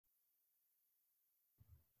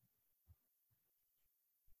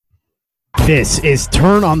This is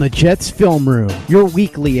Turn on the Jets Film Room, your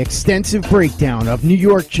weekly extensive breakdown of New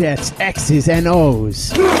York Jets X's and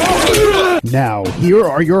O's. Now, here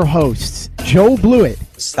are your hosts, Joe Blewett.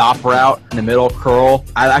 Stop route in the middle, curl.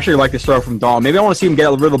 I actually like this throw from Dahl. Maybe I want to see him get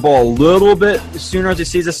rid of the ball a little bit sooner as he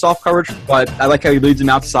sees the soft coverage, but I like how he leads him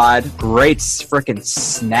outside. Great freaking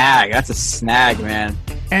snag. That's a snag, man.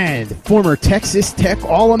 And former Texas Tech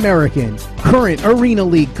All-American, current Arena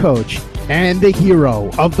League coach, and the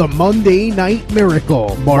hero of the Monday Night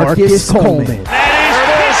Miracle, Marcus Coleman.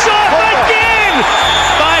 That is off again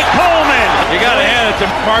by Coleman. You got to hand it to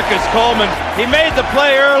Marcus Coleman. He made the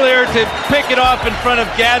play earlier to pick it off in front of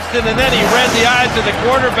Gadsden, and then he read the eyes of the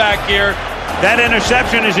quarterback here. That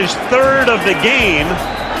interception is his third of the game,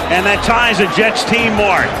 and that ties a Jets team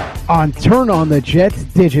mark. On Turn on the Jets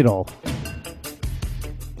Digital.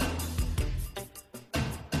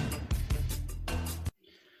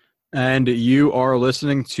 And you are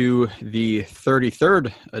listening to the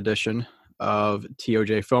 33rd edition of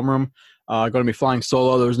TOJ Film Room. Going to be flying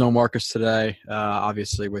solo. There's no Marcus today.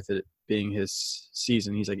 Obviously, with it being his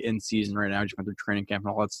season, he's like in season right now. He just went through training camp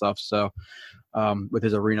and all that stuff. So, with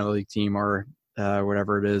his Arena League team or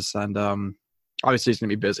whatever it is, and obviously, he's going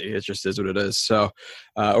to be busy. It just is what it is. So,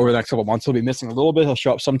 over the next couple of months, he'll be missing a little bit. He'll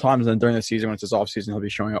show up sometimes, and then during the season, when it's his off season, he'll be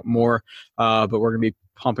showing up more. But we're going to be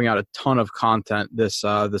pumping out a ton of content this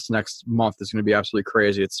next month. Is going to be absolutely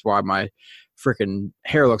crazy. It's why my freaking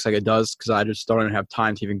hair looks like it does, because I just don't even have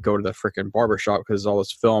time to even go to the freaking barbershop because all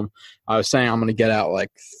this film. I was saying I'm going to get out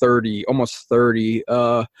like almost 30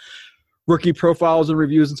 rookie profiles and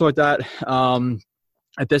reviews and stuff like that.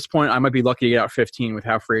 At this point, I might be lucky to get out 15 with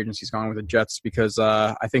how free agency's gone with the Jets, because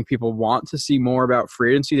I think people want to see more about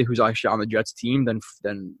free agency, who's actually on the Jets team, than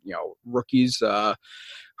rookies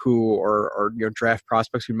who are draft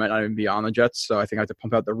prospects who might not even be on the Jets. So I think I have to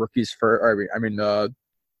pump out the rookies first.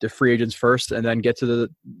 The free agents first, and then get to the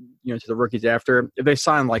rookies after. If they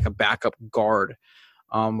sign like a backup guard,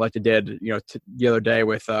 like they did the other day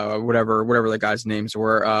with whatever the guys' names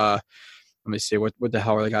were. Let me see what the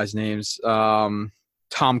hell are the guys' names. Tom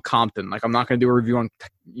Compton. Like, I'm not going to do a review on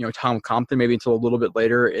Tom Compton maybe until a little bit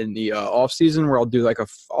later in the off season, where I'll do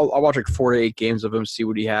I'll watch like 4 to 8 games of him, see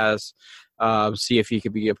what he has, see if he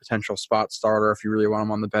could be a potential spot starter if you really want him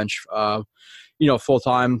on the bench, full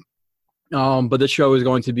time. But this show is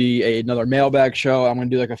going to be another mailbag show. I'm going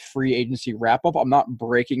to do like a free agency wrap up. I'm not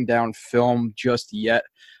breaking down film just yet.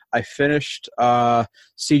 I finished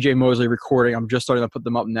CJ Mosley recording. I'm just starting to put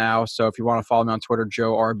them up now. So if you want to follow me on Twitter,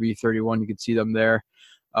 JoeRB31, you can see them there.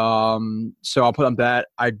 So I'll put on that.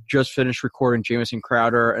 I just finished recording Jamison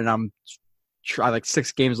Crowder, and I like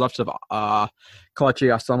 6 games left of Kelechi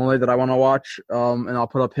Osemele that I want to watch. And I'll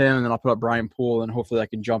put up him, and then I'll put up Brian Poole, and hopefully I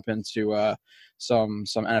can jump into some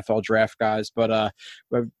NFL draft guys. But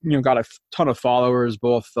we've got a ton of followers,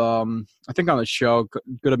 both I think on the show,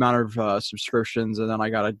 good amount of subscriptions, and then I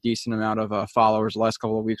got a decent amount of followers the last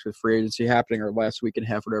couple of weeks with free agency happening, or last week and a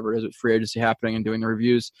half, whatever it is, with free agency happening and doing the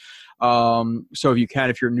reviews. So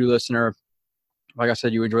if you're a new listener, like I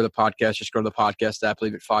said, you enjoy the podcast, just go to the podcast app,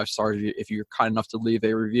 leave it 5 stars if you're kind enough to leave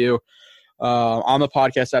a review. On the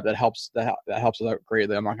podcast app, that helps us out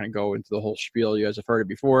greatly. I'm not going to go into the whole spiel. You guys have heard it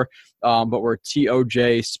before. But we're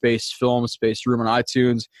TOJ space film space room on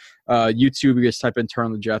iTunes. YouTube, you just type in Turn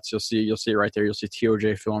on the Jets. You'll see it right there. You'll see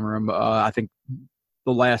TOJ Film Room. I think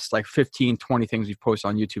the last 15, 20 things we've posted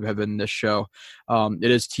on YouTube have been this show. It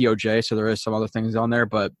is TOJ, so there is some other things on there,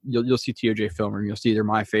 but you'll see TOJ Film Room. You'll see either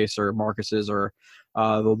my face or Marcus's or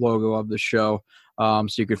the logo of the show. So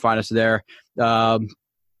you can find us there.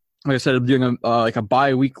 Like I said, I'm doing a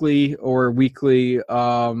bi-weekly or weekly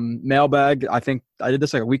mailbag. I think I did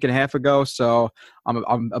this like a week and a half ago, so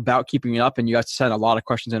I'm about keeping it up, and you guys sent a lot of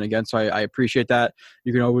questions in again, so I appreciate that.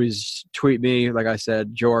 You can always tweet me, like I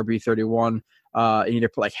said, JoeRB31. Either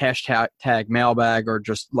put like hashtag mailbag, or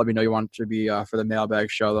just let me know you want it to be for the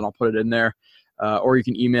mailbag show, then I'll put it in there. Or you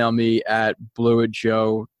can email me at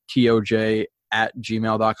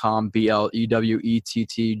blewettjoe@gmail.com,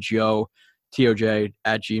 BLEWETT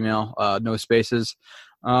TOJ@gmail, no spaces.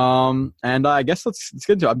 And I guess let's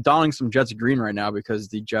get into it. I'm donning some Jets green right now because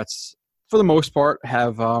the Jets, for the most part,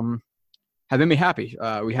 have made me happy.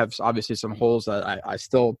 We have obviously some holes that I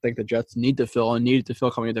still think the Jets needed to fill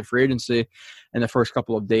coming into free agency in the first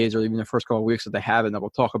couple of days, or even the first couple of weeks that they haven't, that we'll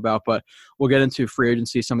talk about. But we'll get into free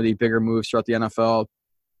agency, some of the bigger moves throughout the NFL.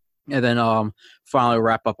 And then finally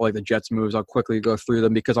wrap up like the Jets moves. I'll quickly go through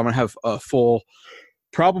them because I'm going to have a full –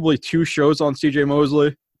 probably 2 shows on CJ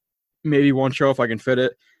Mosley, maybe 1 show if I can fit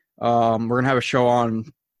it. We're going to have a show on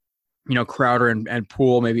Crowder and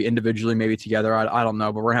Poole, maybe individually, maybe together. I don't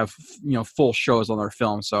know, but we're going to have, full shows on their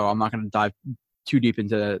film. So I'm not going to dive too deep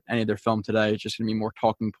into any of their film today. It's just going to be more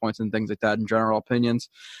talking points and things like that and general opinions.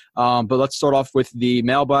 But let's start off with the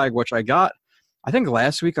mailbag, which I got, I think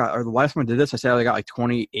last week or the last time I did this, I said I got like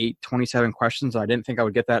 28, 27 questions. I didn't think I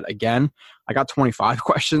would get that again. I got 25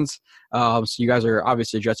 questions. So you guys are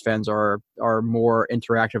obviously Jets fans are more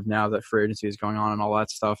interactive now that free agency is going on and all that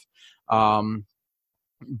stuff.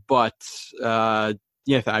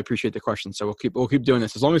 Yeah, I appreciate the questions. So we'll keep doing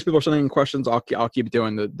this. As long as people are sending in questions, I'll keep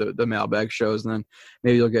doing the mailbag shows, and then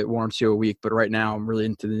maybe you'll get 1 or 2 a week. But right now, I'm really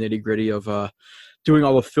into the nitty gritty of doing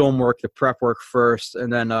all the film work, the prep work first,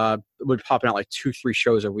 and then we're popping out like 2-3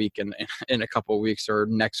 shows a week in a couple of weeks or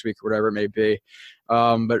next week or whatever it may be.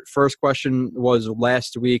 But first question was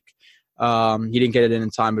last week. He didn't get it in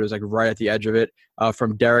time, but it was like right at the edge of it.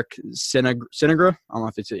 From Derek Sinagra. I don't know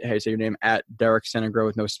if it's how you say your name, at Derek Sinagra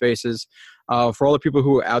with no spaces. For all the people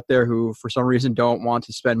who are out there who for some reason don't want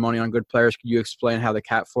to spend money on good players, could you explain how the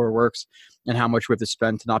cap floor works and how much we have to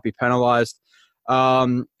spend to not be penalized?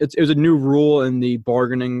 It was a new rule in the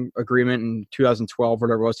bargaining agreement in 2012,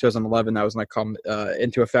 whatever it was, 2011. That was going to come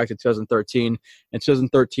into effect in 2013. In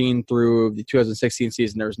 2013 through the 2016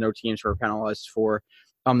 season, there was no teams who were penalized for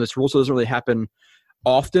this rule. So it doesn't really happen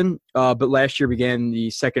often, but last year began the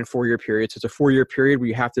second 4-year period. So it's a 4-year period where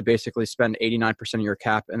you have to basically spend 89% of your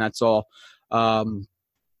cap, and that's all. The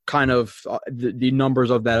numbers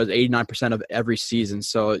of that is 89% of every season.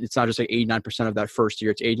 So it's not just like 89% of that first year;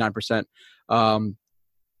 it's 89%.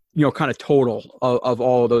 Kind of total of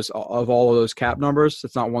all of those cap numbers.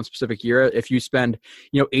 It's not one specific year. If you spend,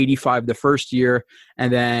 85 the first year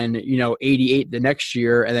and then, 88 the next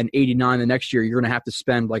year and then 89 the next year, you're going to have to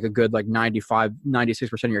spend like a good, 95,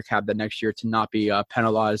 96% of your cap that next year to not be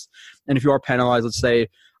penalized. And if you are penalized, let's say,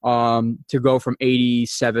 to go from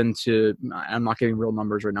 87 to, I'm not giving real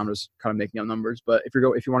numbers right now, I'm just kind of making up numbers, but if you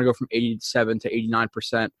want to go from 87 to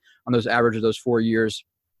 89% on those average of those 4 years,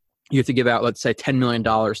 you have to give out, let's say, $10 million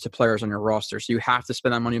to players on your roster. So you have to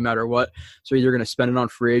spend that money no matter what. So you're going to spend it on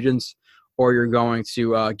free agents or you're going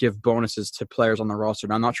to give bonuses to players on the roster.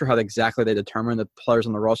 Now, I'm not sure how exactly they determine the players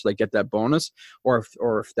on the roster that get that bonus, or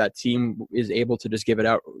if that team is able to just give it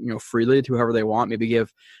out, freely to whoever they want. Maybe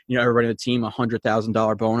give, everybody on the team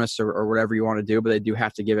 $100,000 bonus or whatever you want to do, but they do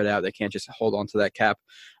have to give it out. They can't just hold on to that cap.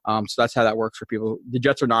 So that's how that works for people. The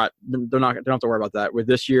Jets they don't have to worry about that. With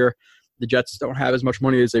this year, the Jets don't have as much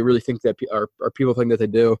money as they really think that or people think that they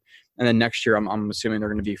do. And then next year, I'm assuming they're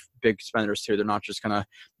going to be big spenders too. They're not just going to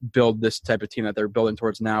build this type of team that they're building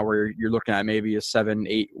towards now, where you're looking at maybe a 7,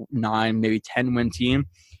 8, 9, maybe 10-win team.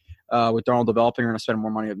 With Darnold developing, you're going to spend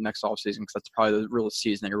more money the next offseason because that's probably the real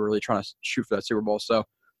season that you're really trying to shoot for that Super Bowl. So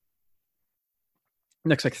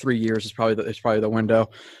next 3 years is probably the window.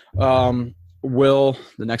 Will,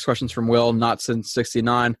 the next question's from Will, not since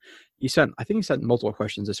 69. I think he sent multiple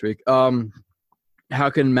questions this week. How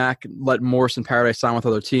can Mac let Morse and Paradise sign with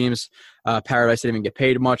other teams? Paradise didn't even get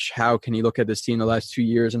paid much. How can he look at this team the last 2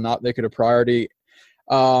 years and not make it a priority?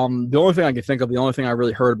 The only thing I can think of, the only thing I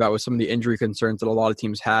really heard about was some of the injury concerns that a lot of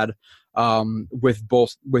teams had with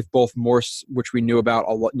both Morse, which we knew about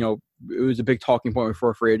a lot. It was a big talking point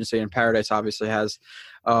before free agency, and Paradise obviously has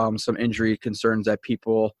some injury concerns that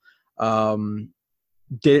people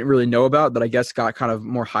didn't really know about, that I guess got kind of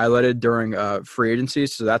more highlighted during free agency.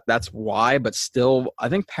 So that's why, but still, I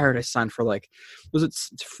think Paradise signed for was it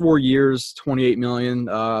 4 years, $28 million?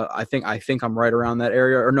 I think I'm right around that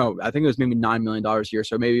area, or no, I think it was maybe $9 million a year.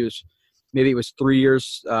 So maybe it was 3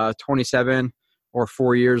 years, 27, or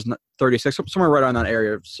 4 years, 36, somewhere right around that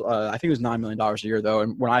area. I think it was $9 million a year though.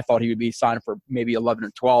 And when I thought he would be signed for maybe 11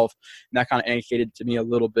 or 12, and that kind of indicated to me a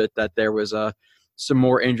little bit that there was some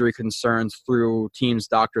more injury concerns through teams,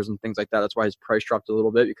 doctors, and things like that. That's why his price dropped a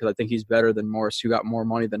little bit, because I think he's better than Morris, who got more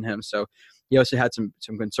money than him. So he also had some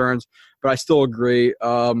concerns, but I still agree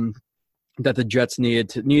that the Jets needed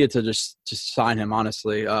to just sign him,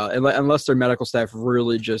 honestly, unless their medical staff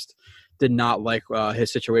really just did not like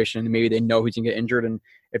his situation. Maybe they know he's going to get injured, and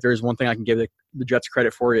if there's one thing I can give the Jets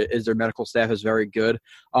credit for, it is their medical staff is very good.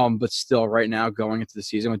 But still, right now, going into the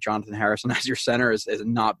season with Jonathan Harrison as your center is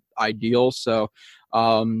not ideal. So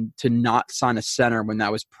to not sign a center when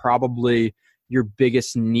that was probably your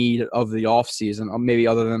biggest need of the offseason, maybe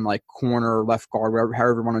other than corner, left guard,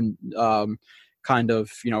 however you want to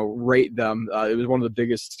rate them. It was one of the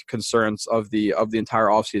biggest concerns of the entire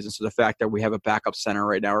offseason. So the fact that we have a backup center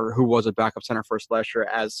right now, or who was a backup center first last year,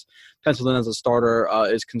 as penciled in as a starter,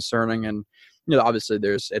 is concerning. And obviously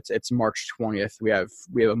it's March 20th. We have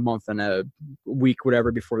a month and a week,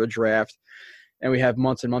 whatever, before the draft. and we have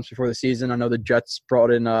months and months before the season. I know the Jets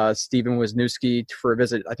brought in Steven Wisniewski for a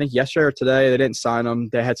visit, I think yesterday or today. They didn't sign him.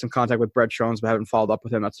 They had some contact with Brett Jones, but haven't followed up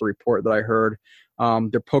with him. That's the report that I heard.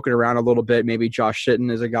 They're poking around a little bit. Maybe Josh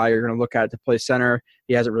Shitton is a guy you're going to look at to play center.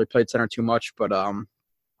 He hasn't really played center too much, but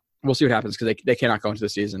we'll see what happens because they cannot go into the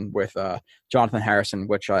season with Jonathan Harrison,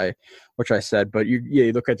 which I said. But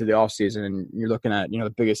you look into the offseason and you're looking at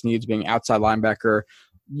the biggest needs being outside linebacker,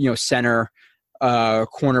 center,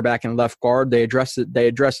 cornerback, and left guard. They address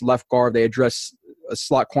left guard. They address a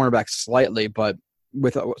slot cornerback slightly, but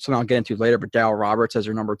with something I'll get into later. But Darryl Roberts as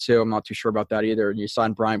your number 2, I'm not too sure about that either. And you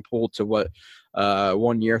signed Brian Poole to 1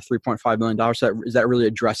 year, $3.5 million. So is that really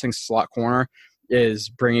addressing slot corner? Is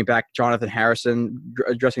bringing back Jonathan Harrison,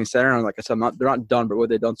 addressing center. And like I said, they're not done, but what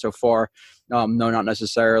they've done so far, no, not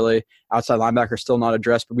necessarily. Outside linebacker still not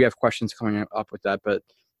addressed, but we have questions coming up with that. But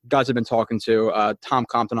guys I've been talking to, Tom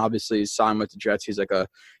Compton obviously is signed with the Jets. He's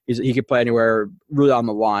he could play anywhere really on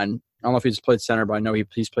the line. I don't know if he's played center, but I know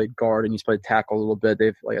he's played guard and he's played tackle a little bit.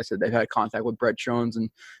 Like I said, they've had contact with Brett Jones and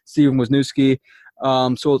Steven Wisniewski.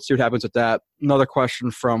 So let's see what happens with that. Another question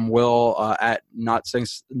from Will at not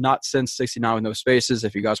since 69 with no spaces.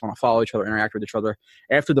 If you guys want to follow each other, interact with each other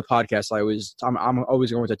after the podcast, I'm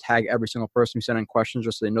always going to tag every single person who sent in questions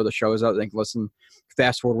just so they know the show is out. They can listen,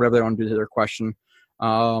 fast forward, whatever they want to do to their question.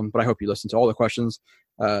 But I hope you listen to all the questions.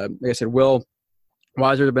 Like I said, Will, why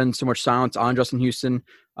has there been so much silence on Justin Houston?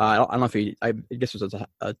 I don't know if I guess it was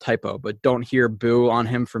a typo, but don't hear boo on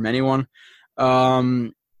him from anyone.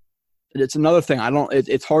 It's another thing.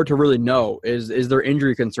 It's hard to really know. Is there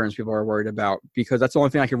injury concerns people are worried about? Because that's the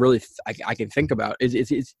only thing I can really I can think about.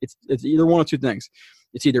 It's either one of two things.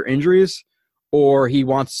 It's either injuries or he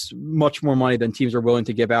wants much more money than teams are willing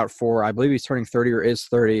to give out for. I believe he's turning 30 or is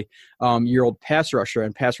 30-year-old pass rusher,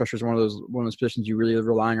 and pass rusher is one of those positions you really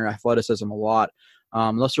rely on your athleticism a lot.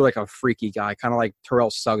 Unless you're like a freaky guy, kind of like Terrell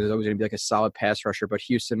Suggs is always going to be like a solid pass rusher, but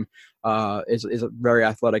Houston is a very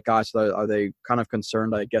athletic guy. So are they kind of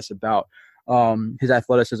concerned, I guess, about his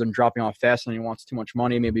athleticism dropping off fast and he wants too much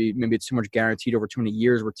money? Maybe it's too much guaranteed over too many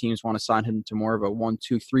years where teams want to sign him to more of a 1,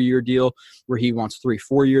 2, 3 year deal where he wants 3,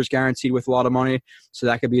 4 years guaranteed with a lot of money. So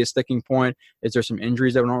that could be a sticking point. Is there some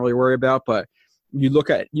injuries that we don't really worry about? But you look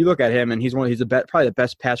at him, and he's probably the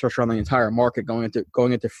best pass rusher on the entire market going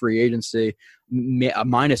into free agency,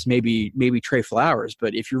 minus maybe Trey Flowers.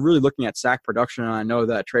 But if you're really looking at sack production, and I know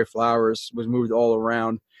that Trey Flowers was moved all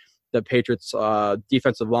around the Patriots'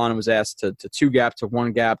 defensive line and was asked to 2 gap, to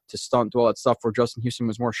 1 gap, to stunt, to all that stuff, where Justin Houston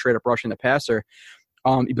was more straight up rushing the passer.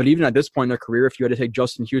 But even at this point in their career, if you had to take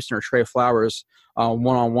Justin Houston or Trey Flowers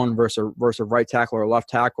one-on-one versus a right tackle or a left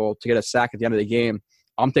tackle to get a sack at the end of the game,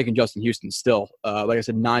 I'm taking Justin Houston still. Like I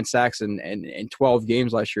said, 9 sacks in 12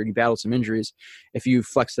 games last year. He battled some injuries. If you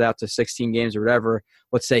flex it out to 16 games or whatever,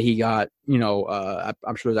 let's say he got,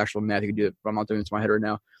 I'm sure there's actual math you could do it, but I'm not doing it to my head right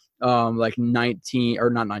now. Like 19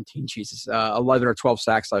 or not 19, Jesus, 11 or 12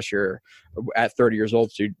 sacks last year at 30 years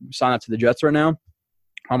old. So you sign up to the Jets right now.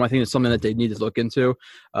 I think it's something that they need to look into.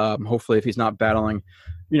 Hopefully, if he's not battling,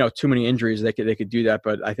 too many injuries, they could do that.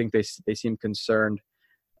 But I think they seem concerned.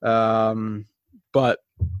 But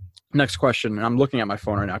next question, and I'm looking at my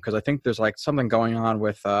phone right now because I think there's like something going on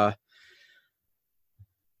with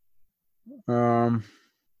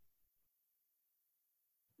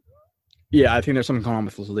yeah, I think there's something going on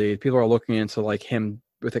with the league. People are looking into like him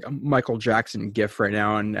with like a Michael Jackson gif right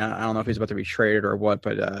now, and I don't know if he's about to be traded or what,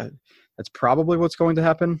 but that's probably what's going to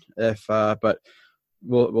happen. But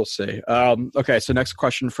we'll see. Okay, so next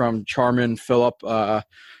question from Charmin Phillip.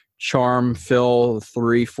 Charm Phil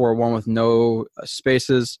 341 with no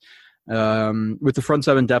spaces. With the front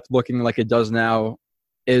 7 depth looking like it does now,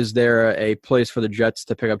 is there a place for the Jets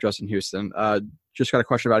to pick up Justin Houston? Just got a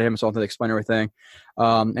question about him, so I don't have to explain everything.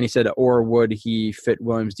 And he said, or would he fit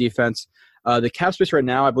Williams' defense? The cap space right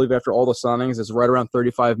now, I believe after all the signings, is right around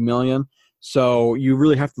 $35 million. So you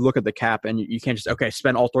really have to look at the cap, and you can't just,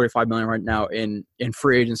 spend all $35 million right now in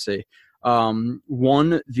free agency.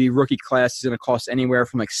 The rookie class is going to cost anywhere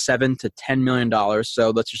from like $7 to $10 million.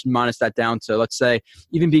 So let's just minus that down to, let's say,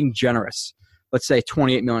 even being generous, let's say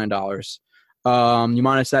 $28 million. You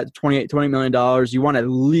minus that $20 million. You want at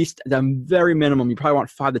least, at the very minimum, you probably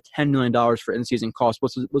want $5 to $10 million for in-season costs.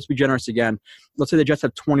 Let's be generous again. Let's say the Jets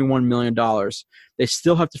have $21 million. They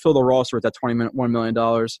still have to fill the roster with that $21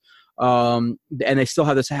 million. And they still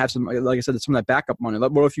have some, like I said, some of that backup money.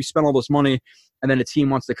 What if you spend all this money and then a team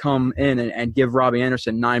wants to come in and give Robbie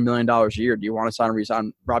Anderson $9 million a year? Do you want to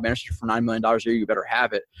resign Robbie Anderson for $9 million a year? You better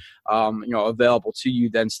have it, available to you.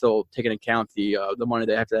 Then still take into account the money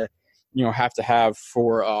they have to have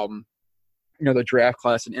for the draft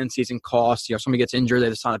class and in-season costs. Somebody gets injured, they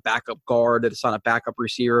just sign a backup guard, they just sign a backup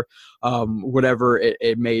receiver, whatever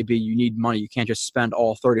it may be. You need money. You can't just spend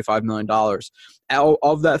all $35 million. Out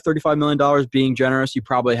of that $35 million, being generous, you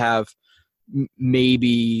probably have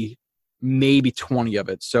maybe 20 of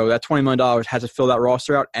it. So that $20 million has to fill that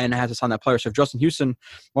roster out and has to sign that player. So if Justin Houston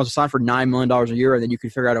wants to sign for $9 million a year, and then you can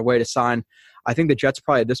figure out a way to sign, I think the Jets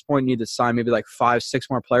probably at this point need to sign maybe like 5-6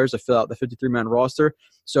 more players to fill out the 53-man roster.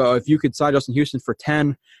 So if you could sign Justin Houston for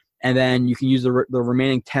 10, and then you can use the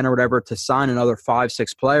remaining 10 or whatever to sign another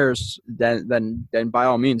 5-6 players, then by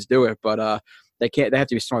all means do it. But they have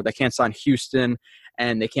to be smart. They can't sign Houston,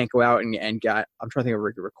 and they can't go out and get, I'm trying to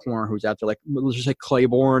think of a corner who's out there, like let's just say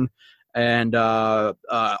Claiborne and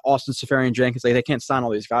Austin Seferian-Jenkins. They can't sign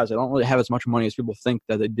all these guys. They don't really have as much money as people think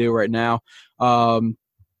that they do right now.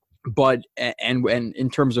 But in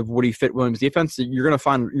terms of Woody Fit Williams' defense, you're gonna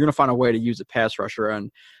find a way to use a pass rusher.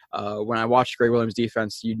 And when I watched Greg Williams'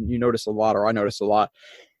 defense, you notice a lot, or I noticed a lot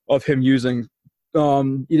of him using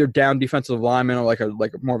either down defensive linemen or like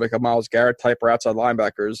more of like a Myles Garrett type or outside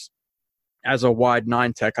linebackers as a wide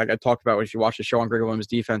 9 tech. Like I talked about, if you watch the show on Greg Williams'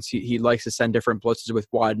 defense, he likes to send different blitzes with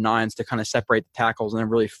wide 9s to kind of separate the tackles and then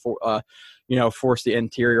really force the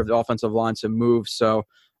interior of the offensive line to move. So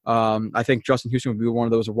I think Justin Houston would be one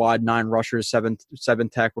of those wide 9 rushers, 7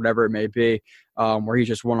 tech, whatever it may be, where he's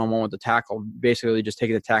just one-on-one with the tackle, basically just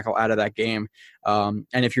taking the tackle out of that game. And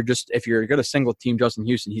if you're going to single team Justin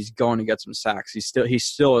Houston, he's going to get some sacks. He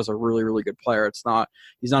still is a really, really good player.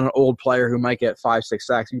 He's not an old player who might get 5-6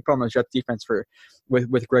 sacks. You put him on the Jets defense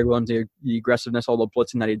with Greg Williams, the aggressiveness, all the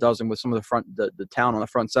blitzing that he does, and with some of the talent on the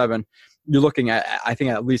front 7, you're looking at, I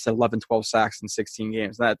think, at least 11, 12 sacks in 16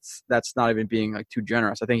 games. That's not even being like too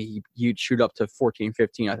generous. I think he'd shoot up to 14,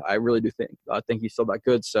 15. I really do think he's still that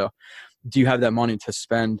good. So do you have that money to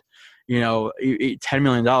spend? $10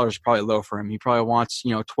 million is probably low for him. He probably wants,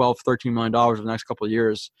 $12, $13 million over the next couple of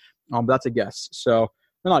years. But that's a guess. So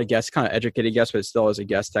not a guess, kind of educated guess, but it still is a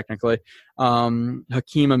guess technically.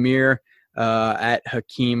 Hakeem Amir, at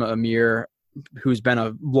Hakeem Amir, who's been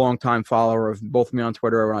a longtime follower of both me on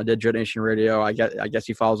Twitter when I did Jet Nation Radio. I guess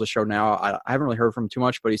he follows the show now. I haven't really heard from him too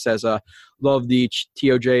much, but he says, love the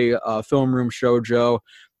TOJ film room show, Joe.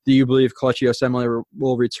 Do you believe Kelechi Osemele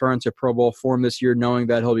will return to Pro Bowl form this year, knowing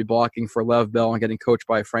that he'll be blocking for Lev Bell and getting coached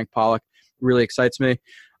by Frank Pollock? Really excites me.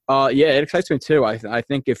 Yeah, it excites me too. I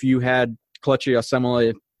think if you had Kelechi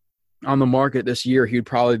Osemele on the market this year, he'd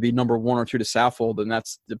probably be number 1 or 2 to Saffold, and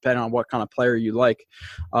that's depending on what kind of player you like.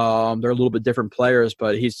 They're a little bit different players,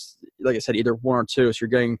 but he's, like I said, either 1 or 2. So you're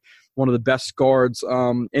getting one of the best guards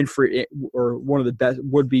in free, or one of the best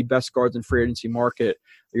would-be best guards in free agency market.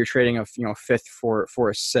 You're trading a 5th for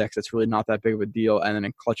a 6th. It's really not that big of a deal. And then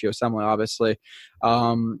in Kelechi Osemele, obviously.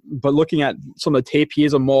 But looking at some of the tape, he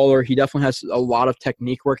is a mauler. He definitely has a lot of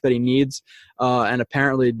technique work that he needs. And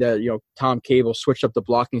apparently, Tom Cable switched up the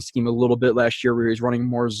blocking scheme a little bit last year, where he was running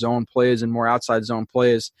more zone plays and more outside zone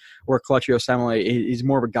plays. Where Kelechi Osemele, he's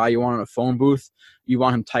more of a guy you want in a phone booth. You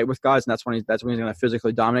want him tight with guys, and that's when he's going to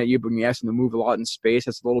physically dominate you. But when you ask him to move a lot in space,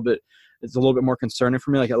 it's a little bit more concerning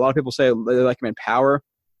for me. Like a lot of people say, they like him in power.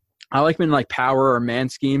 I like him in like power or man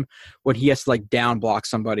scheme when he has to like down block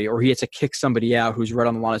somebody, or he has to kick somebody out who's right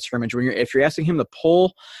on the line of scrimmage. If you're asking him to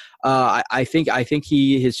pull, I think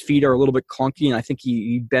his feet are a little bit clunky, and I think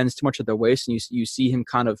he bends too much at the waist, and you see him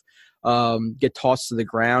kind of get tossed to the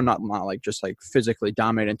ground, not like just like physically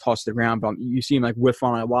dominate and tossed to the ground, but you see him like whiff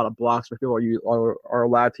on a lot of blocks where people are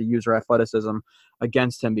allowed to use their athleticism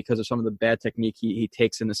against him because of some of the bad technique he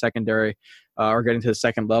takes in the secondary, or getting to the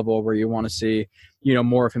second level, where you want to see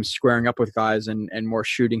more of him squaring up with guys and more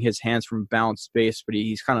shooting his hands from balanced space, but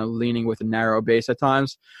he's kind of leaning with a narrow base at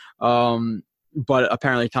times. But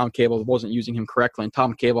apparently Tom Cable wasn't using him correctly, and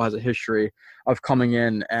Tom Cable has a history of coming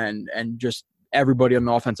in and just everybody on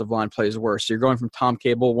the offensive line plays worse. So you're going from Tom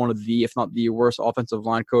Cable, one of the, if not the worst offensive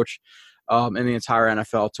line coach in the entire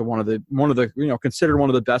NFL, to one of the considered one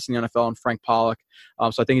of the best in the NFL, and Frank Pollock. So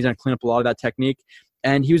I think he's going to clean up a lot of that technique.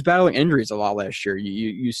 And he was battling injuries a lot last year.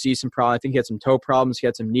 You see some problems. I think he had some toe problems. He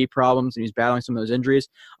had some knee problems, and he's battling some of those injuries.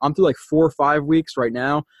 I'm through like 4 or 5 weeks right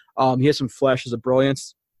now. He has some flashes of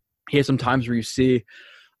brilliance. He has some times where you see,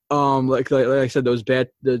 like I said, those bad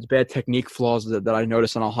technique flaws that I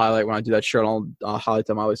notice, and I'll highlight when I do that show. And I'll highlight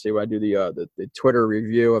them obviously when I do the Twitter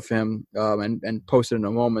review of him and post it in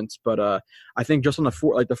a moment. But I think just on the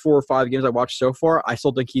 4 or 5 games I watched so far, I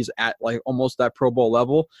still think he's at like almost that Pro Bowl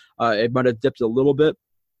level. It might have dipped a little bit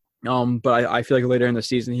But I feel like later in the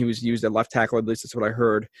season he was used at left tackle, at least that's what I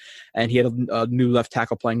heard. And he had a new left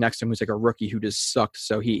tackle playing next to him who's like a rookie who just sucked.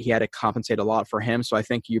 So he had to compensate a lot for him. So I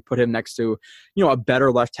think you put him next to, a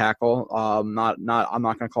better left tackle. I'm not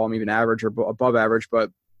going to call him even average or above average,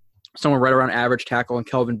 but someone right around average tackle and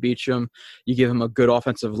Kelvin Beachum. You give him a good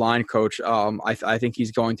offensive line coach. I think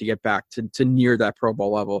he's going to get back to near that Pro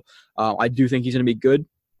Bowl level. I do think he's going to be good.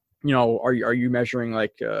 Are you measuring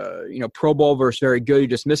like, Pro Bowl versus very good? He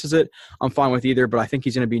just misses it. I'm fine with either, but I think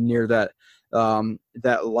he's going to be near that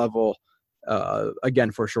level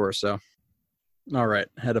again for sure. So, all right,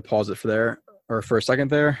 had to pause it for a second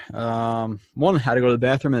there. One, had to go to the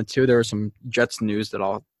bathroom, and two, there was some Jets news that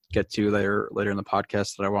I'll get to later in the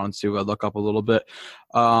podcast that I wanted to look up a little bit.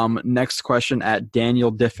 Next question at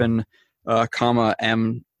Daniel Diffin,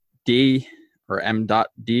 MD or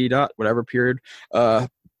M.D. whatever period.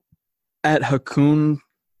 At Hakun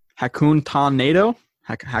Tornado?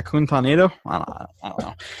 Hakun Tornado? I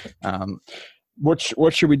don't know.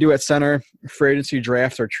 What should we do at center? Free agency,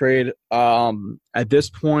 draft, or trade? At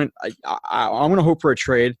this point, I'm going to hope for a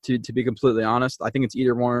trade. To be completely honest, I think it's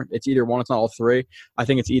either one. It's not all three. I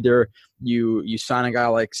think it's either you sign a guy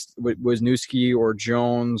like Wisniewski or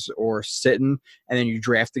Jones or Sitton, and then you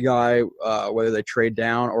draft a guy, whether they trade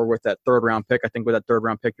down or with that third round pick. I think with that third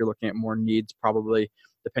round pick, you're looking at more needs probably,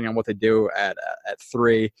 depending on what they do at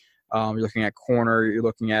 3. You're looking at corner. You're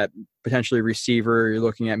looking at potentially receiver. You're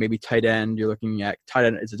looking at maybe tight end. You're looking at tight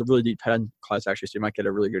end. It's a really deep tight end class, actually, so you might get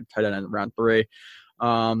a really good tight end in round 3.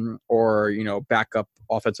 Or, backup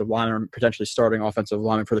offensive lineman, potentially starting offensive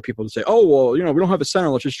lineman for the people to say, oh, well, we don't have a center.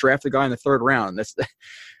 Let's just draft the guy in the 3rd round.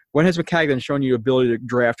 When has Maccagnan shown you ability to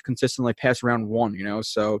draft consistently past round 1,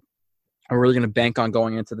 So I'm really going to bank on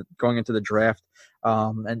going into the draft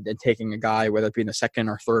and taking a guy, whether it be in the 2nd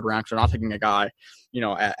or 3rd round. So not taking a guy,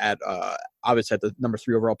 at obviously at the number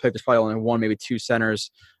 3 overall pick. There's probably only 1, maybe 2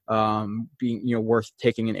 centers being worth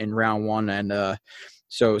taking in round 1, and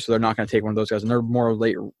so they're not going to take one of those guys, and they're more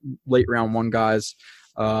late round 1 guys.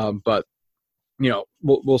 But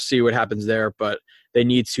we'll see what happens there. But they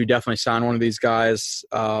need to definitely sign one of these guys.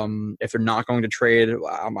 If they're not going to trade,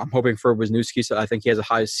 I'm hoping for Wisniewski. So I think he has the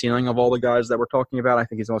highest ceiling of all the guys that we're talking about. I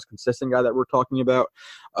think he's the most consistent guy that we're talking about.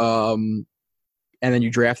 And then you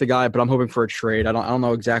draft the guy, but I'm hoping for a trade. I don't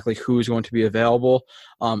know exactly who's going to be available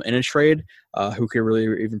in a trade. Who could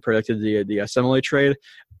really even predicted the Assembly trade,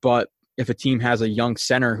 but if a team has a young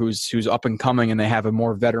center who's up and coming and they have a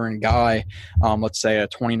more veteran guy, let's say a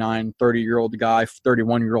 29, 30-year-old guy,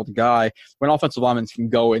 31-year-old guy, when offensive linemen can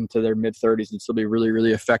go into their mid-30s and still be really,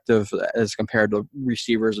 really effective as compared to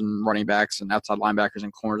receivers and running backs and outside linebackers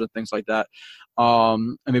and corners and things like that.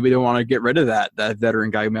 And maybe they want to get rid of that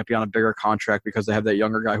veteran guy who might be on a bigger contract because they have that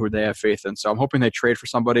younger guy who they have faith in. So I'm hoping they trade for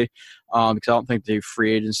somebody because I don't think the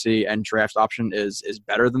free agency and draft option is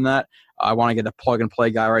better than that. I want to get a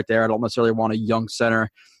plug-and-play guy right there. I don't necessarily want a young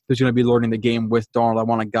center who's going to be learning the game with Darnold. I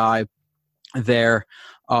want a guy there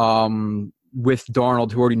with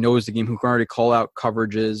Darnold who already knows the game, who can already call out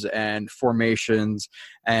coverages and formations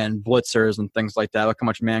and blitzers and things like that. Look how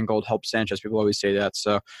much Mangold helped Sanchez. People always say that.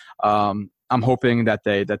 So I'm hoping that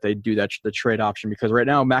they do that, the trade option, because right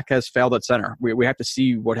now Mac has failed at center. We have to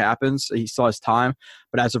see what happens. He still has time,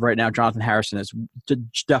 but as of right now, Jonathan Harrison is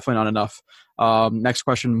definitely not enough. Next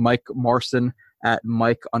question, Mike Marston at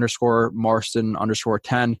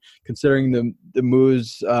Mike_Marston_10. Considering the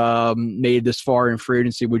moves made this far in free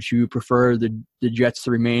agency, would you prefer the Jets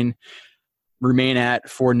to remain at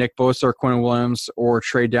for Nick Bosa or Quinn Williams, or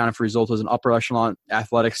trade down if the result is an upper echelon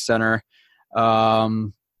athletic center?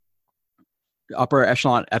 Upper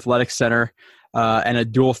echelon athletic center and a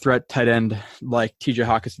dual threat tight end like TJ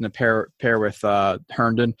Hockenson to pair with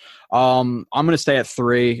Herndon. I'm going to stay at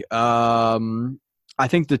 3. I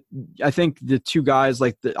think the two guys,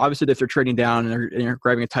 obviously if they're trading down and you're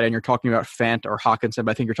grabbing a tight end, you're talking about Fant or Hockenson,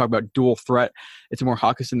 but I think you're talking about dual threat. It's more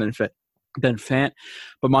Hockenson than Fant.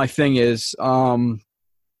 But my thing is with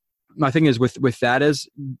that is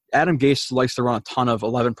Adam Gase likes to run a ton of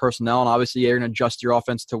 11 personnel, and obviously you're going to adjust your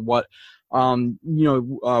offense to what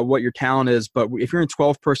your talent is. But if you're in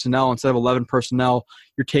 12 personnel instead of 11 personnel,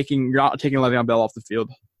 you're not taking Le'Veon Bell off the field,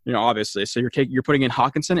 obviously. So you're putting in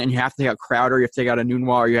Hockenson, and you have to take out Crowder, you have to take out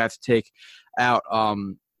Enunwa, or you have to take out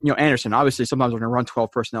Anderson. Obviously, sometimes we're going to run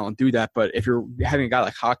 12 personnel and do that, but if you're having a guy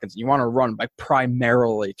like Hockenson, you want to run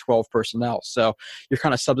primarily 12 personnel. So you're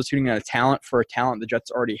kind of substituting a talent for a talent the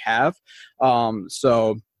Jets already have.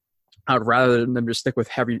 So I would rather than just stick with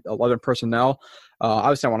heavy 11 personnel.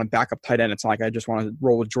 Obviously, I want to back up tight end. It's not like I just want to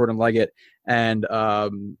roll with Jordan Leggett and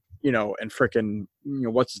and frickin',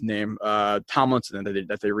 what's his name, Tomlinson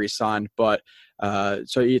that they re-signed. But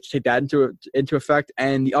so you take that into effect,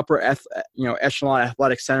 and the upper echelon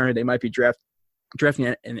athletic center they might be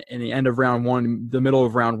drafting in the end of round one, the middle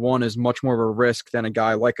of round one is much more of a risk than a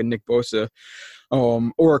guy like a Nick Bosa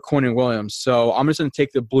or a Quinnen Williams. So I'm just going to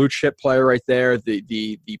take the blue chip player right there,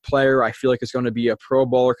 the player I feel like is going to be a Pro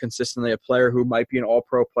Bowler consistently, a player who might be an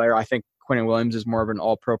All-Pro player. I think Quinnen Williams is more of an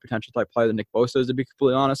All-Pro potential type player than Nick Bosa is, to be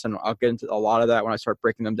completely honest, and I'll get into a lot of that when I start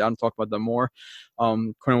breaking them down and talk about them more.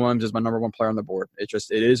 Quinnen Williams is my number one player on the board. It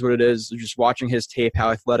is what it is. Just watching his tape,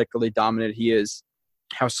 how athletically dominant he is,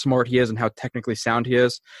 how smart he is, and how technically sound he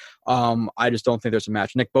is. I just don't think there's a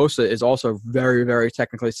match. Nick Bosa is also very, very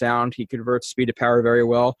technically sound. He converts speed to power very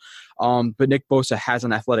well. But Nick Bosa has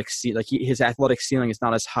an athletic ceiling. His athletic ceiling is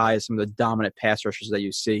not as high as some of the dominant pass rushers that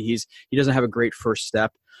you see. He doesn't have a great first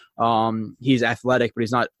step. He's athletic, but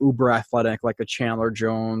he's not uber athletic like a Chandler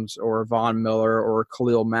Jones or a Von Miller or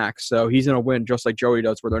Khalil Mack. So he's going to win just like Joey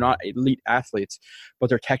does, where they're not elite athletes, but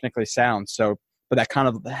they're technically sound. So, but that kind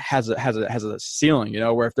of has a ceiling,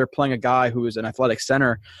 where if they're playing a guy who is an athletic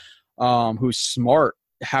center, who's smart,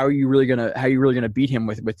 how are you really gonna beat him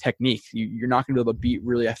with technique? You're not gonna be able to beat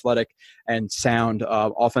really athletic and sound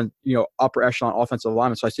upper echelon offensive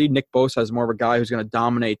linemen. So I see Nick Bosa as more of a guy who's gonna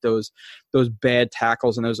dominate those bad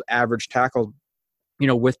tackles and those average tackles,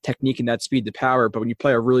 with technique and that speed to power. But when you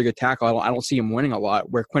play a really good tackle, I don't see him winning a lot.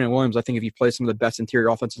 Where Quinnen Williams, I think if he plays some of the best interior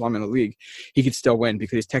offensive linemen in the league, he could still win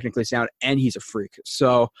because he's technically sound and he's a freak.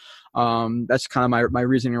 So that's kind of my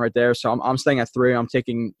reasoning right there. So I'm staying at 3. I'm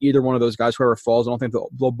taking either one of those guys, whoever falls. I don't think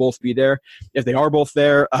they'll both be there. If they are both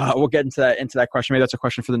there, we'll get into that question. Maybe that's a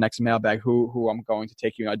question for the next mailbag, who I'm going to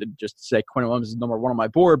take. I did just say Quinnen Williams is number 1 on my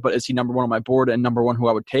board, but is he number 1 on my board and number 1 who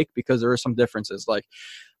I would take? Because there are some differences. Like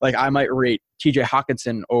I might rate TJ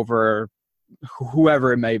Hockenson over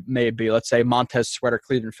whoever it may be. Let's say Montez Sweat or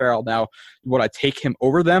Cleveland Farrell. Now, would I take him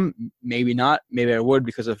over them? Maybe not. Maybe I would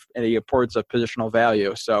because of the importance of positional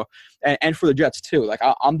value. So, and for the Jets too. Like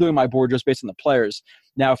I'm doing my board just based on the players.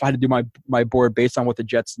 Now, if I had to do my board based on what the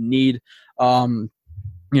Jets need,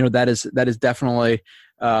 that is definitely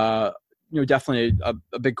definitely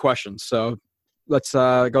a big question. So let's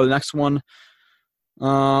go to the next one.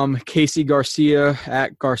 Casey Garcia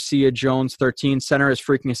at Garcia Jones 13. Center is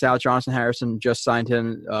freaking us out. Jonathan Harrison just signed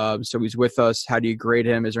him, so he's with us. How do you grade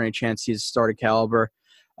him? Is there any chance he's started caliber?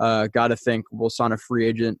 Got to think we'll sign a free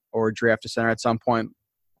agent or draft a center at some point.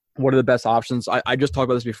 What are the best options? I just talked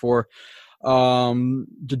about this before.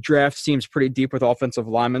 The draft seems pretty deep with offensive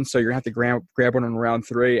linemen, so you're gonna have to grab one in round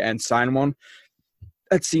 3 and sign one.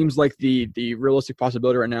 That seems like the realistic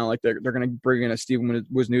possibility right now. Like they're gonna bring in a Steven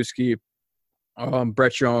Wisniewski,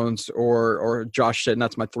 Brett Jones or Josh Sitton.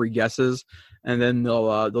 That's my 3 guesses, and then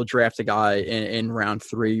they'll draft a guy in round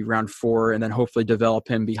 3, round 4, and then hopefully develop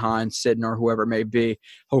him behind Sitton or whoever it may be.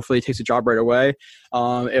 Hopefully he takes a job right away.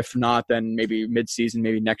 If not, then maybe mid-season,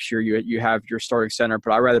 maybe next year you have your starting center.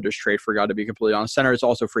 But I'd rather just trade for a guy, to be completely honest. Center is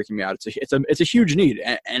also freaking me out. It's a huge need,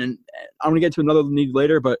 and I'm gonna get to another need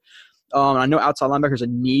later. But I know outside linebacker is a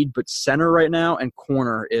need, but center right now and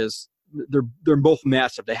corner is. They're both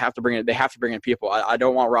massive. They have to bring in people. I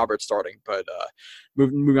don't want Robert starting, but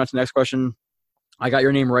moving on to the next question. I got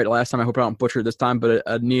your name right last time. I hope I don't butcher it this time, but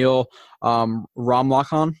Neil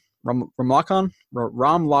Ramlakhan, right?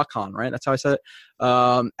 That's how I said it.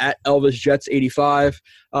 At Elvis Jets 85.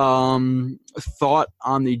 Thought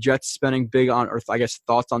on the Jets spending big on, or I guess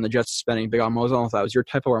thoughts on the Jets spending big on Moses. I don't know if that was your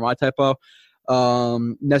typo or my typo.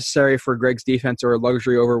 Necessary for Greg's defense or a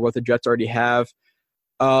luxury over what the Jets already have.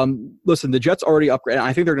 Listen, the Jets already upgraded.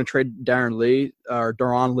 I think they're going to trade Darron Lee or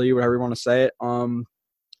Daron Lee, whatever you want to say it.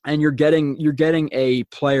 And you're getting a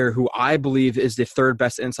player who I believe is the 3rd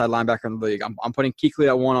best inside linebacker in the league. I'm putting Kuechly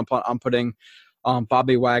at 1. I'm putting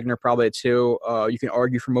Bobby Wagner probably at 2. You can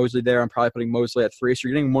argue for Mosley there. I'm probably putting Mosley at 3. So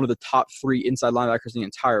you're getting one of the top 3 inside linebackers in the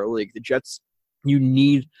entire league. The Jets, you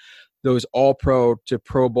need those All-Pro to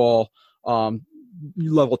Pro Bowl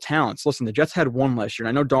level talents. Listen, the Jets had 1 last year.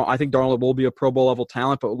 I think Darnold will be a Pro Bowl level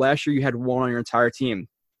talent, but last year you had 1 on your entire team.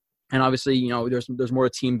 And obviously, there's more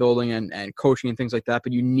team building and coaching and things like that,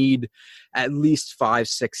 but you need at least 5,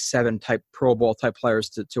 6, 7 type Pro Bowl type players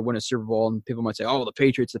to win a Super Bowl. And people might say, oh, the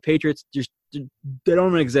Patriots just they don't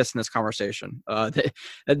even exist in this conversation.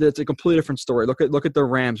 That's a completely different story. Look at the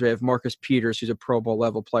Rams. We have Marcus Peters, who's a Pro Bowl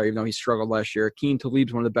level player, even though he struggled last year. Akeem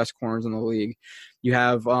Talib's one of the best corners in the league. You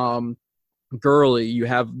have Gurley, you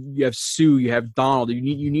have Sue, you have Donald. You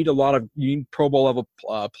need Pro Bowl level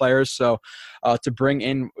players. So to bring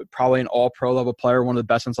in probably an All Pro level player, one of the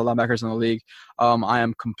best inside linebackers in the league, I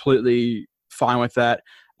am completely fine with that.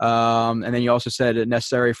 And then you also said it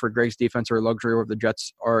necessary for Greg's defense or luxury where the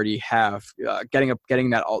Jets already have. Getting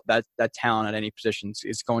that talent at any position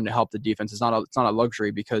is going to help the defense. It's not a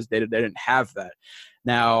luxury because they didn't have that.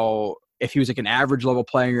 Now, if he was like an average level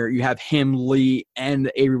player, you have him, Lee,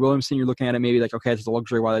 and Avery Williamson. You're looking at it maybe like, okay, it's a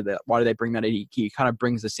luxury. Why did they bring that? He kind of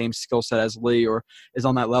brings the same skill set as Lee, or is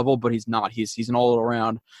on that level, but he's not. He's an all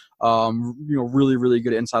around, really, really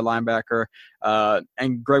good inside linebacker.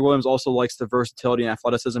 And Greg Williams also likes the versatility and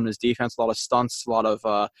athleticism in his defense. A lot of stunts, a lot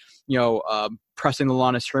of pressing the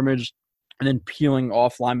line of scrimmage, and then peeling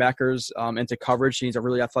off linebackers into coverage. He's a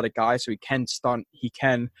really athletic guy, so he can stunt. He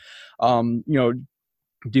can,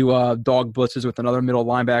 do dog blitzes with another middle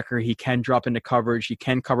linebacker. He can drop into coverage. He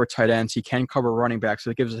can cover tight ends. He can cover running backs.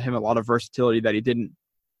 So it gives him a lot of versatility that he didn't,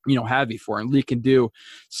 have before. And Lee can do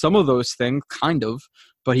some of those things, kind of,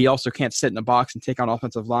 but he also can't sit in the box and take on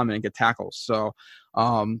offensive linemen and get tackles. So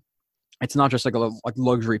it's not just like a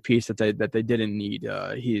luxury piece that they didn't need.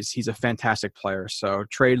 He's a fantastic player. So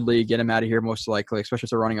trade Lee, get him out of here most likely, especially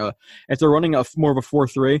if they're running a more of a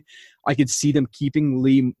 4-3. I could see them keeping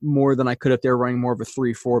Lee more than I could if they were running more of a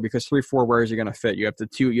 3-4, because 3-4, where is he going to fit? You have the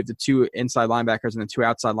two inside linebackers and the two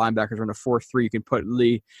outside linebackers. In a 4-3, you can put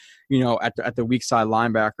Lee, at the weak side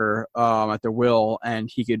linebacker at the will, and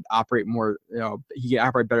he could operate more. He could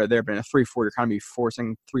operate better there. But in a 3-4, you're kind of be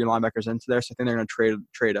forcing three linebackers into there. So I think they're going to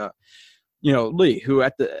trade Lee, who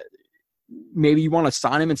maybe you want to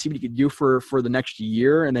sign him and see what he could do for the next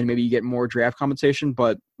year, and then maybe you get more draft compensation,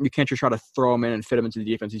 but you can't just try to throw him in and fit him into the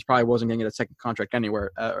defense. He probably wasn't going to get a second contract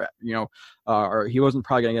anywhere, or he wasn't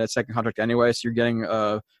probably going to get a second contract anyway. So you're getting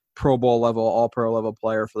a Pro Bowl level, all pro level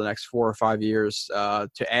player for the next 4 or 5 years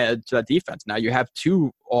to add to that defense. Now you have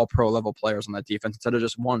two all pro level players on that defense instead of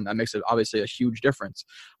just one. That makes it obviously a huge difference.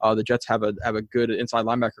 The Jets have a good inside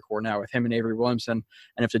linebacker core now with him and Avery Williamson,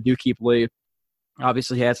 and if they do keep Lee,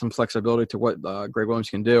 obviously he had some flexibility to what Greg Williams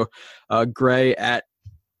can do. Gray at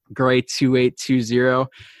Gray2820.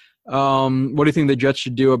 What do you think the Jets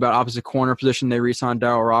should do about opposite corner position? They re-signed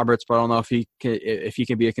Darryl Roberts, but I don't know if he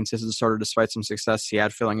can be a consistent starter despite some success he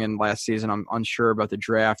had filling in last season. I'm unsure about the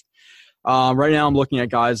draft. Right now I'm looking at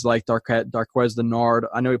guys like Darqueze Dennard.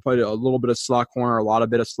 I know he played a little bit of slot corner, a lot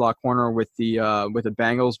of bit of slot corner with the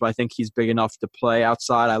Bengals, but I think he's big enough to play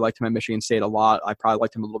outside. I liked him at Michigan State a lot. I probably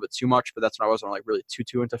liked him a little bit too much, but that's when I wasn't really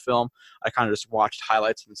too into film. I kind of just watched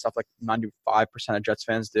highlights and stuff like 95% of Jets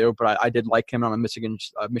fans do, but I did like him. I'm a Michigan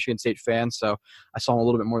State fan, so I saw him a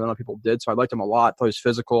little bit more than other people did. So I liked him a lot. Thought he was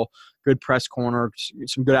physical, good press corner,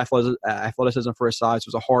 some good athleticism for his size.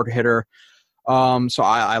 Was a hard hitter. So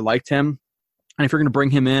I liked him. And if you're going to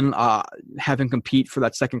bring him in, have him compete for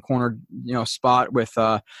that second corner, spot with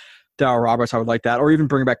Darryl Roberts, I would like that. Or even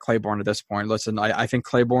bring back Claiborne at this point. Listen, I think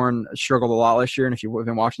Claiborne struggled a lot last year. And if you've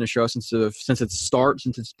been watching the show since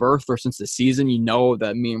its birth, or since the season,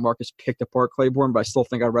 that me and Marcus picked apart Claiborne, but I still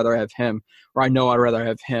think I'd rather have him, or I know I'd rather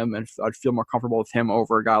have him, and I'd feel more comfortable with him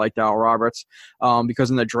over a guy like Darryl Roberts. Because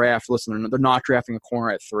in the draft, listen, they're not drafting a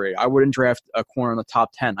corner at 3. I wouldn't draft a corner in the top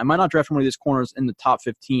 10. I might not draft one of these corners in the top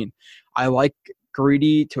 15. I like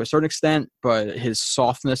Greedy to a certain extent, but his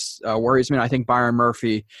softness worries me. I think Byron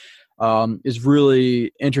Murphy is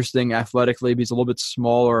really interesting athletically, but he's a little bit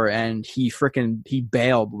smaller, and he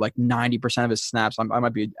bailed like 90% of his snaps. I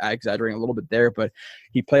might be exaggerating a little bit there, but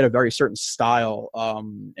he played a very certain style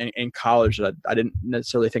in college that I didn't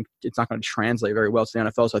necessarily think it's not going to translate very well to the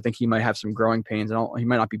NFL. So I think he might have some growing pains, and he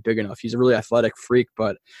might not be big enough. He's a really athletic freak,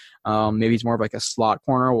 but maybe he's more of like a slot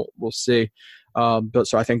corner. We'll see. But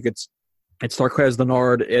so I think it's Darqueze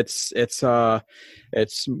Dennard.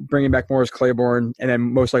 It's bringing back Morris Claiborne, and then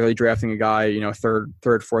most likely drafting a guy,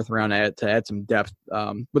 third, fourth round to add some depth.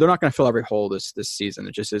 But they're not going to fill every hole this season.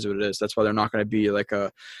 It just is what it is. That's why they're not going to be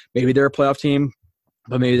maybe they're a playoff team,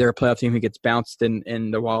 but maybe they're a playoff team who gets bounced in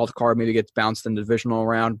the wild card, maybe gets bounced in the divisional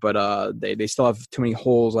round. But they still have too many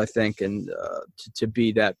holes, I think, and to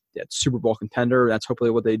be that Super Bowl contender. That's hopefully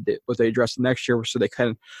what they address next year, so they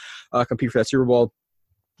can compete for that Super Bowl.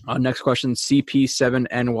 Next question,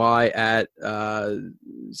 CP7NY at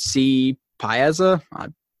C Piazza.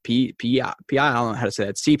 P-I don't know how to say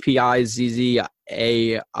that. CPIZZAIA.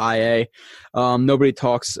 Nobody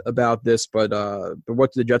talks about this, but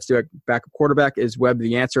what do the Jets do at backup quarterback? Is Webb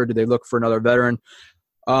the answer? Do they look for another veteran?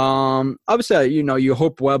 Obviously, you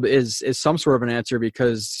hope Webb is some sort of an answer,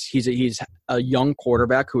 because he's a young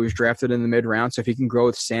quarterback who was drafted in the mid-round. So if he can grow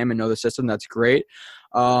with Sam and know the system, that's great.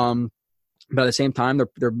 But at the same time,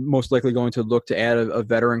 they're most likely going to look to add a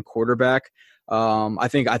veteran quarterback. I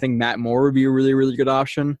think Matt Moore would be a really, really good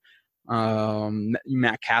option.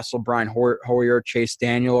 Matt Castle, Brian Hoyer, Chase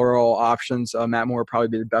Daniel are all options. Matt Moore would probably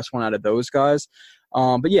be the best one out of those guys.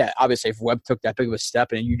 But yeah, obviously if Webb took that big of a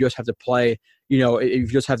step and you just have to play, if you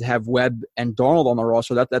just have to have Webb and Darnold on the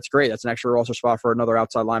roster, that's great. That's an extra roster spot for another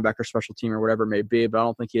outside linebacker, special team, or whatever it may be. But I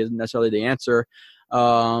don't think he is necessarily the answer.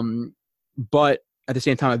 But at the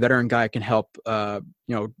same time, a veteran guy can help,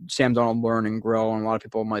 Sam Darnold learn and grow. And a lot of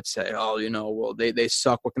people might say, well, they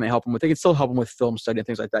suck. What can they help him with? They can still help him with film study and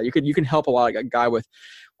things like that. You can help a guy with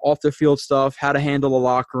off the field stuff, how to handle the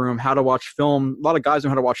locker room, how to watch film. A lot of guys know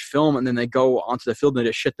how to watch film, and then they go onto the field and they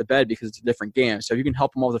just shit the bed because it's a different game. So if you can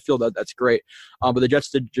help them off the field, that's great. But the Jets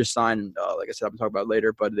did just sign, like I said, I'm talking about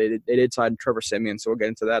later, but they did sign Trevor Siemian, so we'll get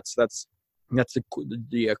into that. So that's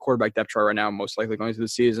the quarterback depth chart right now, most likely going through the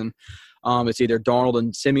season. It's either Darnold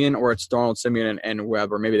and Siemian, or it's Darnold, Siemian, and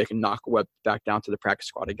Webb, or maybe they can knock Webb back down to the practice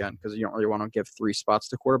squad again because you don't really want to give 3 spots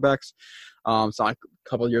to quarterbacks. So like a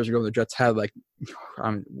couple of years ago, the Jets had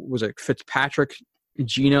was it Fitzpatrick,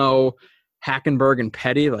 Geno, Hackenberg, and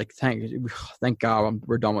Petty? Thank God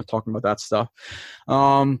we're done with talking about that stuff.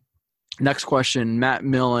 Next question, Matt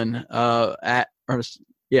Millen sorry.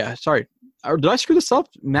 Did I screw this up?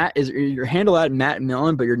 Matt, is your handle at Matt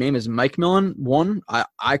Millen, but your name is Mike Millen?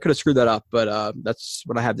 I could have screwed that up, but that's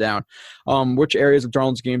what I have down. Which areas of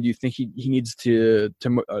Darnold's game do you think he needs to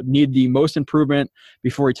need the most improvement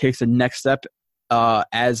before he takes the next step?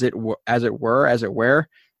 As if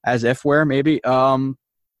maybe. Some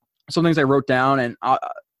things I wrote down, and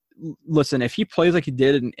listen, if he plays like he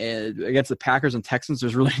did against the Packers and Texans,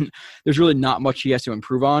 there's really not much he has to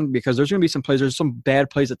improve on, because there's going to be some plays. There's some bad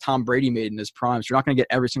plays that Tom Brady made in his prime. So you're not going to get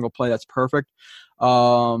every single play that's perfect.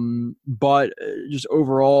 But just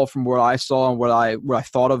overall, from what I saw and what I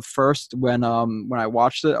thought of first when I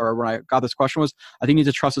watched it, or when I got this question, was I think he needs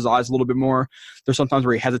to trust his eyes a little bit more. There's sometimes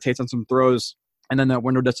where he hesitates on some throws, and then that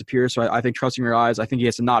window disappears. So I think trusting your eyes, I think he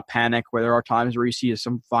has to not panic, where there are times where you see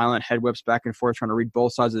some violent head whips back and forth trying to read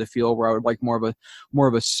both sides of the field, where I would like more of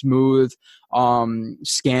a smooth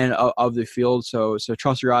scan of the field. So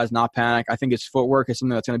trust your eyes, not panic. I think his footwork is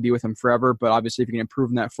something that's going to be with him forever. But obviously if you can improve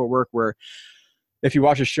in that footwork, where if you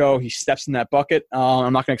watch a show, he steps in that bucket.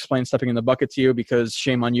 I'm not going to explain stepping in the bucket to you, because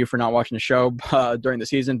shame on you for not watching the show during the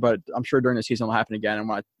season. But I'm sure during the season it'll happen again. And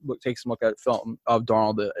when I take some look at film of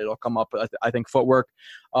Darnold, it'll come up. But I think footwork.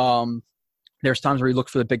 There's times where you look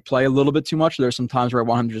for the big play a little bit too much. There's some times where I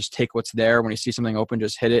want him to just take what's there. Think something open,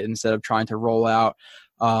 just hit it instead of trying to roll out.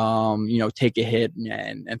 Take a hit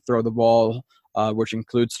and throw the ball. Which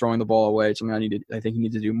includes throwing the ball away. It's something I think you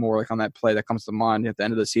need to do more, like on that play that comes to mind at the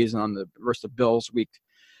end of the season versus the Bills.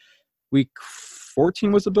 Week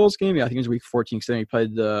 14 was the Bills game. Yeah, I think it was week 14. So he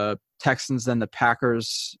played the Texans, then the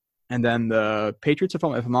Packers, and then the Patriots, if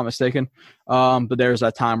I'm not mistaken. But there's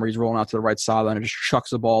that time where he's rolling out to the right sideline and just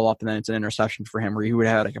chucks the ball up, and then it's an interception for him, where he would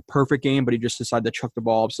have like a perfect game, but he just decided to chuck the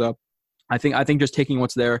ball up. So I think just taking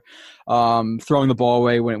what's there, throwing the ball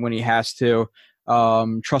away when he has to,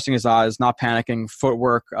 trusting his eyes, not panicking,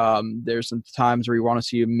 footwork. There's some times where you want to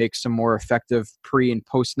see him make some more effective pre and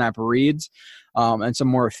post snap reads, and some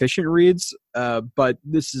more efficient reads. But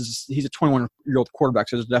he's a 21-year-old quarterback,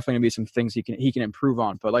 so there's definitely gonna be some things he can improve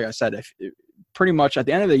on. But like I said, if pretty much at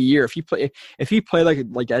the end of the year, if he played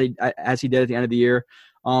like as he did at the end of the year,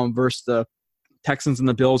 versus the Texans and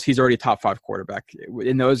the Bills, he's already a top 5 quarterback.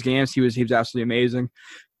 In those games, he was absolutely amazing.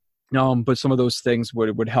 But some of those things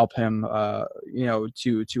would help him, to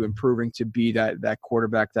improving to be that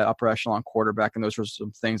quarterback, that upper echelon quarterback. And those were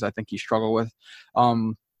some things I think he struggled with,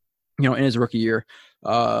 in his rookie year.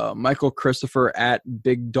 Michael Christopher at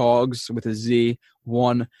Big Dogs with a Z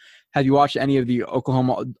 1. Have you watched any of the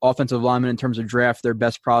Oklahoma offensive linemen in terms of draft? Their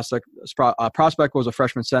best prospect was a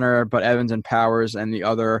freshman center, but Evans and Powers and the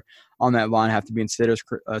other on that line have to be in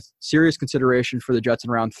serious consideration for the Jets in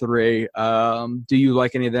round 3. Do you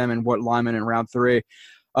like any of them, and what linemen in round 3?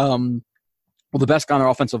 Well, the best guy on their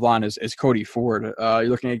offensive line is Cody Ford. You're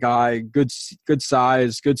looking at a guy, good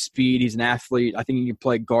size, good speed. He's an athlete. I think he can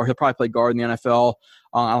play guard. He'll probably play guard in the NFL.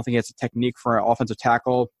 I don't think he has a technique for an offensive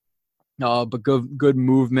tackle. But good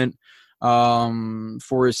movement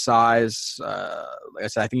for his size. Like I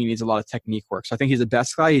said, I think he needs a lot of technique work. So I think he's the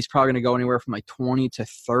best guy. He's probably going to go anywhere from like 20 to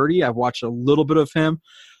 30. I've watched a little bit of him.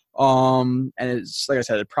 And it's like I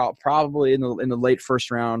said, probably in the late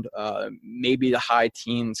first round, maybe the high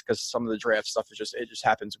teens, because some of the draft stuff it just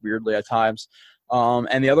happens weirdly at times.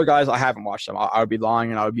 And the other guys, I haven't watched them. I would be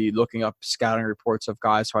lying, and I would be looking up scouting reports of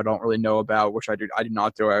guys who I don't really know about, which I do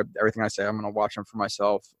not do. Everything I say, I'm going to watch them for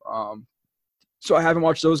myself. So I haven't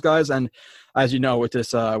watched those guys, and as you know, with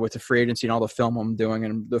this, with the free agency and all the film I'm doing,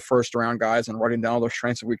 and the first round guys, and writing down all their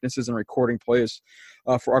strengths and weaknesses, and recording plays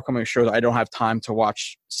for upcoming shows, I don't have time to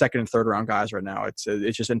watch second and third round guys right now.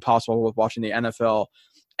 It's just impossible with watching the NFL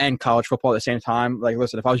and college football at the same time. Like,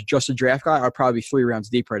 listen, if I was just a draft guy, I'd probably be 3 rounds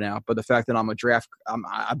deep right now. But the fact that I'm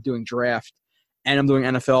doing draft and I'm doing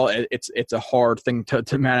NFL, it's a hard thing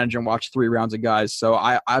to manage and watch 3 rounds of guys. So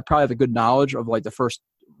I probably have a good knowledge of like the first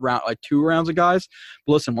round, like 2 rounds of guys.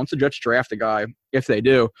 But listen, once the Jets draft a guy, if they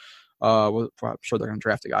do, well, I'm sure they're going to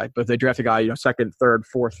draft a guy. But if they draft a guy, 2nd, 3rd,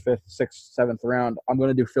 4th, 5th, 6th, 7th round, I'm going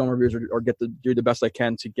to do film reviews or do the best I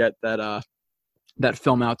can to get that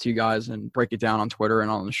film out to you guys and break it down on Twitter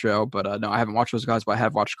and on the show. But no, I haven't watched those guys, but I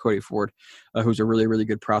have watched Cody Ford, who's a really, really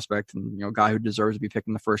good prospect and, a guy who deserves to be picked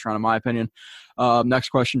in the first round, in my opinion. Next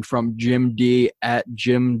question from Jim D at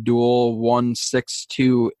Jim Duel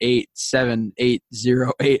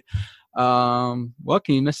 162878808. What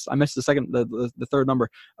can you miss? I missed the third number.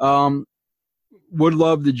 Would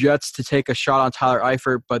love the Jets to take a shot on Tyler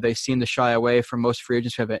Eifert, but they seem to shy away from most free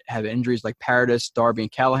agents who have injuries like Paradis, Darby,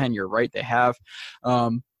 and Callahan. You're right, they have.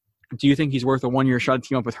 Do you think he's worth a 1-year shot to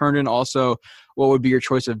team up with Herndon? Also, what would be your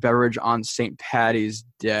choice of beverage on St. Paddy's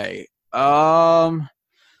Day?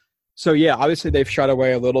 So, yeah, obviously they've shied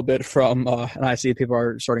away a little bit from and I see people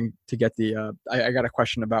are starting to get the I got a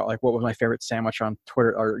question about, like, what was my favorite sandwich on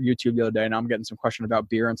Twitter or YouTube the other day, and I'm getting some question about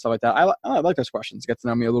beer and stuff like that. I like those questions. Get to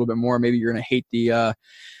know me a little bit more. Maybe you're going to hate the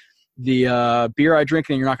beer I drink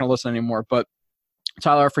and you're not going to listen anymore. But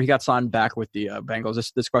Tyler Eifert, he got signed back with the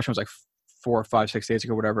Bengals. This question was like 4 or 5, 6 days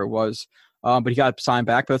ago, whatever it was. But he got signed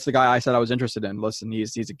back. But that's the guy I said I was interested in. Listen,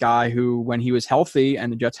 he's a guy who, when he was healthy,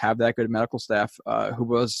 and the Jets have that good medical staff, who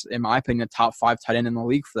was, in my opinion, a top 5 tight end in the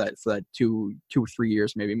league for that 2 or 3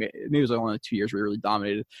 years, maybe it was only 2 years where he really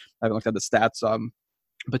dominated. I haven't looked at the stats.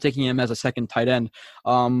 But taking him as a second tight end,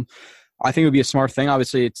 I think it would be a smart thing.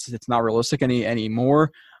 Obviously, it's not realistic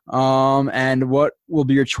anymore. And what will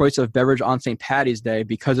be your choice of beverage on St. Paddy's Day?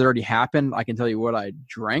 Because it already happened, I can tell you what I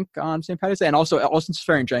drank on St. Paddy's Day. And also, Austin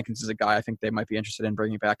Seferian-Jenkins is a guy I think they might be interested in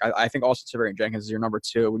bringing back. I think Austin Seferian-Jenkins is your number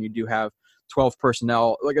 2 when you do have 12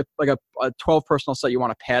 personnel, like a 12 personnel set you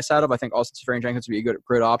want to pass out of. I think Austin Seferian-Jenkins would be a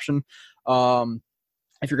great option.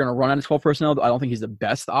 If you're going to run out of 12 personnel, I don't think he's the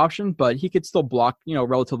best option, but he could still block,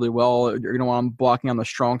 relatively well. You're going to want him blocking on the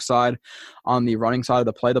strong side, on the running side of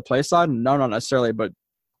the play side. No, not necessarily, but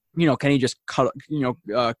can he just cut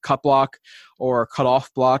block or cut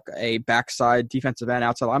off block a backside defensive end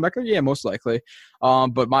outside linebacker? Yeah, most likely.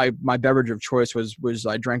 But my beverage of choice was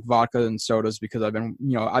I drank vodka and sodas because I've been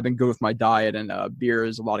good with my diet, and beer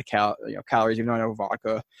is a lot of calories, even though I know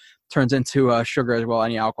vodka turns into sugar as well.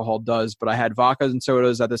 Any alcohol does. But I had vodkas and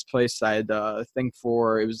sodas at this place. I had it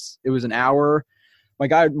was an hour.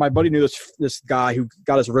 My buddy knew this guy who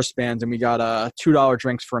got his wristbands, and we got $2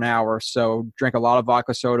 drinks for an hour. So drank a lot of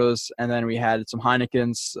vodka sodas, and then we had some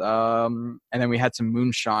Heinekens, and then we had some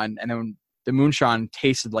moonshine. And then the moonshine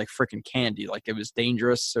tasted like freaking candy, like it was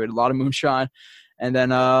dangerous. So we had a lot of moonshine, and then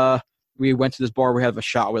we went to this bar. We have a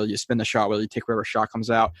shot wheel. You spin the shot wheel, you take whatever shot comes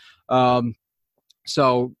out.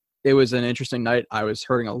 So it was an interesting night. I was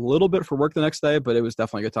hurting a little bit for work the next day, but it was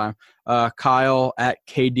definitely a good time. Kyle at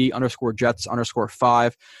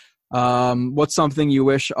KD_Jets_5. What's something you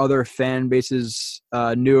wish other fan bases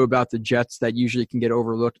knew about the Jets that usually can get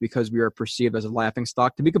overlooked because we are perceived as a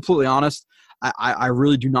laughingstock? To be completely honest, I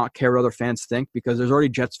really do not care what other fans think, because there's already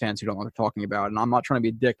Jets fans who don't know what they're talking about. And I'm not trying to be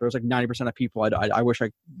a dick. There's like 90% of people I wish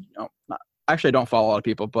actually I don't follow a lot of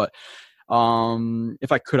people, but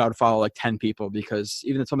if I could, I would follow like 10 people, because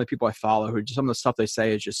even some of the people I follow, some of the stuff they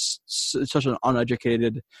say is just such an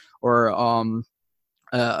uneducated or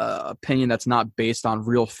opinion that's not based on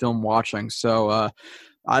real film watching. So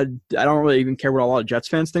I don't really even care what a lot of Jets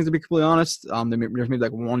fans think, to be completely honest. There's maybe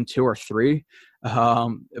like 1, 2, or 3.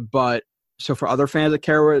 But so for other fans that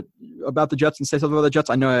care about the Jets and say something about the Jets,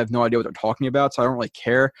 I know I have no idea what they're talking about, so I don't really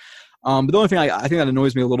care. But the only thing I think that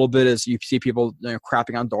annoys me a little bit is you see people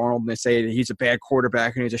crapping on Darnold, and they say that he's a bad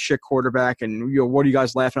quarterback and he's a shit quarterback, and what are you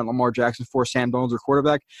guys laughing at Lamar Jackson for? Sam Darnold's your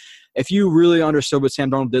quarterback. If you really understood what Sam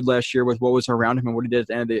Darnold did last year with what was around him and what he did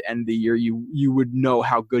at the end of the year, you would know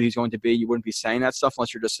how good he's going to be. You wouldn't be saying that stuff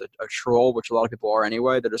unless you're just a troll, which a lot of people are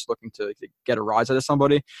anyway. They're just looking to get a rise out of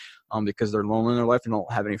somebody because they're lonely in their life and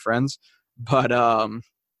don't have any friends. But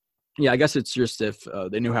yeah, I guess it's just if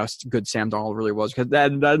they knew how good Sam Darnold really was, because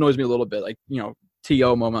that annoys me a little bit. Like,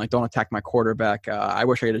 T.O. moment, like, don't attack my quarterback. I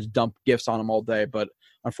wish I could just dump gifts on him all day, but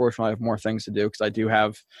unfortunately I have more things to do, because I do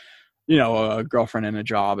have, a girlfriend and a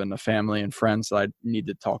job and a family and friends that I need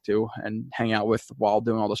to talk to and hang out with while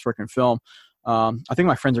doing all this freaking film. I think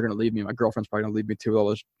my friends are going to leave me. My girlfriend's probably going to leave me too with all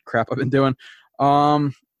this crap I've been doing.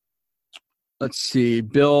 Let's see.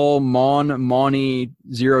 Bill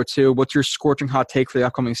Money02. What's your scorching hot take for the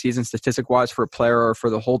upcoming season, statistic-wise, for a player or for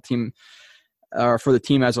the whole team for the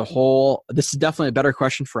team as a whole. This is definitely a better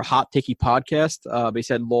question for a hot takey podcast. But he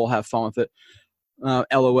said, "Lol, have fun with it."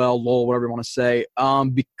 LOL, lol, whatever you want to say.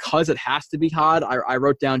 Because it has to be hot, I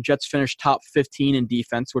wrote down Jets finished top 15 in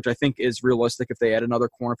defense, which I think is realistic if they add another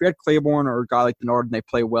corner. If you had Claiborne or a guy like Denard and they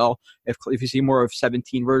play well, if you see more of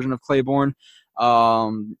 17 version of Claiborne,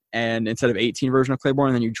 and instead of 18 version of Claiborne,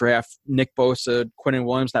 and then you draft Nick Bosa, Quinnen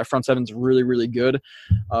Williams, that front seven's really, really good.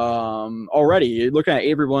 Already, you're looking at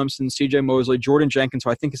Avery Williamson, CJ Mosley, Jordan Jenkins,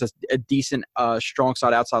 who I think is a decent, strong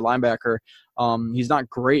side outside linebacker. He's not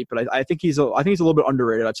great, but I think he's a little bit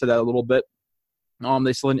underrated. I'd say that a little bit.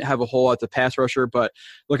 They still didn't have a hole at the pass rusher, but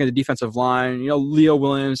looking at the defensive line, Leo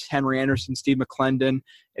Williams, Henry Anderson, Steve McClendon.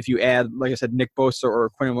 If you add, like I said, Nick Bosa or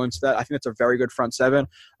Quinnen Williams to that, I think that's a very good front seven.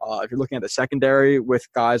 If you're looking at the secondary with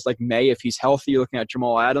guys like May, if he's healthy, you're looking at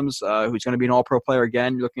Jamal Adams, who's going to be an all-pro player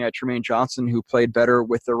again. You're looking at Tremaine Johnson, who played better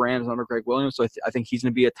with the Rams under Greg Williams. So I think he's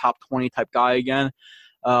going to be a top 20 type guy again.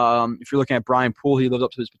 If you're looking at Brian Poole, he lived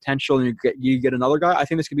up to his potential, and you get another guy. I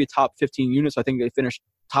think this could be a top 15 unit. So I think they finished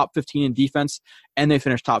top 15 in defense, and they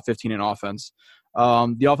finished top 15 in offense.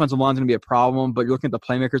 The offensive line is going to be a problem, but you're looking at the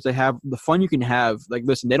playmakers they have. The fun you can have, like,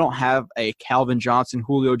 listen, they don't have a Calvin Johnson,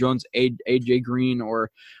 Julio Jones, AJ Green,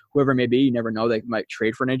 or whoever it may be. You never know. They might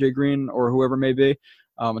trade for an AJ Green or whoever it may be,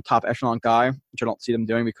 a top echelon guy, which I don't see them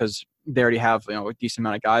doing because they already have a decent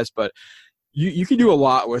amount of guys. But you can do a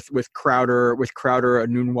lot with Crowder,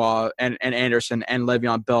 Anunwa, and Anderson, and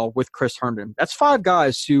Le'Veon Bell with Chris Herndon. That's five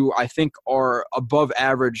guys who I think are above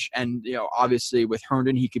average. And obviously with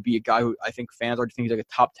Herndon, he could be a guy who I think fans already think he's like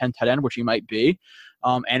a top 10 tight end, which he might be.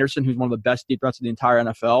 Anderson, who's one of the best deep threats of the entire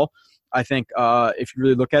NFL. I think if you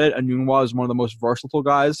really look at it, Anunwa is one of the most versatile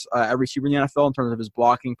guys at receiver in the NFL in terms of his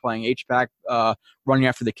blocking, playing H-back, running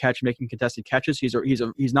after the catch, making contested catches.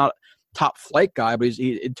 He's not top flight guy, but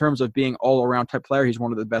he in terms of being all around type player, he's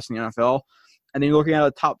one of the best in the NFL. And then you're looking at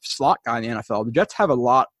a top slot guy in the NFL. The Jets have a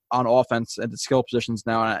lot on offense at the skill positions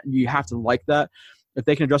now, and you have to like that. If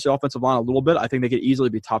they can adjust the offensive line a little bit, I think they could easily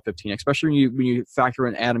be top 15, especially when you factor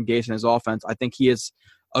in Adam Gase and his offense. I think he is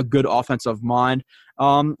a good offensive mind.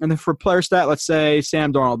 And then for player stat, let's say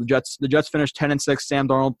Sam Darnold. The Jets finished 10-6. Sam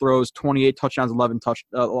Darnold throws 28 touchdowns, 11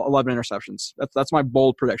 interceptions. That's my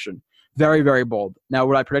bold prediction. Very, very bold. Now,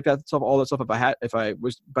 would I predict all that stuff if I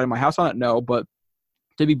was betting my house on it? No, but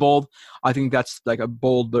to be bold, I think that's like a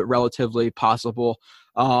bold but relatively possible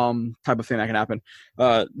type of thing that can happen.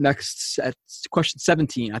 Next, at question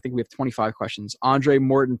 17, I think we have 25 questions. Andre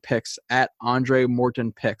Morton picks at Andre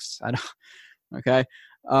Morton picks. Okay.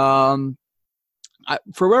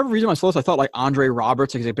 For whatever reason, my list, I thought like Andre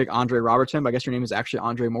Roberts, because I pick Andre Robertson, but I guess your name is actually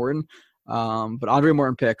Andre Morton. But Andre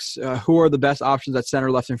Morton picks, who are the best options at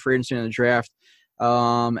center left in free agency in the draft?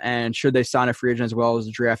 And should they sign a free agent as well as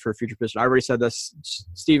a draft for a future position? I already said this.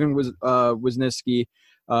 Steven Wisniewski,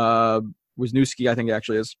 I think it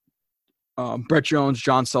actually is. Brett Jones,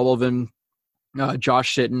 John Sullivan,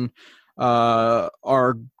 Josh Sitton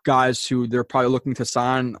are guys who they're probably looking to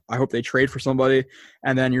sign. I hope they trade for somebody.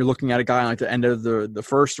 And then you're looking at a guy like the end of the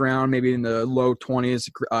first round, maybe in the low 20s.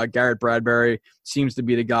 Garrett Bradbury seems to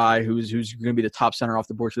be the guy who's going to be the top center off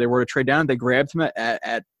the board. So they were to trade down. They grabbed him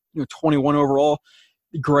at 21 overall.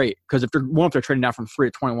 Great, because if they're trading down from 3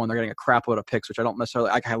 to 21, they're getting a crap load of picks, which I don't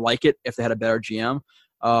necessarily – I like it if they had a better GM.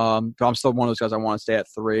 But I'm still one of those guys I want to stay at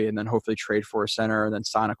 3 and then hopefully trade for a center and then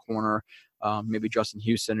sign a corner, maybe Justin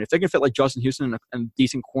Houston. If they can fit like Justin Houston and a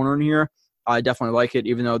decent corner in here, I definitely like it,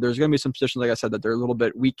 even though there's going to be some positions, like I said, that they're a little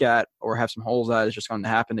bit weak at or have some holes at. It's just going to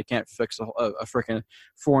happen. They can't fix a freaking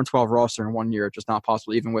 4-12 roster in 1 year. It's just not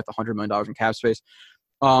possible, even with $100 million in cap space.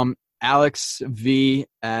 Alex V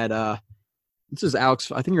at this is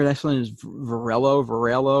Alex. I think your next one is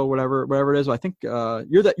Varelo, whatever it is. I think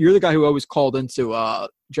you're the guy who always called into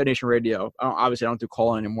Jet Nation Radio. Obviously, I don't do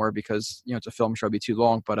calling anymore because it's a film show, it'd be too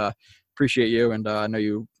long. But appreciate you, and I know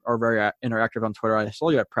you are very interactive on Twitter. I saw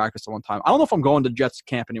you at practice at one time. I don't know if I'm going to Jets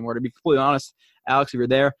camp anymore. To be completely honest, Alex, if you're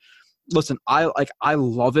there, listen. I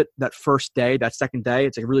love it. That first day, that second day,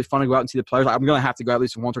 it's like really fun to go out and see the players. I'm gonna have to go at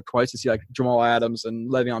least once or twice to see like Jamal Adams and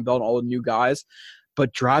Le'Veon Bell and all the new guys.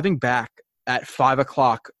 But driving back at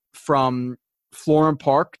 5:00 from Florham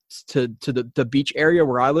Park to the beach area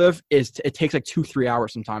where I live it takes like 2-3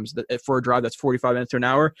 hours sometimes for a drive that's 45 minutes to an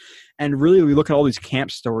hour. And really, we look at all these camp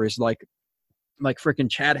stories like freaking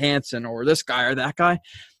Chad Hansen or this guy or that guy.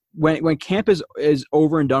 When camp is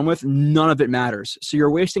over and done with, none of it matters. So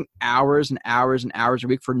you're wasting hours and hours and hours a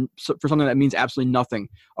week for something that means absolutely nothing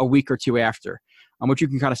a week or two after. Which you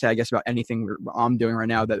can kind of say, I guess, about anything I'm doing right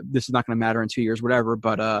now, that this is not going to matter in 2 years, whatever.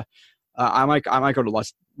 But I might go to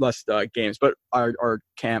less games, but our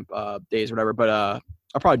camp days, whatever. But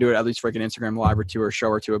I'll probably do it at least for like an Instagram live or two or a show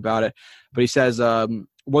or two about it. But he says,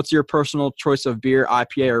 what's your personal choice of beer,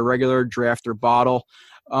 IPA or regular, draft or bottle?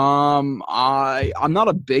 I'm not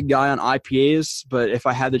a big guy on IPAs, but if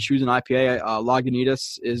I had to choose an IPA,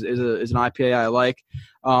 Lagunitas is an IPA I like.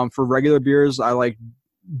 For regular beers, I like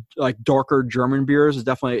darker German beers is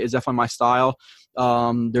definitely my style.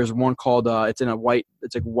 There's one called it's a white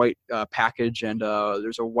package, and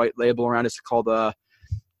there's a white label around it. It's called I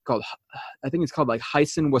think it's called like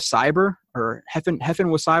Heissen Waseiber or Heffen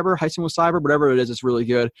Waseiber, whatever it is. It's really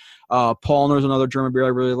good. Paulner's another German beer I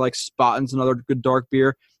really like. Spatten's another good dark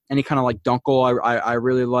beer. Any kind of like Dunkel I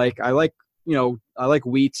really like. I like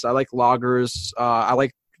wheats. I like lagers. I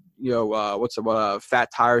like Fat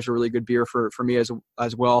Tire's a really good beer for me as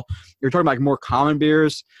well. You're talking about like more common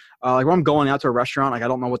beers. Like when I'm going out to a restaurant, like I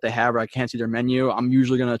don't know what they have or I can't see their menu, I'm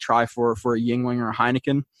usually going to try for a Yuengling or a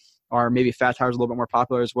Heineken, or maybe Fat Tire's a little bit more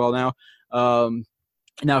popular as well now.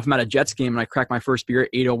 Now, if I'm at a Jets game and I crack my first beer at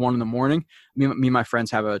 8:01 in the morning, me and my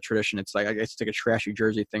friends have a tradition. It's like, I guess it's like a trashy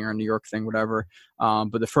Jersey thing or a New York thing, whatever.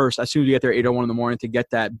 But as soon as you get there at 8:01 in the morning to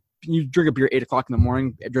get that, you drink a beer at 8 o'clock in the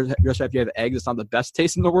morning, just after you have eggs, it's not the best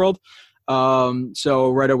taste in the world.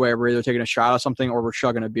 So right away, we're either taking a shot of something or we're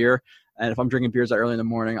chugging a beer. And if I'm drinking beers that early in the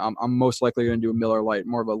morning, I'm most likely going to do a Miller Lite,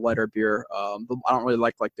 more of a lighter beer. I don't really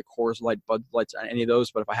like the Coors Light, Bud Lights, any of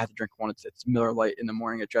those. But if I had to drink one, it's Miller Lite in the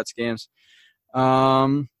morning at Jets games.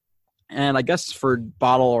 And I guess for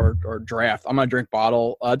bottle or draft, I'm going to drink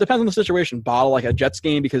bottle. Depends on the situation. Bottle like a Jets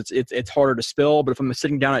game because it's harder to spill. But if I'm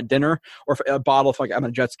sitting down at dinner, or if a bottle if like I'm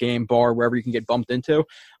at a Jets game, bar, wherever you can get bumped into,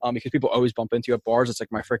 because people always bump into you at bars. It's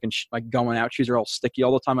like my freaking like going out shoes are all sticky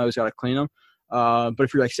all the time. I always got to clean them. But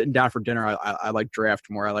if you're like sitting down for dinner, I like draft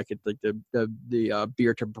more. I like it like the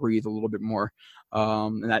beer to breathe a little bit more,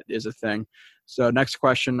 and that is a thing. So next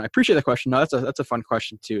question, I appreciate the question. No, that's a fun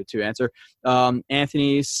question to answer.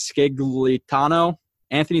 Anthony Sciglitano,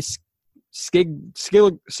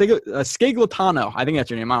 Sciglitano. I think that's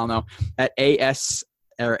your name. I don't know. At AS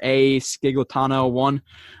or A Sciglitano 1.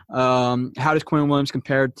 How does Quinn Williams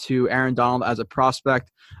compare to Aaron Donald as a prospect?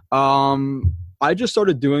 I just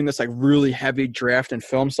started doing this like really heavy draft and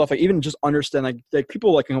film stuff. Like even just understand like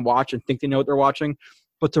people like can watch and think they know what they're watching,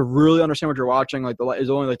 but to really understand what you're watching, like is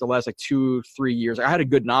only like the last like 2-3 years. I had a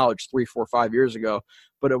good knowledge 3, 4, 5 years ago,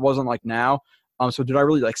 but it wasn't like now. So did I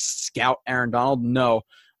really like scout Aaron Donald? No.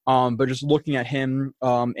 But just looking at him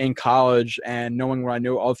in college and knowing what I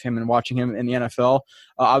knew of him and watching him in the NFL,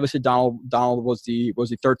 obviously Donald was the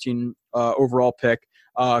 13 overall pick.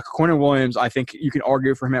 Quinn Williams, I think you can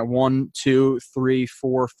argue for him at 1, 2, 3,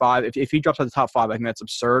 4, 5. If he drops at the top 5, I think that's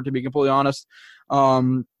absurd, to be completely honest.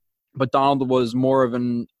 But Donald was more of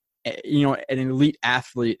an elite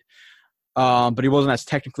athlete, but he wasn't as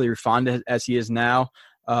technically refined as he is now.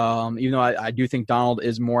 Even though I do think Donald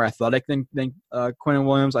is more athletic than Quinn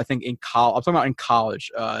Williams. I think I'm talking about in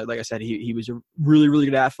college. Like I said, he was a really, really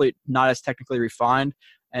good athlete, not as technically refined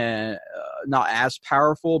and not as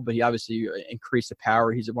powerful, but he obviously increased the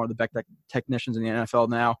power. He's one of the best technicians in the NFL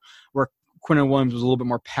now, where Quinn Williams was a little bit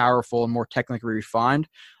more powerful and more technically refined.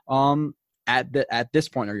 At this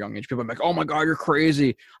point in our young age, people are like, "Oh my God, you're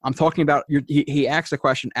crazy." I'm talking about. He asked the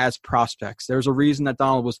question as prospects. There's a reason that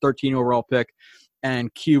Donald was 13 overall pick,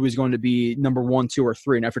 and Q is going to be number 1, 2, or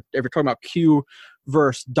 3. Now, if you're talking about Q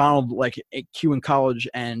versus Donald, like Q in college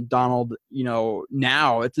and Donald,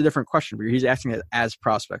 now it's a different question. But he's asking it as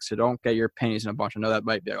prospects, so don't get your panties in a bunch. I know that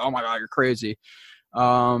might be like, "Oh my God, you're crazy,"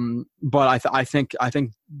 but I think.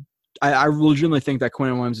 I legitimately think that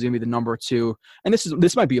Quinn Williams is going to be the number 2, and this is a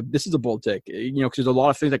bold take, because there's a lot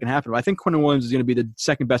of things that can happen. But I think Quinn Williams is going to be the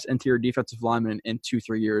second best interior defensive lineman in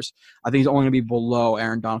 2-3 years. I think he's only going to be below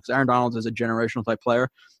Aaron Donald because Aaron Donald is a generational type player.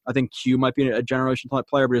 I think Q might be a generational type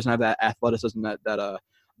player, but he doesn't have that athleticism that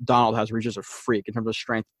Donald has, where he's just a freak in terms of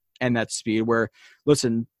strength and that speed. Where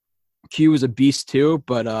listen. Q is a beast too,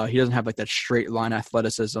 but he doesn't have like that straight line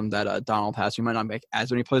athleticism that Donald has. He might not make as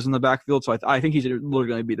many plays in the backfield, so I think he's literally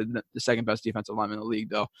going to be the second best defensive lineman in the league,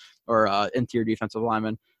 though, or interior defensive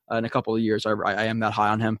lineman in a couple of years. I am that high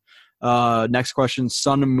on him. Next question: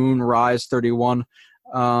 Sun Moon Rise 31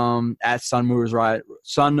 at Sun Moon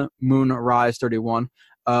Rise 31.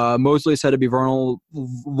 Mosley said to be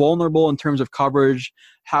vulnerable in terms of coverage.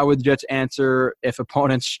 How would the Jets answer if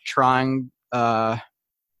opponents trying to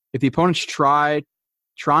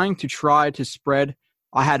spread,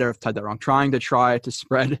 I had to have typed that wrong, trying to try to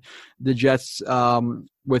spread the Jets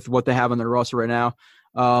with what they have on their roster right now.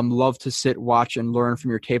 Love to sit, watch, and learn from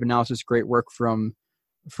your tape analysis. Great work from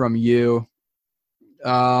you.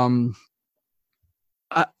 I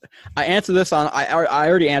answered this I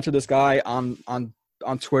already answered this guy on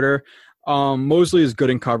Twitter. Mosley is good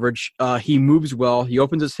in coverage. He moves well. He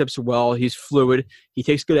opens his hips well. He's fluid. He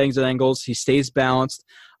takes good exit angles. He stays balanced.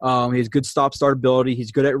 He has good stop-start ability.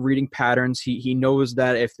 He's good at reading patterns. He knows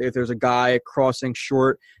that if there's a guy crossing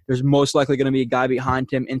short, there's most likely going to be a guy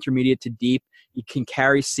behind him, intermediate to deep. He can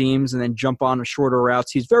carry seams and then jump on shorter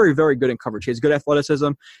routes. He's very, very good in coverage. He has good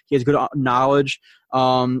athleticism. He has good knowledge.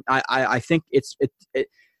 I think there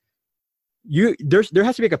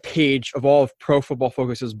has to be like a page of all of Pro Football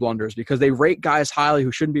Focus's blunders because they rate guys highly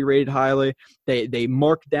who shouldn't be rated highly. They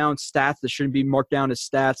mark down stats that shouldn't be marked down as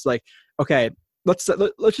stats. Like, okay, let's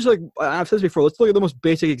just, like I've said this before, let's look at the most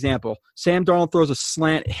basic example. Sam Darnold throws a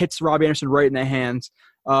slant, hits Robbie Anderson right in the hands.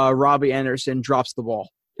 Robbie Anderson drops the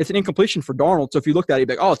ball. It's an incompletion for Darnold. So if you looked at it, you'd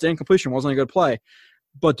be like, oh, it's an incompletion. Wasn't a good play.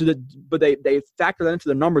 But they factor that into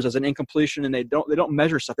the numbers as an incompletion, and they don't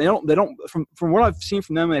measure stuff. They don't from what I've seen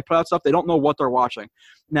from them when they put out stuff, they don't know what they're watching.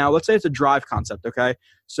 Now let's say it's a drive concept, okay?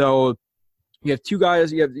 So you have two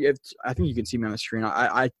guys. You have I think you can see me on the screen.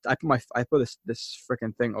 I put this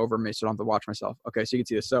freaking thing over me so I don't have to watch myself. Okay, so you can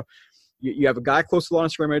see this. So you have a guy close to the line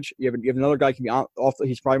of scrimmage. You have another guy can be off.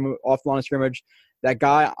 He's probably off the line of scrimmage. That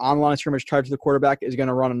guy on the line of scrimmage tied to the quarterback is going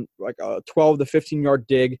to run like a 12 to 15-yard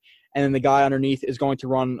dig, and then the guy underneath is going to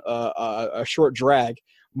run a short drag.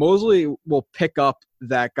 Mosley will pick up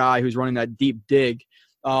that guy who's running that deep dig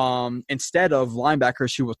instead of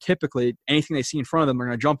linebackers who will typically, anything they see in front of them, they're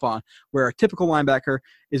going to jump on, where a typical linebacker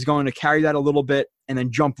is going to carry that a little bit and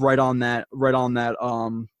then jump right on that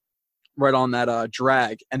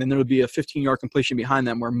drag, and then there would be a 15-yard completion behind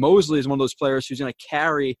them, where Mosley is one of those players who's going to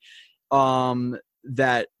carry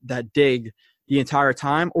that dig the entire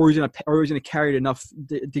time, or he's going to carry it enough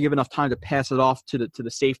to give enough time to pass it off to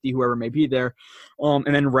the safety, whoever may be there, and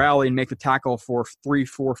then rally and make the tackle for 3,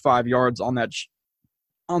 4, 5 yards on that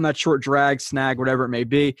short drag, snag, whatever it may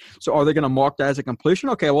be. So are they going to mark that as a completion?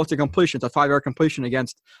 Okay, well, it's a completion. It's a 5-yard completion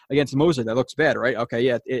against Mosley. That looks bad, right? Okay,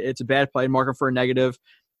 yeah, it's a bad play. Mark him for a negative,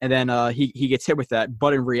 and then he gets hit with that.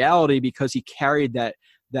 But in reality, because he carried that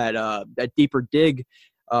deeper dig,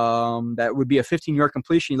 that would be a 15-yard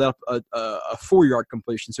completion. You let up a 4-yard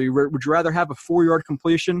completion. So would you rather have a 4-yard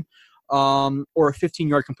completion or a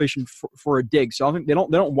 15-yard completion for a dig? So I think they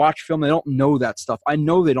don't watch film. They don't know that stuff. I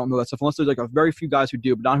know they don't know that stuff unless there's like a very few guys who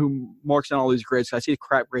do, but not who marks down all these grades. I see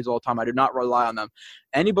crap grades all the time. I do not rely on them.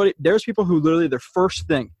 There's people who literally their first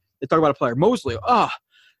thing they talk about a player. Mosley,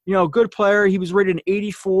 good player. He was rated an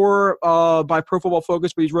 84 by Pro Football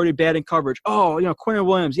Focus, but he's rated bad in coverage. Quinn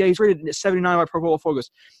Williams, yeah, he's rated 79 by Pro Football Focus.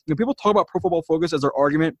 People talk about Pro Football Focus as their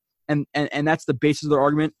argument, and that's the basis of their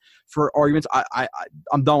argument for arguments.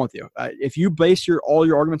 I'm done with you. If you base all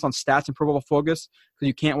your arguments on stats and Pro Football Focus because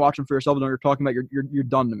you can't watch them for yourself and know what you're talking about, you're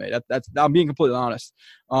done to me. That's I'm being completely honest.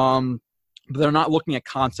 But they're not looking at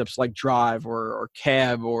concepts like drive or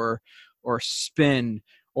cab or spin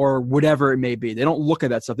or whatever it may be. They don't look at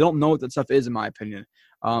that stuff. They don't know what that stuff is, in my opinion.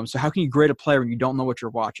 So how can you grade a player when you don't know what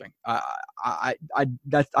you're watching? I think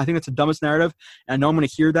that's the dumbest narrative, and I know I'm going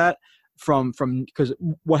to hear that from because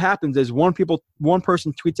what happens is one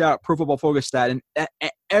person tweets out Pro Football Focus stat, and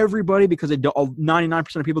everybody, because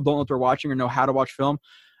 99% of people don't know what they're watching or know how to watch film.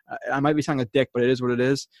 I might be sounding a dick, but it is what it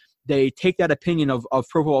is. They take that opinion of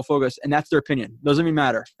Pro Football Focus, and that's their opinion. Doesn't even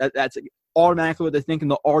matter. That's automatically what they think, and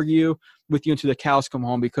they'll argue with you until the cows come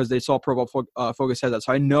home because they saw Pro Football Focus says that.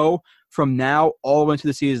 So I know from now all the way into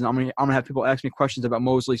the season, I'm gonna have people ask me questions about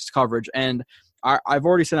Mosley's coverage, and I've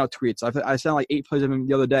already sent out tweets. I sent out like 8 plays of him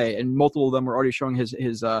the other day, and multiple of them were already showing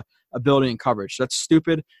his ability in coverage. So that's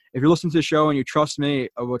stupid. If you're listening to the show and you trust me,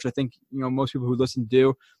 which I think most people who listen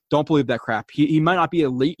do, don't believe that crap. He might not be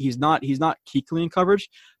elite. He's not Kuechly in coverage,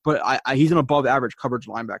 but he's an above average coverage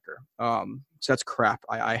linebacker. So that's crap.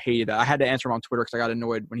 I hated that. I had to answer him on Twitter because I got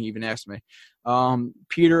annoyed when he even asked me.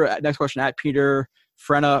 Peter, next question at Peter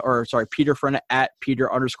Frenna, Peter Frenna at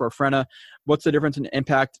Peter_Frenna. What's the difference in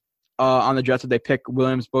impact on the Jets if they pick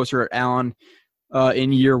Williams, Bosa, or Allen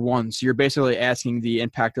in year one? So you're basically asking the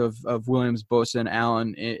impact of Williams, Bosa, and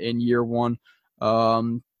Allen in year one.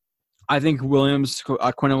 I think Quinn Williams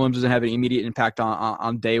doesn't have an immediate impact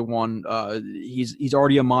on day one. He's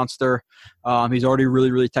already a monster. He's already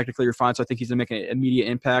really, really technically refined, so I think he's going to make an immediate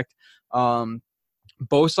impact.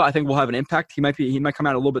 Bosa, I think, will have an impact. He might come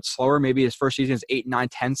out a little bit slower. Maybe his first season is 8, 9,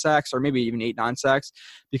 10 sacks, or maybe even 8, 9 sacks,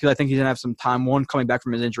 because I think he's going to have some time, one, coming back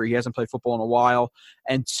from his injury. He hasn't played football in a while.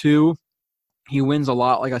 And two, he wins a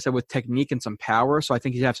lot, like I said, with technique and some power. So I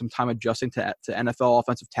think he'd have some time adjusting to NFL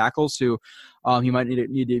offensive tackles who he might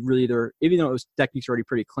need to really even though his technique's already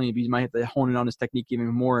pretty clean, but he might have to hone in on his technique even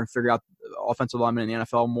more and figure out offensive linemen in the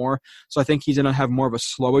NFL more. So I think he's going to have more of a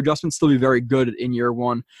slow adjustment, still be very good in year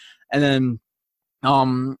one. And then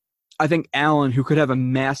Allen, who could have a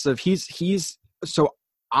massive, so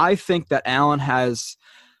I think that Allen has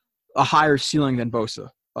a higher ceiling than Bosa.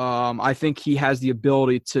 I think he has the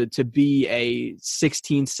ability to be a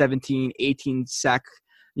 16, 17, 18 sack,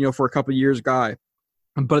 for a couple of years guy.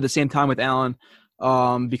 But at the same time with Allen,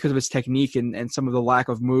 because of his technique and some of the lack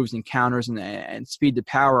of moves and counters and speed to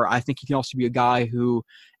power, I think he can also be a guy who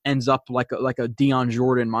ends up like a Deion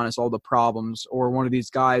Jordan minus all the problems, or one of these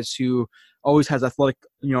guys who always has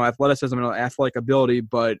athleticism and athletic ability,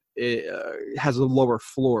 but it has a lower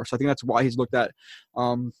floor. So I think that's why he's looked at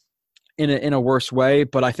in a worse way.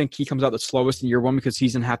 But I think he comes out the slowest in year one because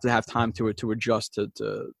he's going to have time to adjust to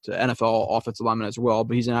NFL offensive linemen as well.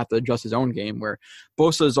 But he's going to have to adjust his own game, where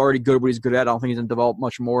Bosa is already good at what he's good at. I don't think he's going to develop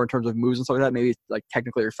much more in terms of moves and stuff like that. Maybe like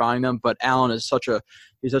technically refining them. But Allen is such a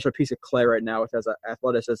piece of clay right now with his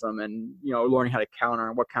athleticism and, learning how to counter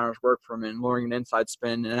and what counters work for him, and learning an inside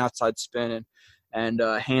spin and an outside spin and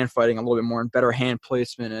hand fighting a little bit more and better hand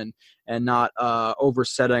placement and not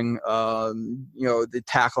oversetting the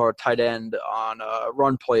tackle or tight end on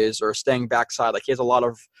run plays or staying backside. Like, he has a lot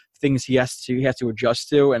of things he has to adjust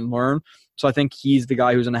to and learn. So I think he's the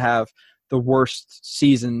guy who's going to have the worst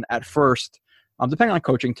season at first, depending on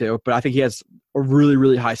coaching too. But I think he has a really,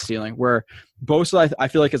 really high ceiling, where Bosa I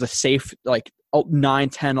feel like is a safe 9,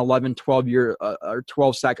 10, 11, 12 year or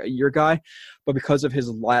 12 sack a year guy. But because of his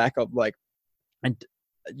lack of and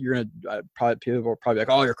you're gonna people will probably be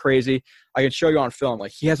like, "Oh, you're crazy." I can show you on film.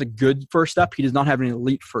 Like, he has a good first step. He does not have an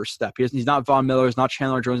elite first step. He's not Von Miller. He's not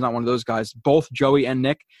Chandler Jones. Not one of those guys. Both Joey and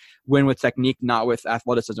Nick win with technique, not with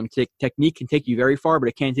athleticism. Technique can take you very far, but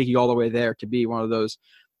it can't take you all the way there to be one of those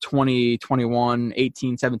 20, 21,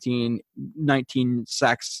 18, 17, 19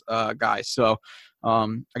 sacks guys. So I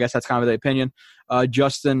guess that's kind of the opinion.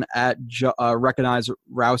 Justin at Recognize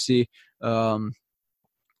Rousey.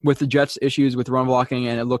 With the Jets' issues with run blocking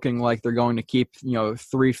and it looking like they're going to keep,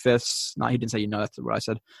 3/5. No, he didn't say, that's what I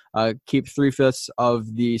said. Keep 3/5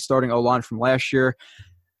 of the starting O-line from last year.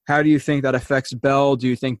 How do you think that affects Bell? Do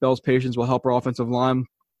you think Bell's patience will help our offensive line?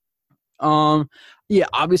 Yeah,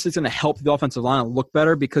 obviously it's going to help the offensive line look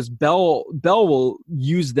better, because Bell will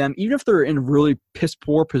use them, even if they're in really piss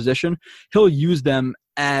poor position, he'll use them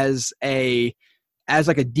as a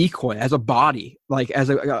decoy, as a body, as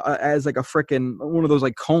a freaking one of those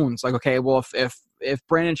cones. Okay, well, if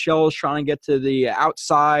Brandon Shell is trying to get to the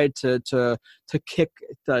outside to kick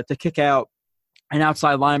out an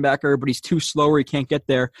outside linebacker, but he's too slow or he can't get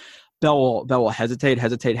there, Bell will hesitate,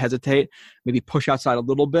 maybe push outside a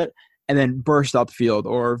little bit, and then burst out the field,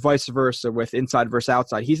 or vice versa with inside versus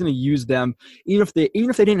outside. He's going to use them, even if they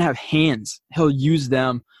didn't have hands, he'll use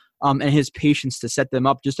them. And his patience to set them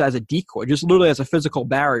up just as a decoy, just literally as a physical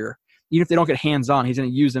barrier. Even if they don't get hands-on, he's going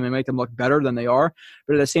to use them and make them look better than they are.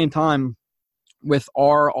 But at the same time, with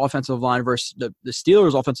our offensive line versus the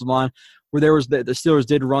Steelers' offensive line, where there was the Steelers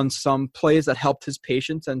did run some plays that helped his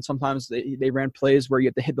patience, and sometimes they ran plays where you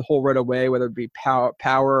have to hit the hole right away, whether it be power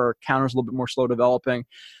or counters a little bit more slow developing.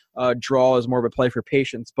 Draw is more of a play for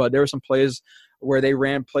patience. But there were some plays where they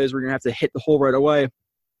ran plays where you're going to have to hit the hole right away.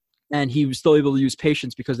 And he was still able to use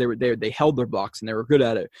patience because they held their blocks and they were good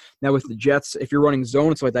at it. Now with the Jets, if you're running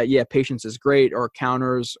zones like that, yeah, patience is great, or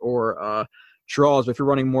counters or draws. But if you're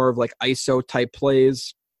running more of ISO type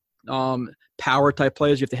plays, power type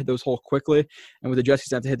plays, you have to hit those holes quickly. And with the Jets,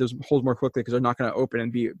 you have to hit those holes more quickly because they're not going to open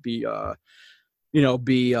and be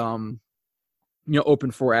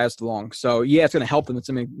open for as long. So yeah, it's going to help them. It's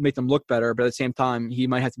going to make them look better. But at the same time, he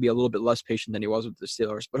might have to be a little bit less patient than he was with the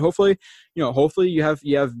Steelers. But hopefully you have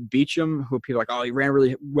Beachum, who people are like, oh, he ran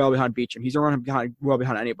really well behind Beachum. He's not running well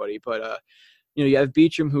behind anybody. But you have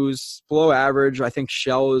Beachum, who's below average. I think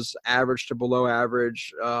Shell is average to below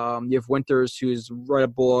average. You have Winters, who's right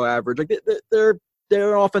up below average. They're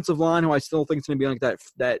an offensive line who I still think is going to be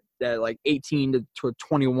that 18 to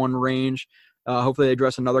 21 range. Hopefully they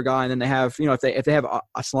address another guy, and then they have, if they have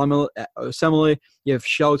Assembly, you have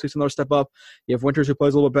Shell who takes another step up. You have Winters who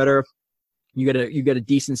plays a little bit better. You get a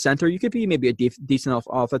decent center. You could be maybe a decent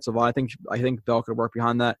offensive line. I think Bell could work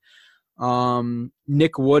behind that.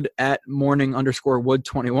 Nick Wood at morning_Wood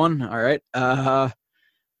 21. All right.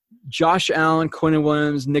 Josh Allen, Quinn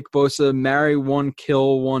Williams, Nick Bosa, marry one,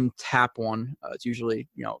 kill one, tap one. It's usually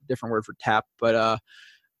different word for tap, but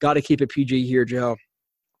got to keep it PG here, Joe.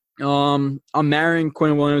 I'm marrying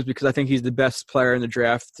Quinn Williams because I think he's the best player in the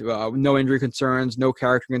draft. No injury concerns, no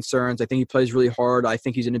character concerns. I think he plays really hard. I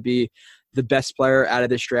think he's going to be the best player out of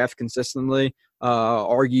this draft consistently.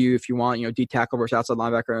 Argue if you want, D tackle versus outside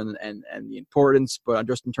linebacker and the importance, but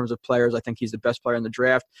just in terms of players, I think he's the best player in the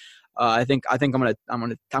draft. I think I'm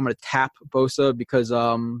gonna tap Bosa because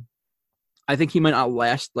I think he might not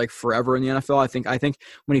last like forever in the NFL. I think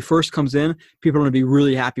when he first comes in, people are going to be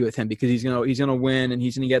really happy with him because he's gonna win and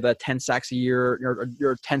he's gonna get that 10 sacks a year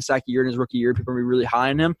or 10 sack a year in his rookie year. People are gonna be really high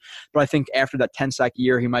on him. But I think after that 10 sack a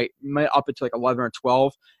year, he might up it to like 11 or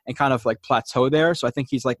 12 and kind of like plateau there. So I think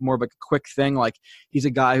he's like more of like a quick thing. Like he's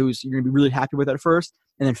a guy who's you're gonna be really happy with at first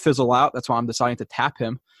and then fizzle out. That's why I'm deciding to tap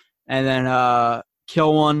him and then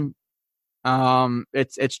kill one.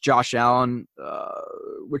 It's Josh Allen,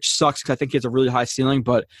 which sucks because I think he has a really high ceiling.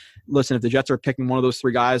 But listen, if the Jets are picking one of those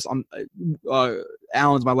three guys,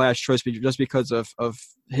 Allen's my last choice just because of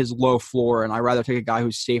his low floor, and I'd rather take a guy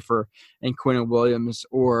who's safer in Quinnen Williams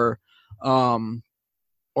or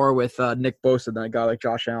with Nick Bosa than a guy like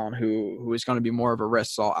Josh Allen who is going to be more of a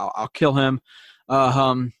risk. So I'll kill him.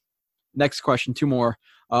 Next question, two more.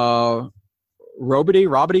 Robity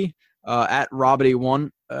at Robity1.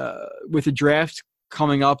 With the draft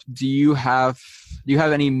coming up, do you have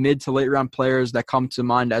any mid to late round players that come to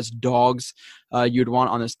mind as dogs you'd want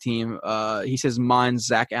on this team? He says mine's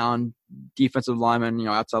Zach Allen, defensive lineman,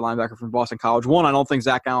 outside linebacker from Boston College. One, I don't think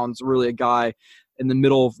Zach Allen's really a guy in the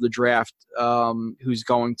middle of the draft who's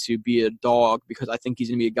going to be a dog because I think he's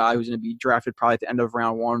going to be a guy who's going to be drafted probably at the end of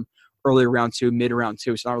round one, early round two, mid round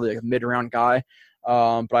two. So not really like a mid round guy,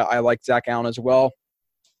 but I like Zach Allen as well.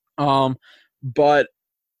 But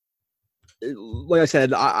like I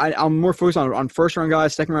said, I'm more focused on first round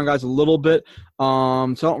guys, second round guys a little bit.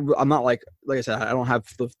 So I'm not like I said, I don't have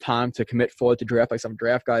the time to commit fully to draft like some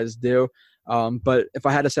draft guys do. But if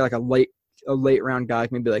I had to say like a late round guy,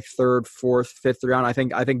 maybe like third, fourth, fifth round, I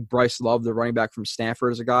think Bryce Love, the running back from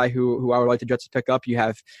Stanford, is a guy who I would like the Jets to pick up. You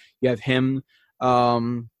have him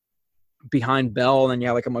behind Bell, and then you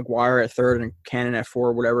have like a McGuire at third and Cannon at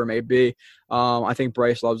four, whatever it may be. I think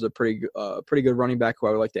Bryce Love's a pretty good running back who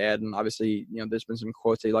I would like to add, and obviously, there's been some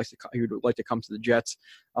quotes that he would like to come to the Jets.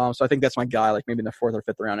 So I think that's my guy, like maybe in the fourth or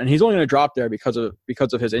fifth round, and he's only going to drop there because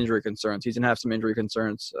of his injury concerns. He's going to have some injury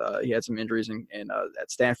concerns. He had some injuries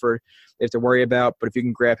at Stanford they have to worry about, but if you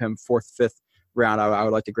can grab him fourth, fifth round, I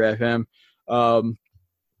would like to grab him.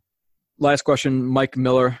 Last question, Mike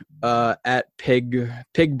Miller at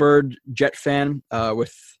Pigbird Jet Fan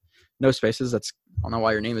with no spaces. I don't know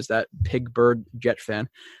why your name is that. Pigbird Jet Fan.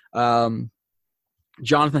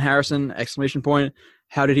 Jonathan Harrison, exclamation point.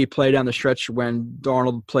 How did he play down the stretch when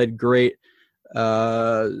Darnold played great?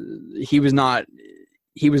 He was not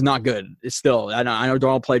good. Still, I know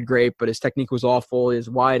Darnold played great, but his technique was awful. He has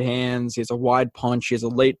wide hands. He has a wide punch. He has a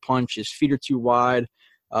late punch. His feet are too wide.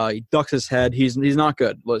 He ducks his head. He's not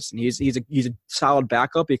good. Listen, he's a solid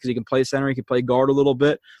backup because he can play center. He can play guard a little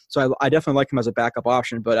bit. So I definitely like him as a backup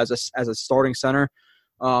option. But as a starting center,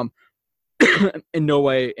 in no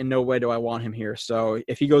way do I want him here. So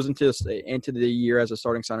if he goes into the year as a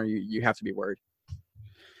starting center, you have to be worried.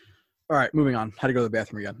 All right, moving on. Had to go to the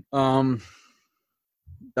bathroom again.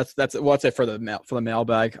 That's it for the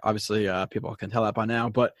mailbag. Obviously, people can tell that by now,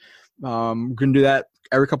 but we're gonna do that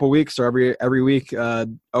every couple of weeks or every week.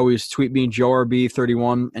 Always tweet me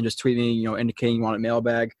JoeRB31 and just tweet me, indicating you want a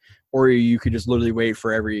mailbag, or you could just literally wait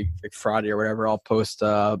for every Friday or whatever. I'll post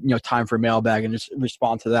time for mailbag and just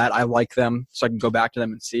respond to that. I like them, so I can go back to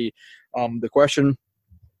them and see the question.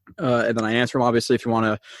 And then I answer them. Obviously, if you want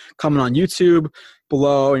to comment on YouTube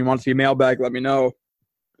below and you want it to be mailbag, let me know.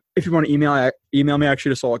 If you want to email me.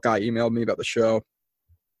 Actually, just saw a guy emailed me about the show.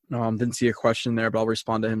 Didn't see a question there, but I'll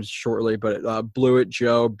respond to him shortly. But Blewett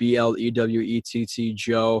Joe, BLEWETT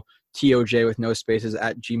Joe, TOJ with no spaces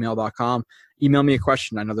at gmail.com. Email me a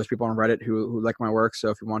question. I know there's people on Reddit who like my work, so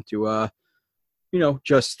if you want to,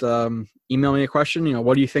 just email me a question.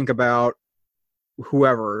 What do you think about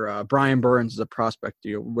whoever? Brian Burns is a prospect.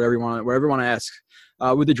 Whatever you want to ask.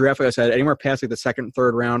 With the draft, like I said, anywhere past like the second,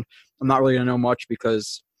 third round, I'm not really gonna know much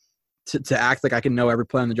because. To act like I can know every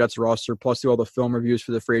play on the Jets roster, plus do all the film reviews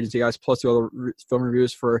for the free agency guys, plus do all the film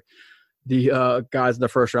reviews for the guys in the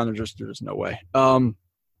first round, there's just no way. So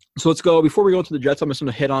let's go. Before we go into the Jets, I'm just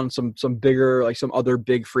going to hit on some bigger, like some other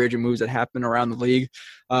big free agent moves that happen around the league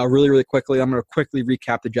really, really quickly. I'm going to quickly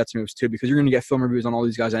recap the Jets moves too because you're going to get film reviews on all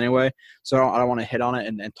these guys anyway. So I don't want to hit on it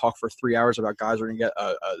and talk for 3 hours about guys we're going to get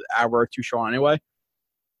an hour or two show on anyway.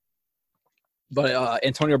 But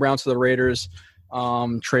Antonio Brown to the Raiders.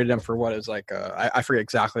 Traded him for what is like I forget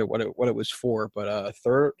exactly what it was for, but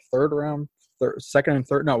third round, second and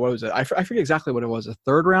third. No, what was it? I forget exactly what it was. A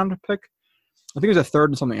third round pick. I think it was a third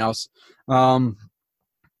and something else. I'm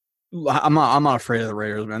not afraid of the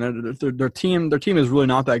Raiders, man. Their team is really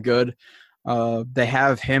not that good. They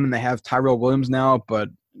have him and they have Tyrell Williams now, but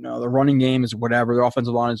the running game is whatever. Their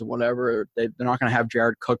offensive line is whatever. They're not going to have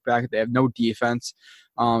Jared Cook back. They have no defense.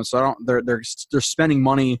 So they're spending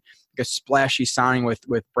money a splashy signing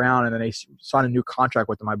with Brown, and then they signed a new contract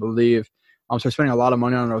with him, I believe. So spending a lot of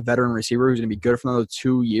money on a veteran receiver who's going to be good for another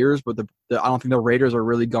 2 years, but I don't think the Raiders are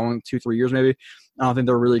really going 2-3 years maybe. I don't think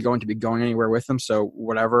they're really going to be going anywhere with him. So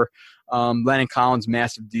whatever. Landon Collins,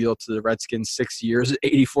 massive deal to the Redskins, 6 years,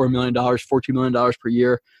 $84 million, $14 million per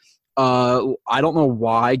year. I don't know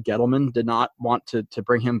why Gettleman did not want to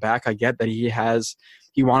bring him back. I get that he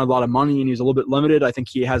wanted a lot of money and he's a little bit limited. I think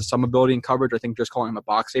he has some ability in coverage. I think just calling him a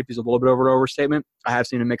box safety is a little bit of an overstatement. I have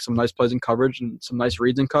seen him make some nice plays in coverage and some nice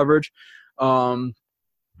reads in coverage. But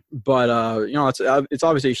it's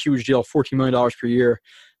obviously a huge deal, $14 million per year.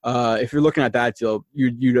 If you're looking at that deal,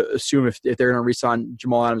 you'd assume if they're going to re-sign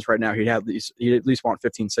Jamal Adams right now, he'd at least want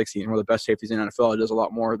 15, 16. One of the best safeties in the NFL. He does a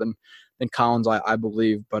lot more than Collins, I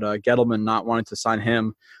believe. But Gettleman not wanting to sign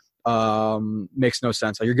him makes no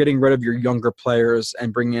sense. Like, you're getting rid of your younger players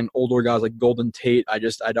and bringing in older guys like Golden Tate. I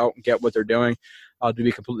don't get what they're doing, to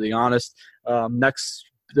be completely honest. Next,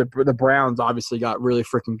 the Browns obviously got really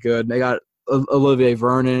freaking good. They got Olivier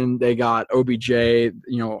Vernon. They got OBJ.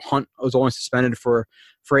 Hunt was only suspended for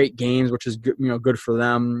 8 games, which is good, good for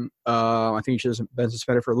them. I think he should have been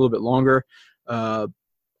suspended for a little bit longer. But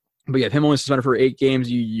yeah, him only suspended for 8 games.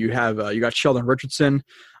 You got Sheldon Richardson.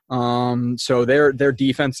 So their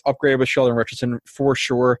defense upgraded with Sheldon Richardson for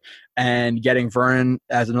sure, and getting Vernon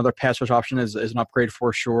as another pass rush option is an upgrade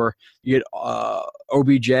for sure. You get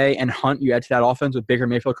OBJ and Hunt. You add to that offense with Baker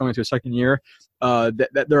Mayfield coming to a second year. They're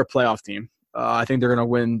a playoff team. I think they're gonna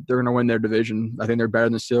win. They're gonna win their division. I think they're better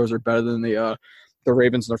than the Steelers. They're better than the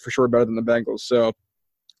Ravens, and they're for sure better than the Bengals. So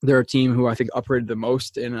they're a team who I think upgraded the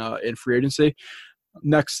most in free agency.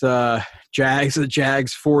 Next, Jags. The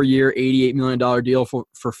Jags 4-year, $88 million deal for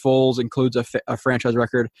Foles, includes a franchise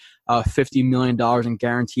record, $50 million in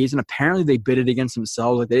guarantees, and apparently they bid it against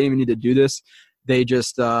themselves. Like, they didn't even need to do this. They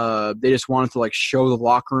just wanted to show the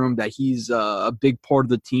locker room that he's a big part of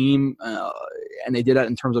the team, and they did that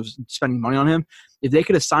in terms of spending money on him. If they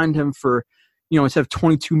could have signed him for, instead of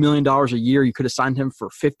 $22 million a year, you could have signed him for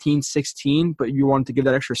 15, 16, but you wanted to give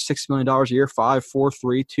that extra $6 million a year, 5, 4,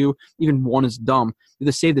 3, 2, even 1 is dumb. You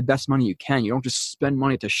have to save the best money you can. You don't just spend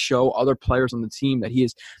money to show other players on the team that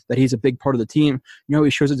he's a big part of the team. He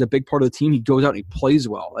shows he's a big part of the team. He goes out and he plays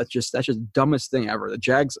well. That's just the dumbest thing ever. The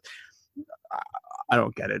Jags, I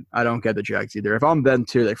don't get it. I don't get the Jags either. If I'm them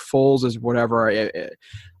too, Foles is whatever.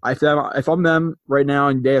 If I'm them right now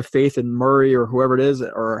and they have faith in Murray or whoever it is,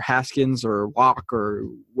 or Haskins or Locke or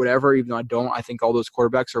whatever, even though I don't, I think all those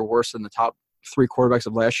quarterbacks are worse than the top 3 quarterbacks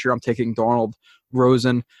of last year. I'm taking Darnold,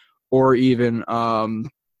 Rosen, or even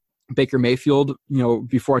Baker Mayfield,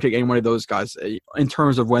 before I take any one of those guys in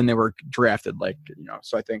terms of when they were drafted.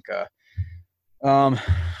 So I think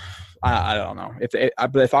I don't know.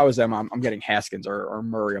 But if I was them, I'm getting Haskins or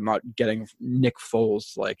Murray. I'm not getting Nick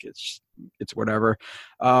Foles. It's whatever.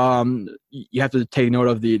 You have to take note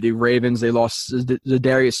of the Ravens. They lost the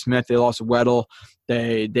Darius Smith. They lost Weddle.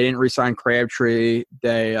 They didn't re-sign Crabtree.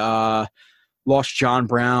 They lost John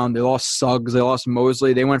Brown. They lost Suggs. They lost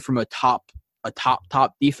Mosley. They went from a top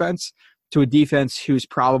defense to a defense who's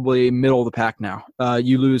probably middle of the pack now.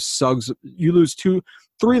 You lose Suggs. You lose 3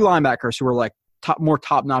 linebackers who were more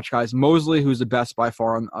top-notch guys. Mosley, who's the best by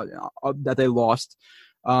far that they lost.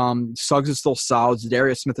 Suggs is still solid.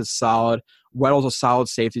 Darius Smith is solid. Weddle's a solid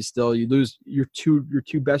safety still. You lose your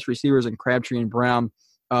two best receivers in Crabtree and Brown.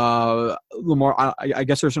 Lamar, I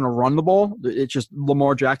guess they're going to run the ball. It's just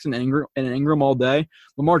Lamar Jackson and Ingram all day.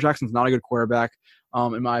 Lamar Jackson's not a good quarterback,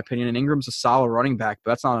 in my opinion, and Ingram's a solid running back, but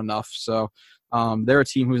that's not enough. So they're a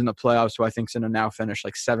team who's in the playoffs, who I think is going to now finish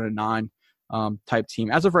 7-9. Type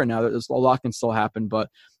team. As of right now, there's a lot can still happen, but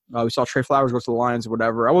we saw Trey Flowers go to the Lions or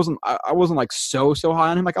whatever. I wasn't so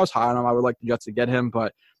high on him. I was high on him. I would like the Jets to get him,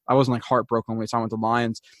 but I wasn't heartbroken when he signed with the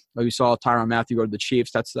Lions. We saw Tyrann Mathieu go to the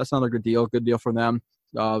Chiefs. That's another good deal for them.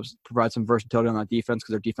 Provide some versatility on that defense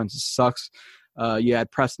because their defense sucks. You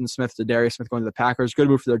had Preston Smith to Darius Smith going to the Packers. Good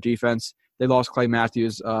move for their defense. They lost Clay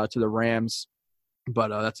Matthews to the Rams. But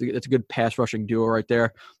that's a good pass rushing duo right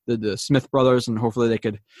there, the Smith brothers, and hopefully they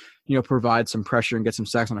could, provide some pressure and get some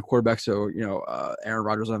sacks on a quarterback. So Aaron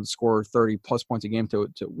Rodgers doesn't score 30+ points a game to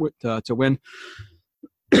win.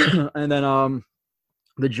 And then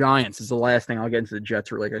the Giants is the last thing. I'll get into the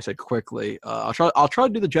Jets, like I said, quickly. I'll try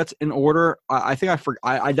to do the Jets in order. I think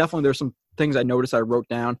I definitely, there's some things I noticed I wrote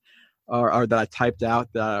down. Or that I typed out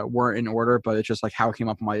that weren't in order, but it's just how it came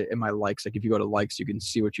up in my likes. If you go to likes, you can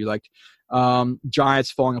see what you liked.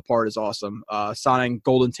 Giants falling apart is awesome. Signing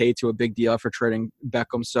Golden Tate to a big deal for trading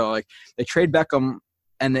Beckham. So they trade Beckham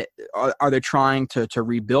and are they trying to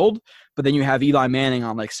rebuild? But then you have Eli Manning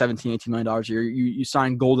on like $17-18 million a year. You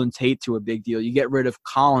sign Golden Tate to a big deal. You get rid of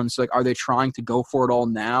Collins. So like, are they trying to go for it all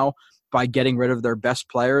now by getting rid of their best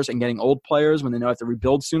players and getting old players when they know they have to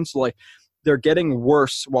rebuild soon? So like, they're getting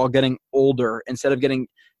worse while getting older instead of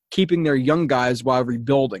keeping their young guys while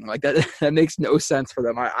rebuilding. Like that makes no sense for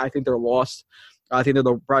them. I think they're lost. I think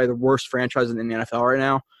they're probably the worst franchise in the NFL right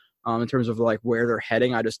now in terms of like where they're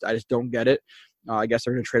heading. I just don't get it. I guess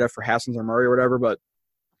they're going to trade up for Haskins or Murray or whatever, but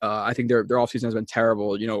I think their offseason has been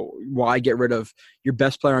terrible. You know, why get rid of your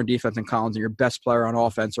best player on defense in Collins and your best player on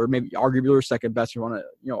offense, or maybe arguably your second best? You want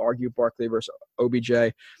to, argue Barkley versus OBJ.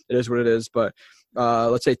 It is what it is. But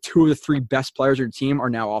let's say 2 of the 3 best players on your team are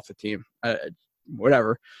now off the team.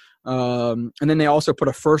 Whatever. And then they also put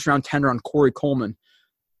a first-round tender on Corey Coleman.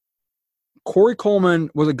 Corey Coleman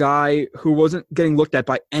was a guy who wasn't getting looked at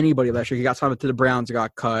by anybody last year. He got signed to the Browns,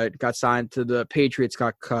 got cut. Got signed to the Patriots,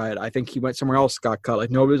 got cut. I think he went somewhere else, got cut. Like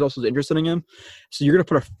nobody else was interested in him. So you're going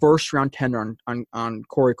to put a first-round tender on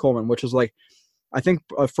Corey Coleman, which is like, I think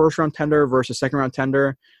a first-round tender versus second-round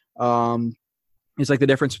tender is like the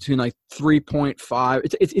difference between like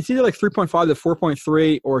 3.5. It's either like 3.5 to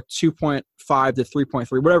 4.3 or 2.5 to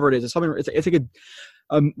 3.3, whatever it is. It's something. It's like a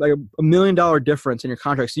 $1 million difference in your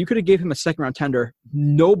contract. So you could have gave him a second-round tender.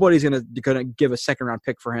 Nobody's gonna give a second-round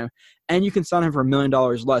pick for him, and you can sign him for $1 million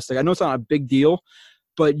less. Like I know it's not a big deal,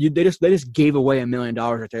 but they just gave away $1 million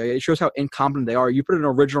right there. It shows how incompetent they are. You put an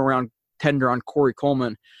original round tender on Corey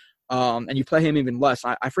Coleman, and you play him even less.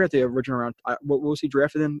 I forget the original round. What was he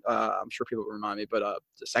drafted in? I'm sure people will remind me, but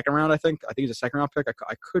the second round, I think he's a second-round pick.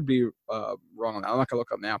 I could be wrong on that. I'm not gonna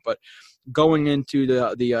look up now, but going into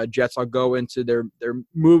the Jets, I'll go into their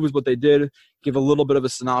moves, what they did, give a little bit of a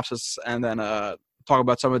synopsis, and then talk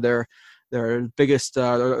about some of their biggest,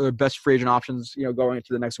 their best free agent options. Going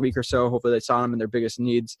into the next week or so. Hopefully, they sign them in their biggest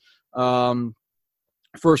needs.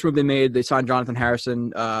 First move they made, they signed Jonathan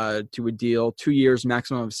Harrison to a deal, 2 years,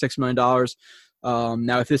 maximum of $6 million.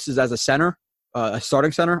 Now, if this is as a center, a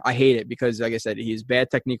starting center, I hate it because, like I said, he's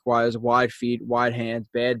bad technique-wise, wide feet, wide hands,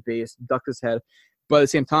 bad base, ducked his head. But at the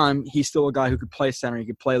same time, he's still a guy who could play center. He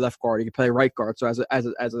could play left guard. He could play right guard. So as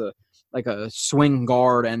a swing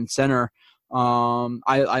guard and center,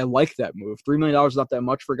 I like that move. $3 million is not that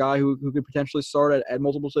much for a guy who could potentially start at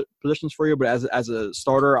multiple positions for you. But as a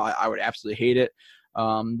starter, I would absolutely hate it.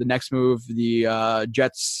 The next move, the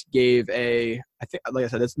Jets gave I think, like I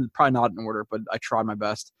said, it's probably not in order, but I tried my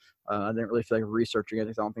best. I didn't really feel like researching it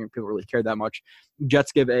because I don't think people really cared that much.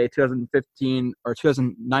 Jets give a 2015 or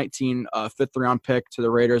 2019 fifth-round pick to the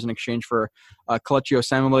Raiders in exchange for Kelechi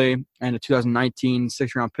Osemele and a 2019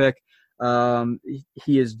 sixth-round pick.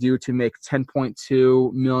 He is due to make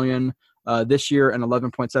 $10.2 million this year and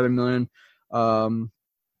 $11.7 million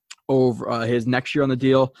over his next year on the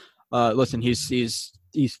deal. Listen, he's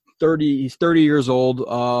 30 years old,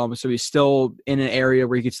 so he's still in an area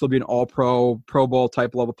where he could still be an all-pro, Pro Bowl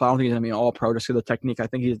type level player. I don't think he's going to be an all-pro just for the technique. I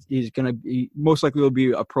think he's going to be, most likely will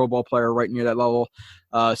be a Pro Bowl player right near that level,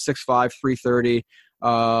 6'5", 330.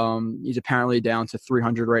 He's apparently down to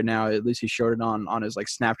 300 right now. At least he showed it on his like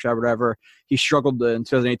Snapchat or whatever. He struggled in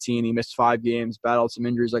 2018. He missed 5 games, battled some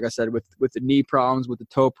injuries, like I said, with the knee problems, with the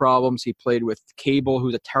toe problems. He played with Cable,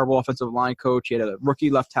 who's a terrible offensive line coach. He had a rookie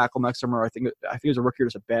left tackle next to him, or I think he was a rookie or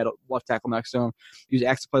just a bad left tackle next to him. He was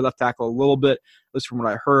asked to play left tackle a little bit, at least from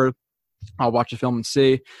what I heard. I'll watch the film and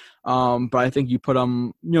see. But I think you put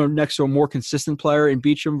him, next to a more consistent player in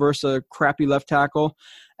Beachum versus a crappy left tackle,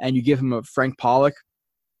 and you give him a Frank Pollock,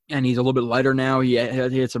 and he's a little bit lighter now. He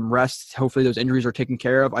had some rest. Hopefully those injuries are taken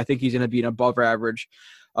care of. I think he's going to be an above average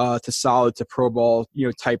to solid to Pro Bowl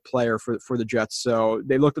type player for the Jets. So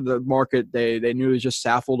they looked at the market. They knew it was just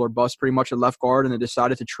Saffold or bust pretty much at left guard, and they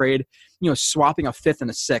decided to trade, swapping a 5th and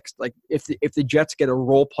a 6th. Like if the Jets get a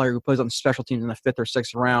role player who plays on special teams in the 5th or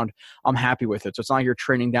 6th round, I'm happy with it. So it's not like you're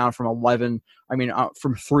trading down from 11.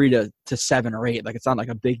 From 3 to 7 or 8. Like it's not like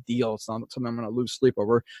a big deal. It's not something I'm going to lose sleep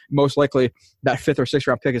over. Most likely that 5th or 6th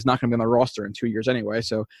round pick is not going to be on the roster in 2 years anyway.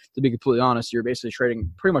 So to be completely honest, you're basically trading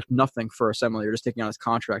pretty much nothing for Osemele. You're just taking on his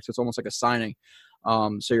contract. So it's almost like a signing.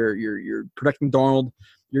 So you're protecting Darnold.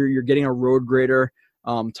 You're getting a road grader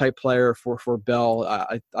type player for Bell.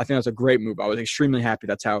 I think that's a great move. I was extremely happy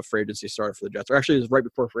that's how free agency started for the Jets. Or actually, it was right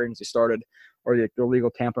before free agency started, or the legal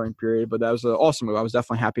tampering period. But that was an awesome move. I was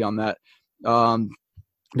definitely happy on that.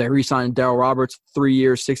 They re-signed Darryl Roberts, 3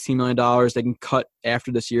 years, $16 million. They can cut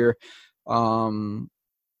after this year.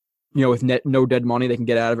 with no dead money, they can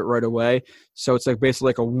get out of it right away. So it's like basically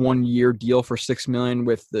like a 1-year deal for $6 million,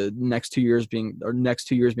 with the next 2 years being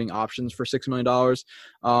options for $6 million.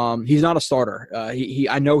 He's not a starter.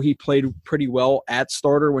 I know he played pretty well at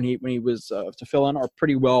starter when he was to fill in, or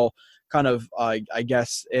pretty well, kind of I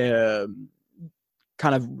guess.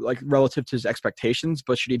 Kind of like relative to his expectations,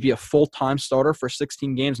 but should he be a full-time starter for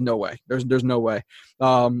 16 games? No way. There's no way.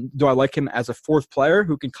 Do I like him as a fourth player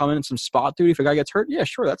who can come in some spot duty if a guy gets hurt? Yeah,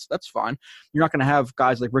 sure, that's fine. You're not going to have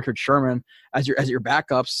guys like Richard Sherman as your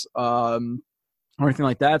backups or anything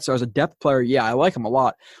like that. So as a depth player, yeah, I like him a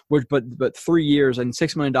lot. But 3 years and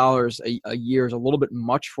 $6 million a year is a little bit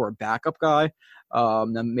much for a backup guy.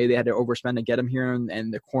 Then maybe they had to overspend to get him here,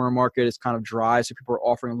 and the corner market is kind of dry, so people are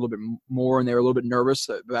offering a little bit more, and they were a little bit nervous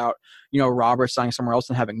about Roberts signing somewhere else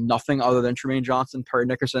and having nothing other than Tremaine Johnson, Perry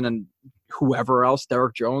Nickerson, and whoever else,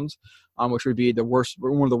 Derek Jones, which would be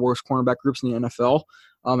one of the worst cornerback groups in the NFL,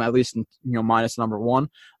 at least minus number one.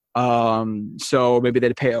 So maybe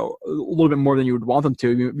they'd pay a little bit more than you would want them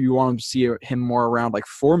to. You want them to see him more around like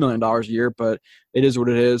 $4 million a year, but it is what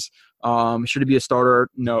it is. Should he be a starter?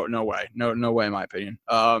 No way. No way, in my opinion.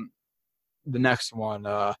 The next one,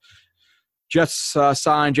 Jets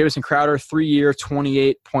signed Jamison Crowder, 3-year,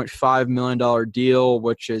 $28.5 million deal,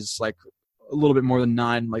 which is like a little bit more than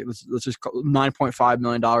let's just call $9.5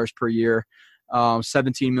 million per year.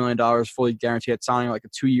 $17 million fully guaranteed, signing like a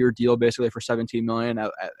 2-year deal basically for $17 million. I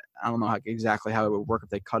don't know exactly how it would work if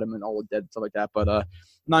they cut him and all the dead stuff like that, but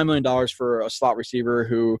 $9 million for a slot receiver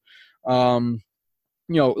who,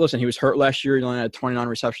 listen, he was hurt last year. He only had 29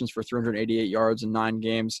 receptions for 388 yards in 9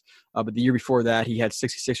 games. But the year before that, he had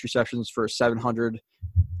 66 receptions for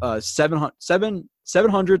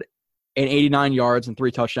 789 yards and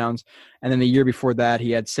 3 touchdowns. And then the year before that,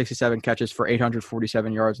 he had 67 catches for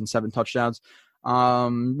 847 yards and 7 touchdowns.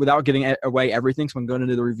 Without giving away everything, so I'm going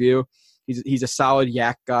into the review, he's a solid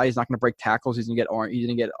yak guy. He's not going to break tackles. He's going to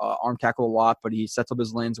get arm tackle a lot, but he sets up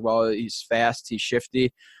his lanes well. He's fast. He's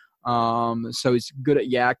shifty. So he's good at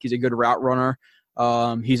yak. He's a good route runner.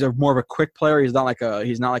 He's more of a quick player. He's not like a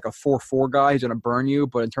 4-4 guy. He's going to burn you,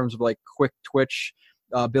 but in terms of like quick twitch,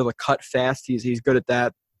 be able to cut fast, he's good at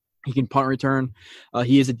that. He can punt return.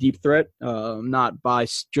 He is a deep threat, not by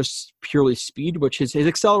just purely speed, which his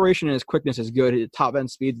acceleration and his quickness is good. His top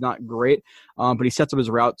end speed's not great, but he sets up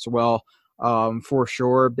his routes well. For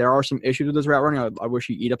sure. There are some issues with his route running. I wish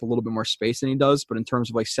he'd eat up a little bit more space than he does, but in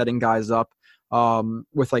terms of like setting guys up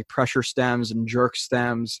with like pressure stems and jerk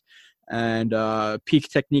stems and peak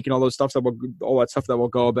technique and all that stuff that we'll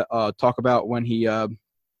go talk about when he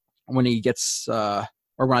gets or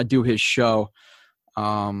when I do his show.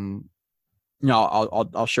 I'll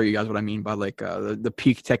show you guys what I mean by like the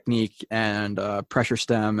peak technique and pressure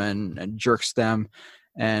stem and jerk stem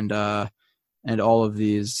and all of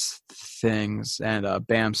these things and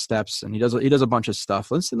BAM steps, and he does a bunch of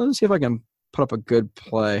stuff. Let's see if I can put up a good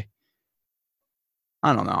play.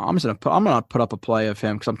 I don't know. I'm gonna put up a play of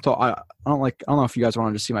him because I don't know if you guys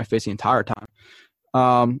want to just see my face the entire time.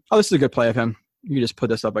 This is a good play of him. You can just put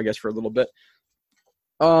this up, I guess, for a little bit.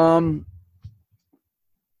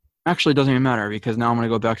 Actually, it doesn't even matter because now I'm gonna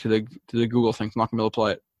go back to the Google thing. I'm not gonna be able to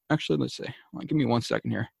play it. Actually, let's see. Give me 1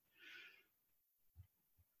 second here.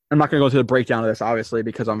 I'm not going to go to the breakdown of this, obviously,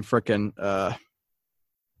 because I'm freaking,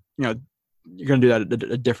 you're going to do that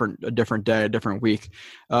a different day, a different week.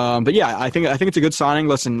 But yeah, I think it's a good signing.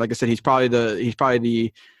 Listen, like I said, he's probably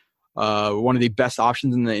the one of the best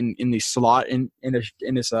options in the slot in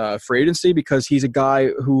this free agency, because he's a guy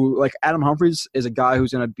who, like Adam Humphries, is a guy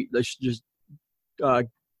who's going to just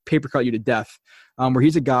paper cut you to death. Where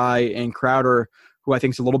he's a guy in Crowder who I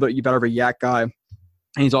think is a little bit better of a yak guy.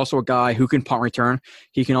 And he's also a guy who can punt return.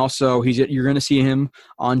 He can also you're going to see him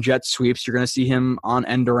on jet sweeps. You're going to see him on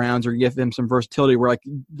end arounds, or give him some versatility. Where like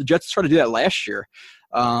the Jets tried to do that last year,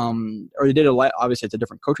 or they did it. Obviously, it's a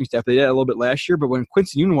different coaching staff. But they did it a little bit last year. But when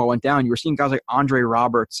Quincy Unwell went down, you were seeing guys like Andre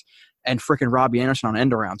Roberts and frickin' Robbie Anderson on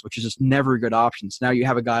end arounds, which is just never a good option. So now you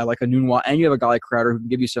have a guy like a Nunwa, and you have a guy like Crowder who can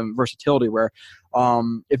give you some versatility. Where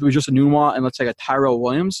if it was just a Nunwa and let's say a Tyrell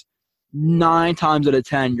Williams, 9 times out of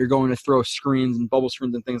 10, you're going to throw screens and bubble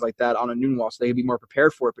screens and things like that on a Nunwa, so they can be more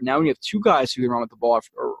prepared for it. But now when you have 2 guys who can run with the ball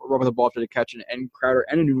after the catch, and Crowder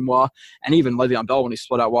and a Nunwa, and even Le'Veon Bell when he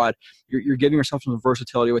split out wide, you're giving yourself some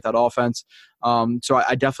versatility with that offense. So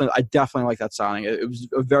I definitely like that signing. It was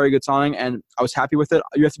a very good signing, and I was happy with it.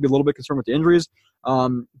 You have to be a little bit concerned with the injuries.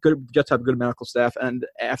 Jets have a good medical staff, and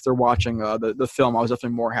after watching the film, I was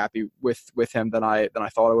definitely more happy with him than I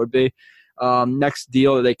thought I would be. Next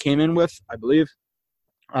deal that they came in with, I believe,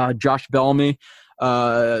 Josh Bellamy.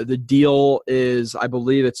 The deal is, I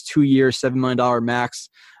believe it's 2 years, $7 million max.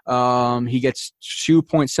 He gets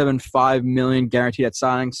 $2.75 million guaranteed at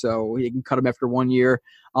signing, so he can cut him after 1 year.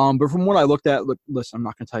 But from what I looked at, listen, I'm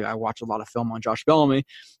not going to tell you I watch a lot of film on Josh Bellamy,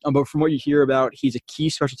 but from what you hear about, he's a key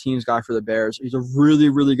special teams guy for the Bears. He's a really,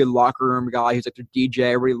 really good locker room guy. He's like their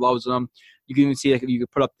DJ. Everybody loves him. You can even see, like, if you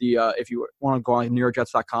could put up the if you want to go on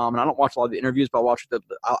NewYorkJets.com, and I don't watch a lot of the interviews, but I watch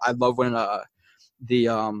I love when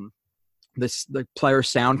the player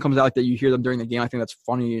sound comes out, like that you hear them during the game. I think that's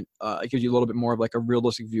funny. It gives you a little bit more of like a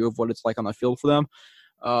realistic view of what it's like on the field for them.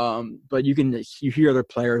 But you hear other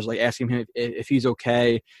players like asking him if he's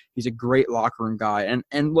okay. He's a great locker room guy.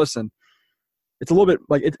 And listen, it's a little bit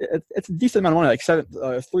like it's a decent amount of money, like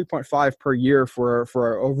 3.5 per year for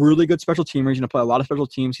a really good special teamer. He's going to play a lot of special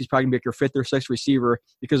teams. He's probably going to be your fifth or sixth receiver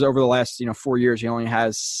because over the last 4 years he only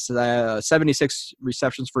has 76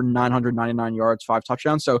 receptions for 999 yards, 5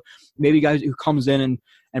 touchdowns. So maybe guys who comes in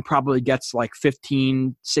and probably gets like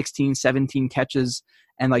 15, 16, 17 catches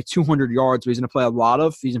and like 200 yards. But he's going to play a lot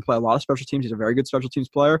of special teams. He's a very good special teams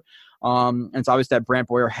player. And it's obvious that Brant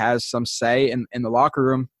Boyer has some say in the locker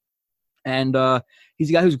room. And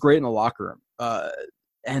he's a guy who's great in the locker room.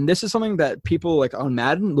 And this is something that people like on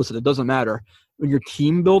Madden, listen, it doesn't matter. When you're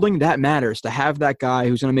team building, that matters. To have that guy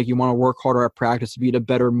who's going to make you want to work harder at practice, to be in a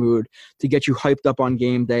better mood, to get you hyped up on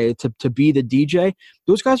game day, to be the DJ,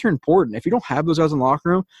 those guys are important. If you don't have those guys in the locker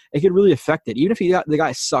room, it could really affect it. Even if the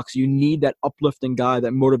guy sucks, you need that uplifting guy,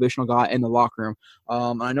 that motivational guy in the locker room.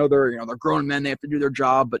 I know they're grown men, they have to do their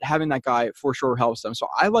job, but having that guy for sure helps them. So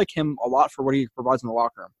I like him a lot for what he provides in the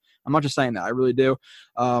locker room. I'm not just saying that. I really do.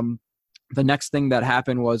 The next thing that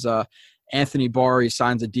happened was Anthony Barr, he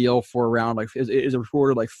signs a deal for around, like, is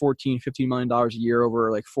reported like $14, $15 million a year over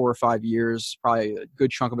like 4 or 5 years, probably a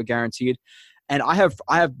good chunk of it guaranteed. And I have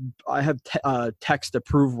text to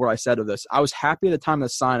prove what I said of this. I was happy at the time of the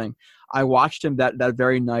signing. I watched him that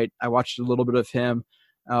very night. I watched a little bit of him,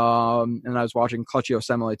 and I was watching Clutchy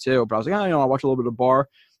Osemele too. But I was like, I'll watch a little bit of Barr.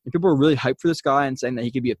 And people were really hyped for this guy and saying that he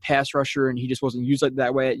could be a pass rusher, and he just wasn't used like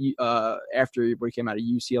that way after he came out of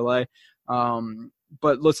UCLA.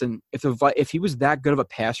 But listen, if he was that good of a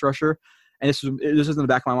pass rusher, and this is in the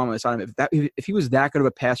back of my mind when I saw him, if he was that good of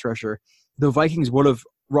a pass rusher, the Vikings would have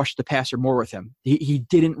rushed the passer more with him. He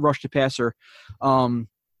didn't rush the passer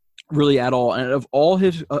really at all. And of all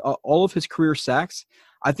of his career sacks,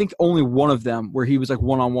 I think only one of them where he was like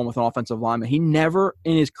one-on-one with an offensive lineman. He never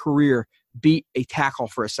in his career beat a tackle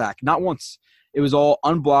for a sack, not once. It was all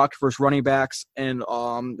unblocked versus running backs and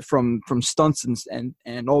from stunts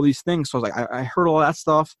and all these things. So I was like, I heard all that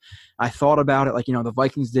stuff. I thought about it, like, the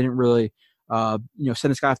Vikings didn't really send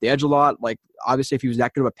this guy off the edge a lot. Like, obviously, if he was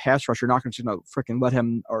that good of a pass rusher, you're not going to freaking let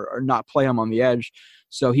him or not play him on the edge.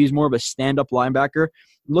 So he's more of a stand-up linebacker.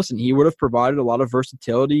 Listen, he would have provided a lot of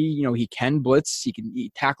versatility. He can blitz. He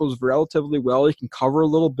tackles relatively well. He can cover a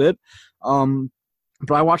little bit.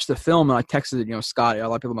 But I watched the film and I texted, Scott. A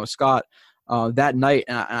lot of people know Scott that night,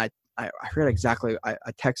 and I forget exactly. I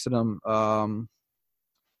texted him. I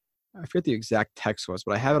forget the exact text was,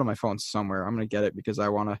 but I have it on my phone somewhere. I'm gonna get it because I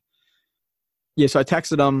want to. Yeah, so I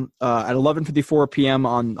texted him at 11:54 p.m.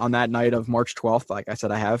 on that night of March 12th. Like I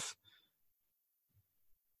said, I have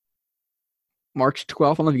March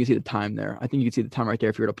 12th. I don't know if you can see the time there. I think you can see the time right there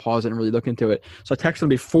if you were to pause it and really look into it. So I texted him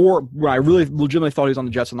before when I really legitimately thought he was on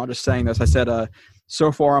the Jets. I'm not just saying this. I said,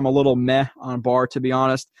 so far I'm a little meh on Barr, to be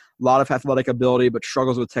honest. A lot of athletic ability, but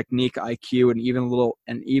struggles with technique, IQ, and even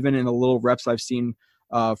in the little reps I've seen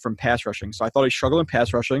from pass rushing. So I thought he struggled in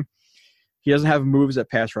pass rushing. He doesn't have moves at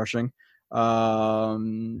pass rushing.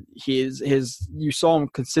 You saw him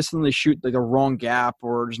consistently shoot like the wrong gap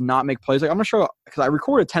or just not make plays. Like, I'm gonna show, because I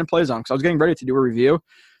recorded 10 plays on him because I was getting ready to do a review.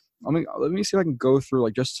 Let me see if I can go through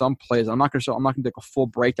like just some plays. I'm not gonna take a full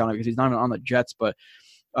breakdown of it because he's not even on the Jets. But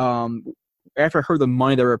after I heard the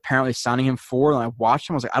money they were apparently signing him for, and I watched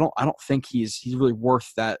him, I was like, I don't think he's really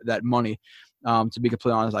worth that money. To be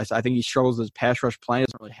completely honest, I think he struggles with his pass rush play. He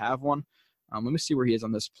doesn't really have one. Let me see where he is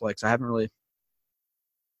on this play because I haven't really.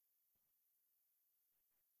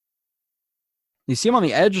 You see him on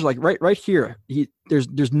the edge, like right here.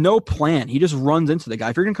 There's no plan. He just runs into the guy.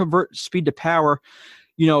 If you're gonna convert speed to power,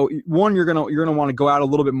 one, you're gonna want to go out a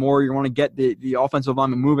little bit more. You want to get the offensive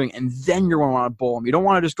lineman moving, and then you're gonna want to bowl him. You don't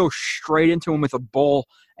want to just go straight into him with a bull,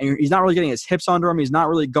 and he's not really getting his hips under him. He's not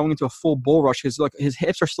really going into a full bull rush because look, his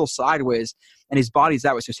hips are still sideways, and his body's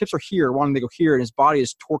that way. So his hips are here, wanting to go here, and his body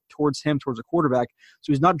is torqued towards him, towards the quarterback.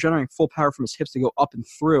 So he's not generating full power from his hips to go up and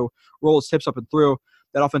through, roll his hips up and through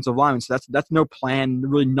that offensive lineman. So that's no plan,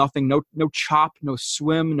 really nothing, no chop, no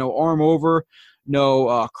swim, no arm over,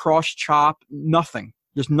 no cross chop, nothing,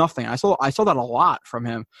 just nothing. I saw that a lot from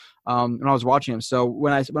him when I was watching him. So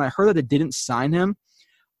when I heard that they didn't sign him,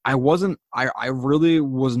 I really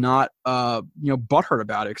was not, butthurt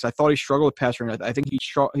about it because I thought he struggled with pass rush. I think he's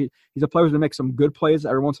a player who's going to make some good plays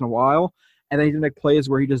every once in a while, and then he's going to make plays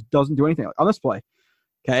where he just doesn't do anything. Like on this play,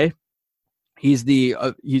 okay, he's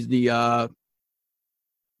a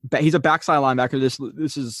backside linebacker.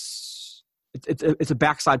 It's a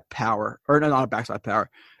backside power, or no, not a backside power.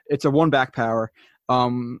 It's a one back power.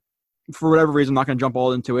 For whatever reason, I'm not going to jump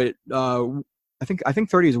all into it. I think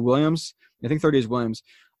 30 is Williams.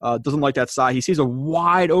 Doesn't like that side. He sees a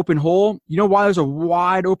wide open hole. You know why there's a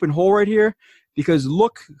wide open hole right here? Because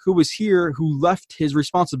look who was here who left his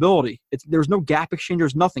responsibility. There's no gap exchange.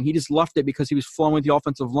 There's nothing. He just left it because he was flowing with the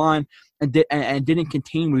offensive line and didn't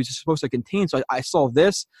contain what he was supposed to contain. So I saw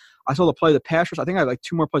this. I saw the play of the pass rush. I think I had like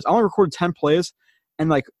 2 more plays. I only recorded 10 plays, and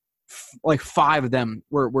like 5 of them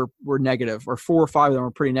were negative, or 4 or 5 of them were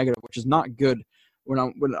pretty negative, which is not good.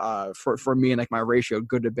 For me and like my ratio,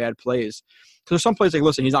 good to bad plays. Because there's some plays like,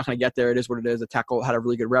 listen, he's not going to get there. It is what it is. The tackle had a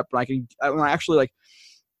really good rep, but when I actually like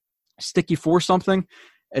stick you for something,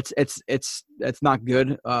 it's not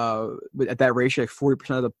good. At that ratio, like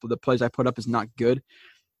 40% of the plays I put up is not good.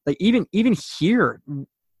 Like even here,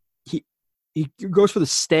 he goes for the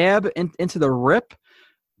stab into the rip,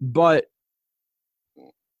 but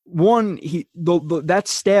that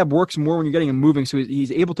stab works more when you're getting him moving, so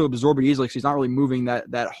he's able to absorb it easily, so he's not really moving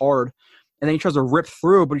that hard. And then he tries to rip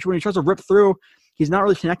through, but when he tries to rip through, he's not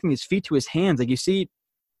really connecting his feet to his hands. Like you see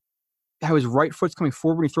how his right foot's coming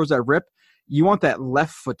forward when he throws that rip. You want that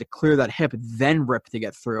left foot to clear that hip, then rip to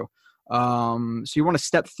get through. So you want to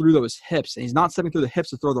step through those hips, and he's not stepping through the hips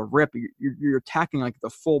to throw the rip. You're attacking like the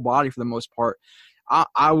full body for the most part.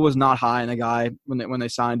 I was not high on the guy when they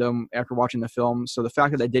signed him after watching the film. So the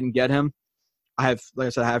fact that they didn't get him, I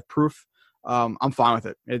have proof. I'm fine with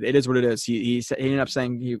it. It is what it is. He ended up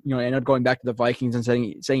saying he ended up going back to the Vikings and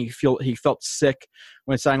saying he felt sick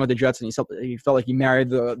when signing with the Jets, and he felt like he married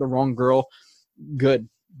the wrong girl.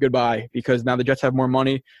 Goodbye, because now the Jets have more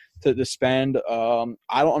money to spend.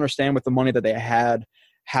 I don't understand with the money that they had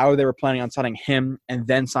how they were planning on signing him and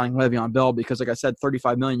then signing Le'Veon Bell, because like I said,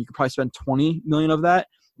 $35 million, you could probably spend $20 million of that.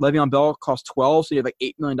 Le'Veon Bell cost $12 million, so you have like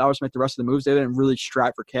 $8 million to make the rest of the moves. They didn't really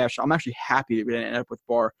strap for cash. I'm actually happy that we didn't end up with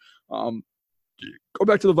Barr. Go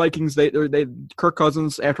back to the Vikings. They Kirk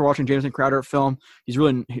Cousins, after watching Jameson Crowder film,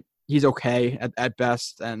 he's okay at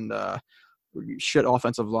best, and shit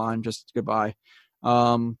offensive line, just goodbye.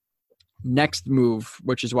 Next move,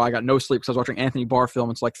 which is why I got no sleep, because I was watching Anthony Barr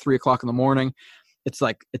film. It's like 3:00 in the morning. It's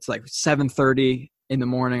like 7:30 in the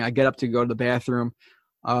morning. I get up to go to the bathroom,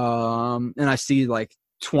 and I see like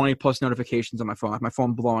 20 plus notifications on my phone. Like my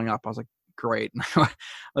phone blowing up. I was like, great.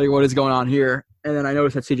 Like, what is going on here? And then I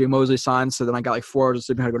noticed that CJ Mosley signed, so then I got like 4 hours of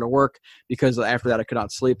sleep and had to go to work, because after that I could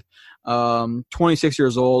not sleep. 26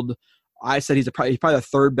 years old. I said he's probably the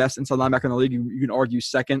 3rd best inside linebacker in the league. You can argue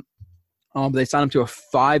 2nd. But they signed him to a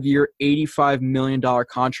 5-year, $85 million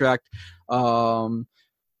contract.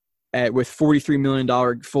 With $43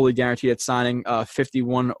 million fully guaranteed at signing,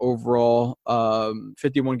 51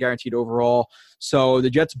 guaranteed overall. So the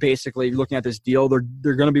Jets basically, looking at this deal, they're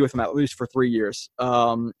going to be with him at least for 3 years.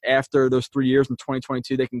 After those 3 years in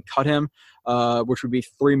 2022, they can cut him, which would be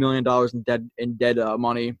 $3 million in dead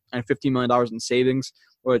money and $15 million in savings,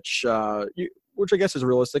 which I guess is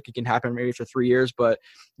realistic. It can happen maybe for 3 years, but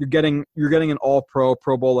you're getting an all-pro,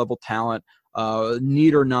 Pro Bowl level talent.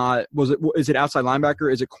 Need or not, is it outside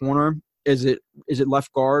linebacker? Is it corner? Is it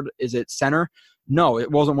left guard? Is it center? No,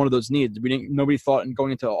 it wasn't one of those needs. Nobody thought in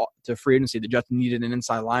going into free agency the Jets needed an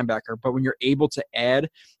inside linebacker. But when you're able to add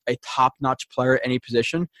a top-notch player at any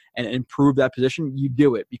position and improve that position, you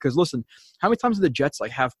do it. Because listen, how many times do the Jets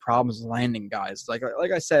have problems landing guys? Like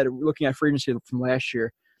I said, looking at free agency from last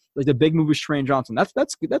year, like the big move was Trayvon Johnson.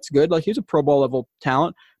 That's good. Like he's a Pro Bowl level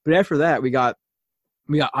talent. But after that, we got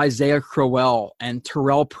Isaiah Crowell and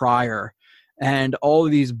Terrell Pryor and all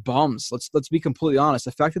of these bums. Let's be completely honest.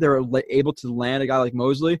 The fact that they were able to land a guy like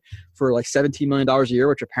Mosley for like $17 million a year,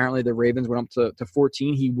 which apparently the Ravens went up to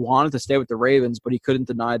 14. He wanted to stay with the Ravens, but he couldn't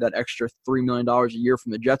deny that extra $3 million a year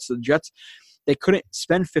from the Jets. So the Jets, they couldn't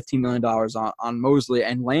spend $15 million on Mosley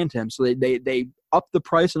and land him. So they upped the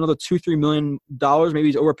price another $2-3 million. Maybe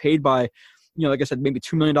he's overpaid by, like I said, maybe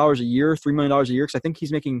 $2 million a year, $3 million a year. Because I think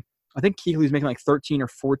Kuechly's making like 13 or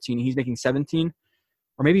 14. And he's making 17.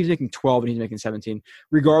 Or maybe he's making 12 and he's making 17.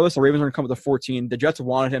 Regardless, the Ravens are going to come with a 14. The Jets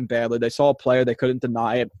wanted him badly. They saw a player. They couldn't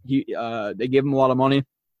deny it. They gave him a lot of money.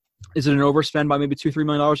 Is it an overspend by maybe $2-3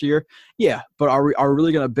 million a year? Yeah, but are we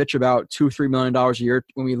really going to bitch about $2-3 million a year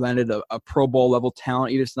when we landed a Pro Bowl level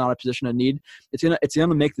talent, even if it's not a position of need? It's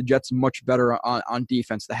gonna make the Jets much better on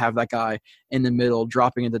defense to have that guy in the middle,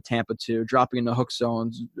 dropping into Tampa 2, dropping into hook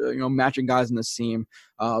zones, matching guys in the seam,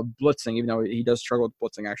 blitzing. Even though he does struggle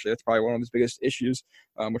with blitzing, actually, that's probably one of his biggest issues,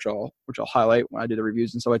 which I'll highlight when I do the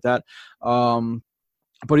reviews and stuff like that.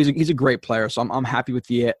 But he's a great player, so I'm happy with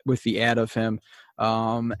the add of him.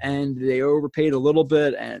 And they overpaid a little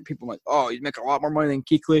bit, and people are like, oh, he's making a lot more money than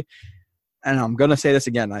Kuechly. And I'm going to say this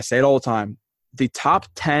again. I say it all the time. The top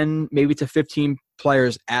 10, maybe to 15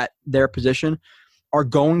 players at their position are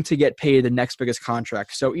going to get paid the next biggest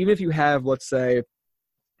contract. So even if you have, let's say,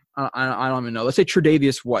 I don't even know, let's say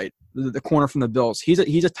Tre'Davious White, the corner from the Bills. He's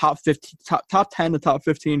a top 10 to top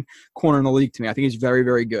 15 corner in the league to me. I think he's very,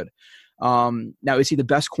 very good. Now, is he the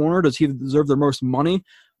best corner? Does he deserve the most money?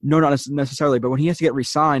 No, not necessarily. But when he has to get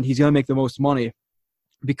re-signed, he's going to make the most money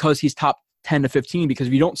because he's top 10 to 15. Because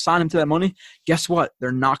if you don't sign him to that money, guess what?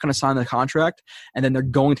 They're not going to sign the contract, and then they're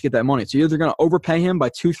going to get that money. So either they're going to overpay him by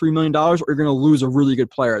 $2-3 million, or you're going to lose a really good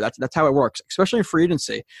player. That's how it works, especially in free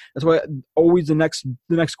agency. That's why always the next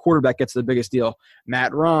quarterback gets the biggest deal.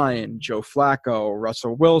 Matt Ryan, Joe Flacco,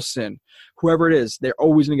 Russell Wilson, whoever it is, they're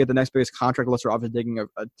always going to get the next biggest contract unless they're obviously taking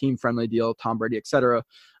a team-friendly deal, Tom Brady, etc.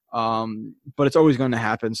 But it's always going to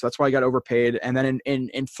happen. So that's why I got overpaid. And then in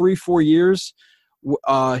 3-4 years, people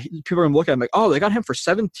are going to look at him like, oh, they got him for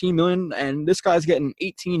 $17 million, and this guy's getting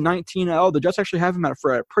 18, 19. Oh, the Jets actually have him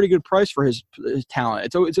for a pretty good price for his talent.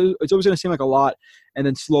 It's always going to seem like a lot, and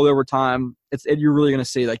then slowly over time, you're really going to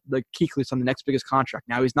see like Kuechly's on the next biggest contract.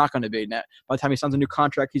 Now he's not going to be. By the time he signs a new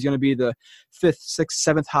contract, he's going to be the 5th, 6th,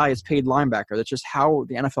 7th highest paid linebacker. That's just how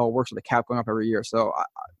the NFL works with the cap going up every year. So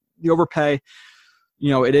the overpay,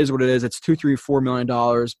 it is what it is. It's $2-4 million,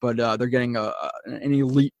 but they're getting an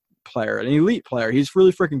elite player. He's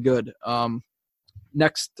really freaking good.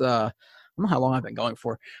 Next, I don't know how long I've been going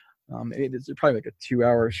for. It's probably like a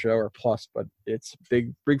 2-hour show or plus, but it's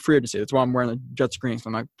big free agency. That's why I'm wearing the Jets green.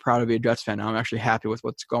 So I'm proud to be a Jets fan now. I'm actually happy with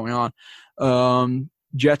what's going on.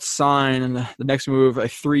 Jets sign, and the next move, a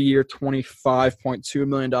 3-year, $25.2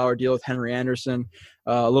 million deal with Henry Anderson.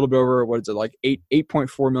 A little bit over, what is it, like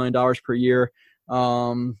 $8.4 million per year.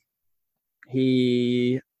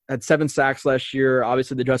 He had 7 sacks last year.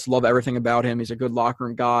 Obviously, the Jets love everything about him. He's a good locker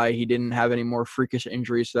room guy. He didn't have any more freakish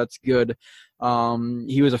injuries, so that's good.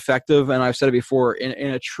 He was effective, and I've said it before,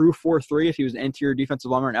 in a true 4-3, if he was an interior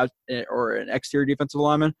defensive lineman or an exterior defensive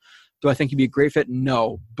lineman, do I think he'd be a great fit?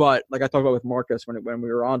 No. But like I talked about with Marcus when we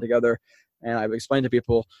were on together, and I've explained to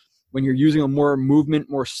people, when you're using a more movement,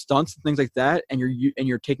 more stunts, and things like that, and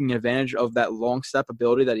you're taking advantage of that long step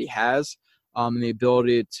ability that he has, and the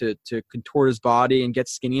ability to contort his body and get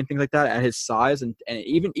skinny and things like that at his size, and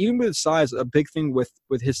even with his size, a big thing with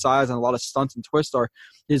his size and a lot of stunts and twists are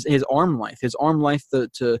his arm length. His arm length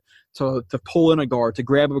to pull in a guard, to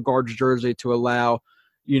grab a guard's jersey, to allow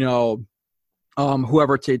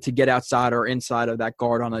whoever to get outside or inside of that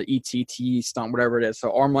guard on an ETT stunt, whatever it is.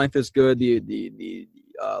 So arm length is good. The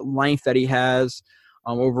length that he has,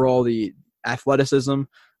 overall the athleticism.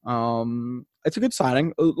 It's a good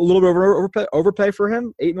signing. A little bit of overpay for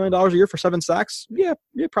him. $8 million a year for 7 sacks. Yeah,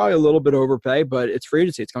 probably a little bit overpay, but it's free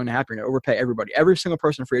agency. It's going to happen. You're going to overpay everybody. Every single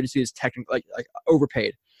person in free agency is technically like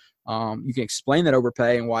overpaid. You can explain that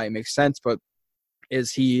overpay and why it makes sense, but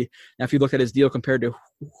is he now? If you look at his deal compared to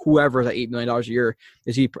whoever at $8 million a year,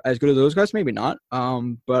 is he as good as those guys? Maybe not.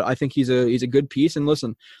 But I think he's a good piece. And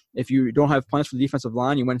listen, if you don't have plans for the defensive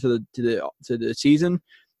line, you went into the season.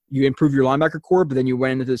 You improve your linebacker core, but then you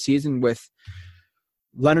went into the season with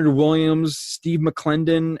Leonard Williams, Steve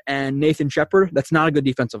McClendon, and Nathan Shepard. That's not a good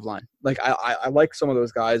defensive line. Like I like some of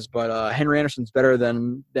those guys, but Henry Anderson's better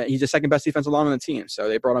than that. He's the second best defensive lineman on the team, so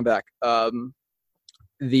they brought him back.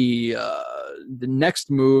 The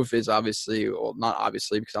next move is obviously, well, not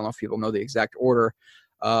obviously because I don't know if people know the exact order,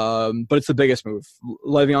 but it's the biggest move.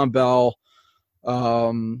 Le'Veon Bell.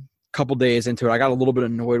 Couple days into it, I got a little bit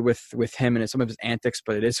annoyed with him and some of his antics,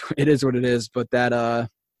 but it is what it is. But that let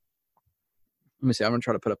me see. I'm gonna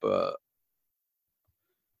try to put up I'll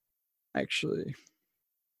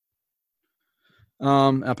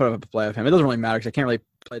put up a play of him. It doesn't really matter because I can't really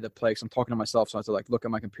play the play because I'm talking to myself, so I have to like look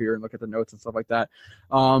at my computer and look at the notes and stuff like that.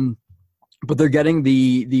 But they're getting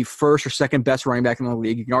the first or second best running back in the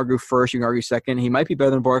league. You can argue first, you can argue second. He might be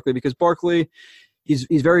better than Barkley because Barkley, he's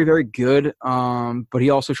very, very good, but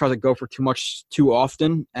he also tries to go for too much too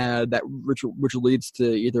often, which leads to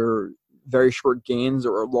either very short gains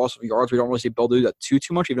or loss of yards. We don't really see Bill do that too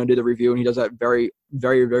much, even though I did the review, and he does that very,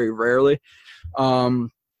 very, very rarely.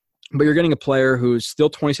 but you're getting a player who's still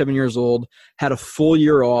 27 years old, had a full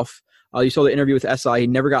year off. You saw the interview with SI. He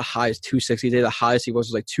never got high as 260. The highest he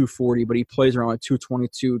was like 240, but he plays around like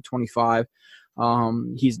 222, 25.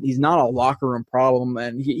 He's not a locker room problem,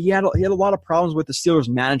 and he had a lot of problems with the Steelers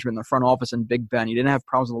management in the front office and Big Ben. He didn't have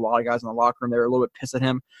problems with a lot of guys in the locker room. They were a little bit pissed at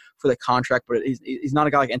him for the contract, but he's not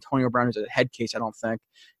a guy like Antonio Brown who's a head case, I don't think.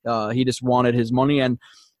 He just wanted his money, and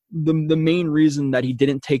the main reason that he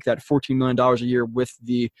didn't take that $14 million a year with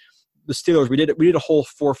the Steelers, we did a whole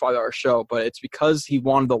 4 or 5 hour show, but it's because he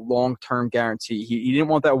wanted the long-term guarantee. He didn't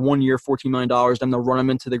want that 1 year, $14 million, then they'll run him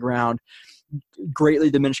into the ground, greatly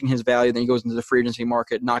diminishing his value. Then he goes into the free agency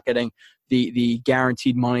market, not getting the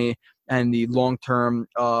guaranteed money and the long-term,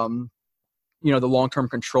 the long-term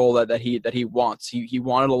control that he wants. He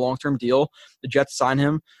wanted a long-term deal. The Jets signed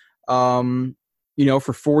him,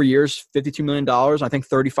 for 4 years, $52 million. I think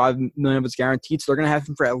 $35 million of it's guaranteed. So they're going to have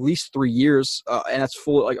him for at least 3 years, and that's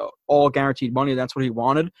full, like all guaranteed money. That's what he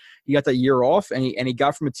wanted. He got that year off, and he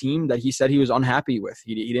got from a team that he said he was unhappy with.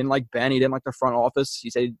 He didn't like Ben. He didn't like the front office.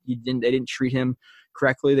 He said they didn't treat him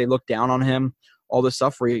correctly. They looked down on him. All this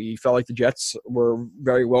stuff where he felt like the Jets were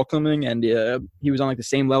very welcoming, and he was on like the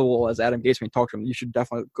same level as Adam Gase when he talked to him. You should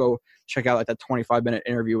definitely go check out like that 25-minute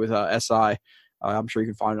interview with SI. I'm sure you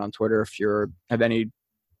can find it on Twitter if you have any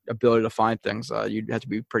ability to find things. You'd have to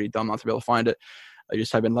be pretty dumb not to be able to find it. I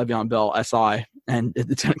just type in Le'Veon Bell SI, and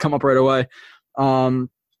it's going to come up right away.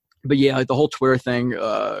 But yeah, like the whole Twitter thing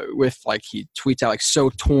with like he tweets out like so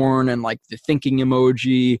torn and like the thinking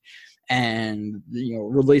emoji, and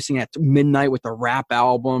releasing at midnight with the rap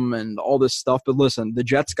album and all this stuff. But listen, the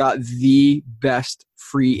Jets got the best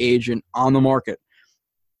free agent on the market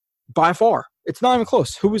by far. It's not even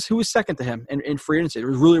close. Who was second to him in free agency? It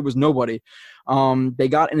was nobody. They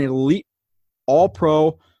got an elite,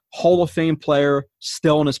 all-pro, Hall of Fame player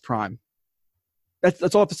still in his prime.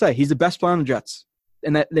 That's all I have to say. He's the best player on the Jets,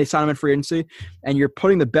 and that they signed him in free agency. And you're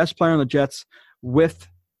putting the best player on the Jets with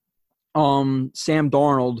Sam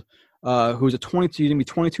Darnold, who's he's going to be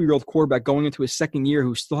 22-year-old quarterback going into his second year,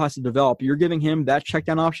 who still has to develop. You're giving him that check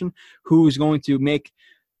down option, who's going to make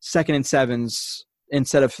 2nd and 7s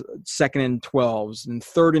instead of 2nd and 12s, and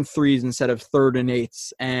 3rd and 3s instead of 3rd and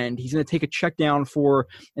 8s. And he's going to take a check down for,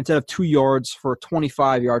 instead of 2 yards, for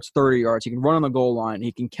 25 yards, 30 yards. He can run on the goal line.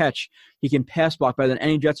 He can catch. He can pass block better than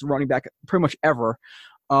any Jets running back pretty much ever.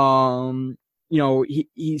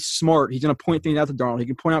 He's smart. He's going to point things out to Darnold. He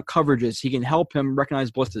can point out coverages. He can help him recognize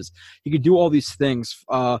blitzes. He can do all these things.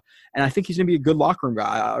 And I think he's going to be a good locker room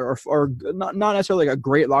guy, or not necessarily like a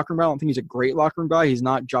great locker room guy. I don't think he's a great locker room guy. He's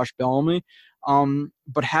not Josh Bellamy.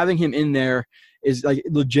 But having him in there is like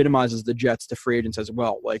legitimizes the Jets to free agents as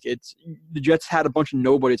well. Like the Jets had a bunch of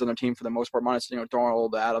nobodies on their team for the most part, minus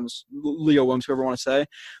Darnold, Adams, Leo Williams, whoever you want to say.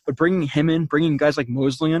 But bringing him in, bringing guys like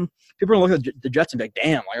Mosley in, people are going to look at the Jets and be like,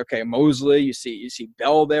 damn, like okay, Mosley. You see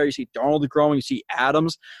Bell there, you see Darnold growing, you see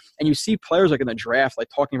Adams, and you see players like in the draft like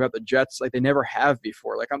talking about the Jets like they never have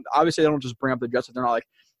before. Like obviously they don't just bring up the Jets if they're not like,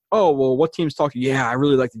 oh well, what team's talking? Yeah, I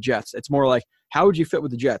really like the Jets. It's more like, how would you fit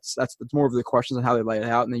with the Jets? That's more of the questions and how they lay it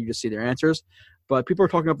out, and then you just see their answers. But people are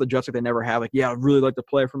talking about the Jets like they never have. Like, yeah, I really like the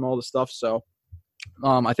player from all this stuff. So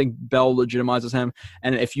I think Bell legitimizes him.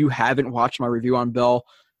 And if you haven't watched my review on Bell,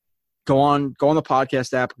 go on the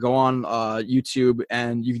podcast app, go on YouTube,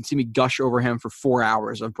 and you can see me gush over him for 4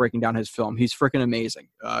 hours of breaking down his film. He's freaking amazing.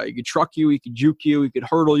 He could truck you, he could juke you, he could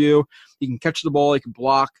hurdle you, he can catch the ball, he can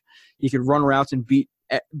block, he can run routes and beat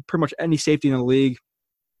pretty much any safety in the league.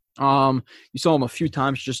 You saw him a few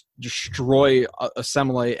times just destroy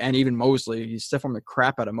Assembly and even Mosley. He stiff on the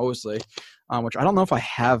crap out of Mosley, which I don't know if I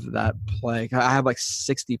have that play. I have like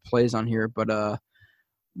 60 plays on here, but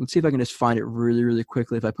let's see if I can just find it really, really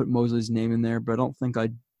quickly if I put Mosley's name in there, but I don't think I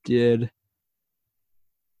did.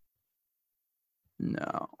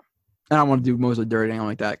 No. I don't want to do Mosley dirty or anything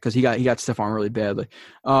like that because he got stiff arm really badly.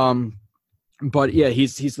 But yeah,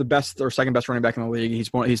 he's the best or second best running back in the league.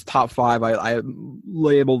 He's top 5. I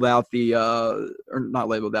labeled out or not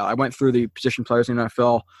labeled out. I went through the position players in the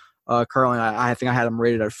NFL. Currently, I think I had him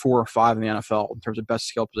rated at 4 or 5 in the NFL in terms of best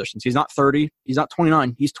skill positions. He's not 30. He's not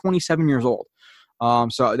 29. He's 27 years old.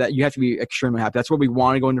 So that you have to be extremely happy. That's what we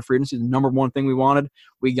wanted going into free agency. The number one thing we wanted,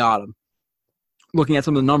 we got him. Looking at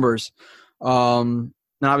some of the numbers, and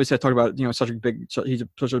obviously I talked about he's such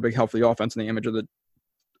a big help for the offense and the image of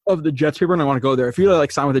the Jets. People are going to want to go there. If you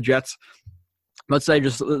sign with the Jets, let's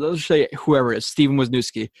say whoever it is, Steven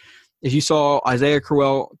Wisniewski. If you saw Isaiah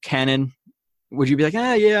Crowell, Cannon, would you be like,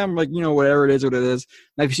 yeah, I'm like, whatever it is, what it is.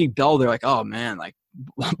 Now if you see Bell, they're like, oh man, like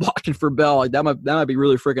blocking for Bell, like that might be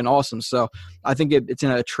really freaking awesome. So I think it's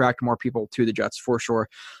going to attract more people to the Jets for sure.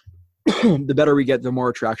 the better we get, the more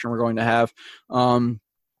attraction we're going to have.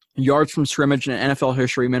 Yards from scrimmage in NFL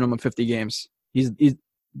history, minimum 50 games. He's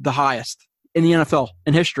the highest in the NFL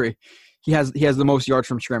in history. He has the most yards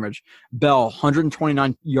from scrimmage. Bell,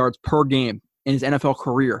 129 yards per game in his NFL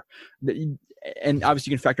career. And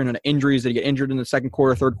obviously you can factor in injuries that he get injured in the second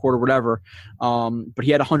quarter, third quarter, whatever. But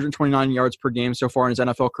he had 129 yards per game so far in his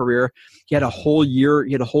NFL career. He had a whole year.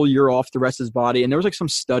 He had a whole year off the rest of his body. And there was like some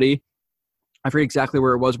study, I forget exactly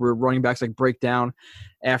where it was, where running backs like break down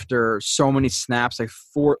after so many snaps, like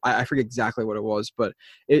I forget exactly what it was, but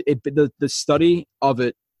the study of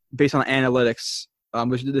it based on analytics,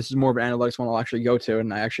 which this is more of an analytics one I'll actually go to,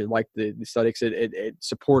 and I actually like the study because it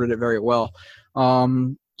supported it very well.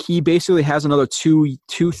 He basically has another 2-3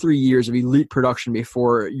 years of elite production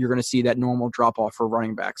before you're going to see that normal drop off for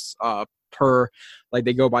running backs like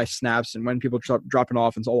they go by snaps and when people dropping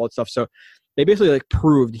off and all that stuff. So they basically like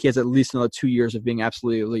proved he has at least another 2 years of being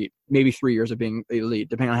absolutely elite, maybe 3 years of being elite,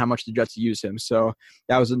 depending on how much the Jets use him. So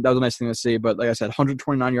that was a nice thing to see. But like I said,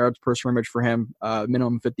 129 yards per scrimmage for him,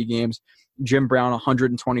 minimum 50 games. Jim Brown,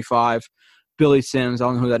 125. Billy Sims, I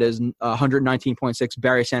don't know who that is, 119.6.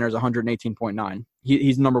 Barry Sanders, 118.9.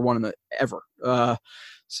 He's number one in the ever.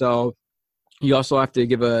 So you also have to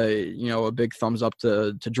give a big thumbs up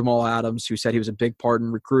to Jamal Adams, who said he was a big part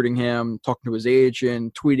in recruiting him, talking to his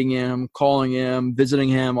agent, tweeting him, calling him, visiting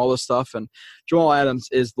him, all this stuff. And Jamal Adams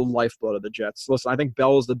is the lifeblood of the Jets. Listen, I think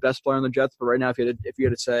Bell is the best player on the Jets, but right now, if you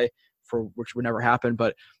had to say, for which would never happen,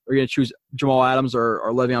 but are you going to choose Jamal Adams or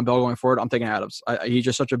Le'Veon Bell going forward? I'm taking Adams. He's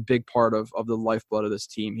just such a big part of the lifeblood of this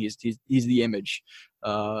team. He's the image.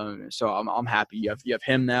 So I'm happy. You have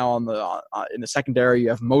him now in the secondary. You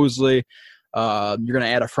have Mosley. You're going to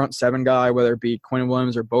add a front seven guy, whether it be Quinn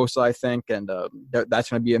Williams or Bosa, I think, and that's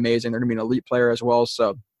going to be amazing. They're going to be an elite player as well,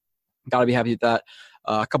 so got to be happy with that.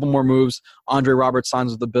 A couple more moves. Andre Roberts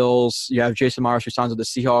signs with the Bills. You have Jason Myers, who signs with the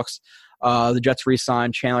Seahawks. The Jets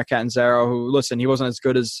re-signed Chandler Catanzaro, who, listen, he wasn't as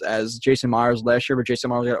good as Jason Myers last year, but Jason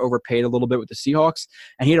Myers got overpaid a little bit with the Seahawks,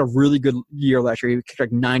 and he had a really good year last year. He kicked like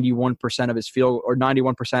 91% of his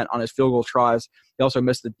 91% on his field goal tries. He also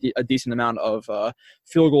missed a decent amount of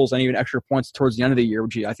field goals and even extra points towards the end of the year,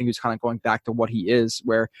 which I think he's kind of going back to what he is,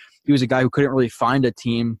 where he was a guy who couldn't really find a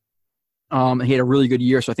team. And he had a really good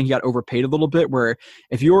year, so I think he got overpaid a little bit, where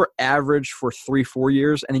if you're average for 3-4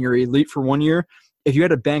 years and then you're elite for 1 year, if you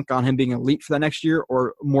had to bank on him being elite for the next year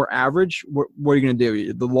or more average, what are you going to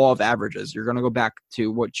do? The law of averages. You're going to go back to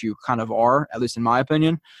what you kind of are, at least in my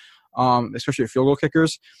opinion, especially field goal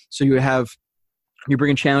kickers. So you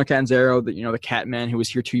bring in Chandler Catanzaro, the Catman, who was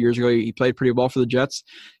here 2 years ago. He played pretty well for the Jets.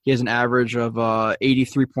 He has an average of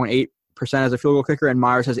 83.8% as a field goal kicker, and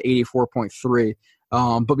Myers has 84.3%.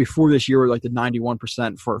 But before this year, like the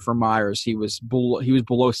 91% for Myers, he was below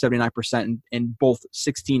 79% in both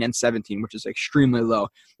 16 and 17, which is extremely low.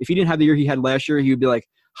 If he didn't have the year he had last year, he would be like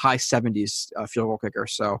high 70s field goal kicker.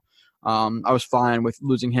 So I was fine with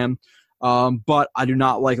losing him. But I do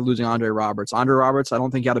not like losing Andre Roberts. Andre Roberts, I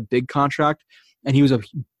don't think he had a big contract, and he was a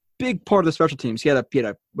big part of the special teams. He had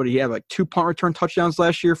like 2 punt return touchdowns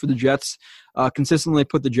last year for the Jets. Consistently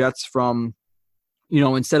put the Jets from,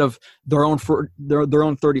 instead of their own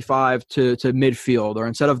 35 to midfield, or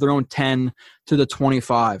instead of their own 10 to the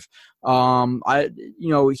 25. He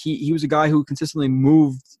was a guy who consistently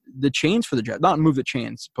moved the chains for the Jets. Not moved the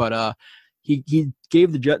chains, but he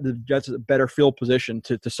gave the Jets a better field position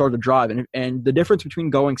to start the drive. And the difference between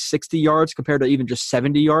going 60 yards compared to even just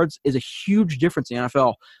 70 yards is a huge difference in the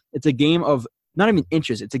NFL. It's a game of not even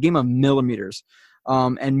inches. It's a game of millimeters.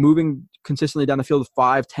 And moving consistently down the field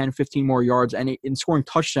 5, 10, 15 more yards and in scoring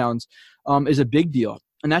touchdowns is a big deal.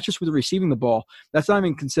 And that's just with receiving the ball. That's not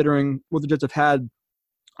even considering what the Jets have had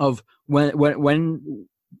of when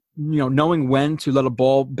knowing when to let a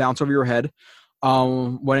ball bounce over your head,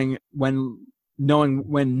 knowing when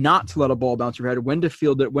not to let a ball bounce over your head, when to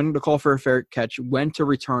field it, when to call for a fair catch, when to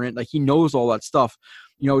return it. Like, he knows all that stuff.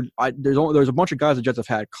 There's a bunch of guys the Jets have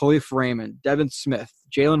had: Khalif Raymond, Devin Smith,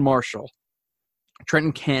 Jalen Marshall,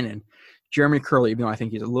 Trenton Cannon, Jeremy Curley, even though I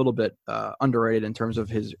think he's a little bit underrated in terms of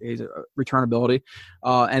his return ability,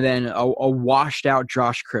 and then a washed-out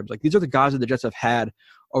Josh Cribbs. Like, these are the guys that the Jets have had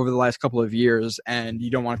over the last couple of years, and you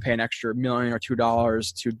don't want to pay an extra $1 million or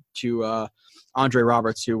 $2 to Andre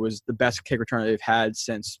Roberts, who was the best kick returner they've had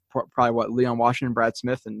since probably Leon Washington, Brad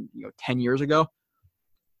Smith, and 10 years ago.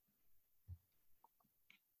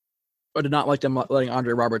 I did not like them letting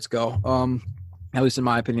Andre Roberts go. At least in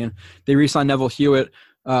my opinion. They re-signed Neville Hewitt.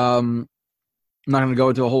 I'm not going to go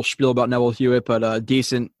into a whole spiel about Neville Hewitt, but a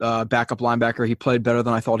decent backup linebacker. He played better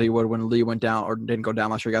than I thought he would when Lee went down or didn't go down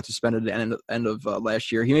last year. He got suspended at the end of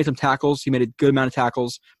last year. He made some tackles. He made a good amount of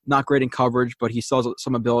tackles. Not great in coverage, but he still has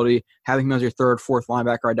some ability. Having him as your third, fourth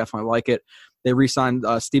linebacker, I definitely like it. They re-signed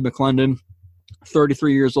Steve McClendon,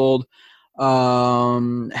 33 years old.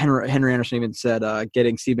 Henry Anderson even said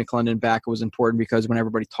getting Steve McClendon back was important because when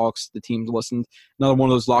everybody talks, the team listens. Another one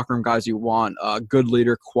of those locker room guys you want. Good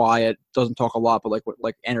leader, quiet, doesn't talk a lot, but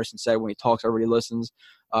like Anderson said, when he talks, everybody listens.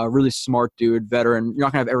 Really smart dude, veteran. You're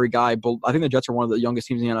not gonna have every guy, but I think the Jets are one of the youngest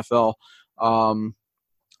teams in the NFL.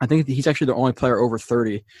 I think he's actually the only player over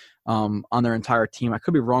 30 on their entire team. I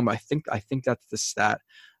could be wrong, but I think that's the stat.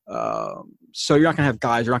 So you're not gonna have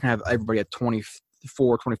guys. You're not gonna have everybody at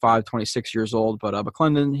 24, 25, 26 years old. But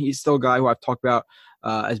McClendon, he's still a guy who I've talked about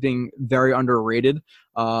as being very underrated.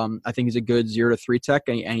 I think he's a good 0 to 3 tech,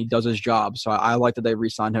 and he does his job. So I like that they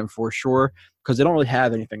re-signed him for sure because they don't really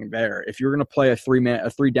have anything there. If you're going to play a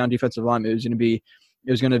three-down defensive line, it was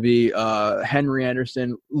going to be Henry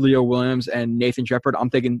Anderson, Leo Williams, and Nathan Shepard. I'm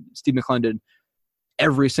taking Steve McClendon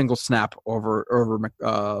every single snap over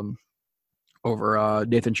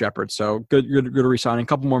Nathan Shepard. So good re-signing. A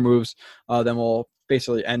couple more moves, then we'll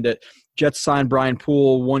basically end it. Jets signed Brian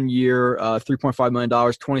Poole 1 year, $3.5 million,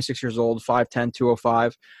 26 years old, 5'10",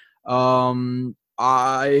 205.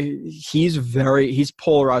 He's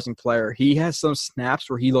polarizing player. He has some snaps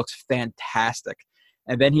where he looks fantastic.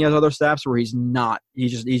 And then he has other snaps where he's not.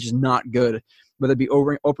 He's just not good. Whether it be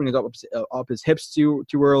opening up his hips too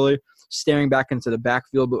early, staring back into the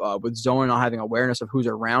backfield with zone, not having awareness of who's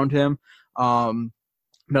around him.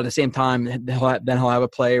 But at the same time, he'll have a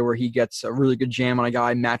play where he gets a really good jam on a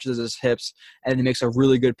guy, matches his hips, and he makes a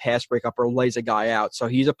really good pass breakup or lays a guy out. So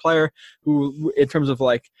he's a player who, in terms of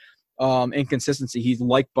inconsistency, he's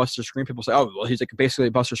like Buster Screen. People say, oh, well, he's basically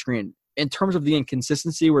Buster Screen. In terms of the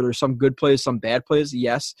inconsistency, where there's some good plays, some bad plays,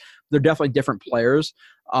 yes, they're definitely different players.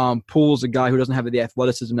 Poole's a guy who doesn't have the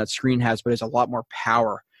athleticism that Screen has, but has a lot more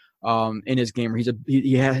power in his game.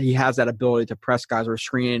 He has that ability to press guys where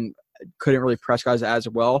Screen couldn't really press guys as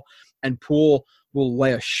well, and Poole will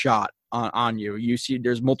lay a shot on you. You see,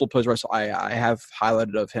 there's multiple plays where I have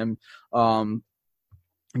highlighted of him,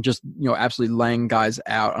 just absolutely laying guys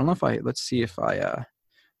out. I don't know if let's see if I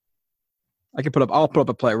can I'll put up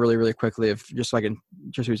a play really really quickly just so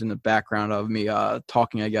he's in the background of me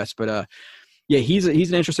talking, I guess. But yeah, he's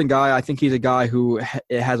an interesting guy. I think he's a guy who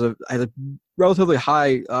has a relatively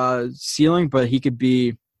high ceiling, but he could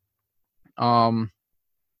be.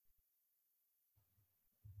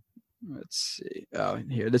 Let's see.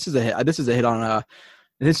 Here, this is a hit. This is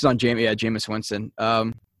on Jameis Winston.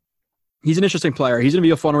 He's an interesting player. He's going to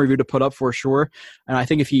be a fun review to put up for sure. And I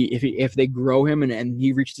think if they grow him and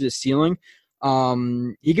he reaches his ceiling,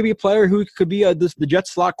 he could be a player who could be the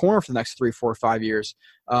Jets slot corner for the next 3, 4, 5 years.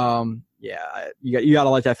 Yeah, you got to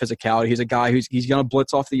like that physicality. He's a guy he's going to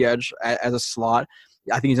blitz off the edge as a slot.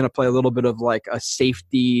 I think he's going to play a little bit of like a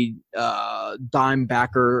safety dime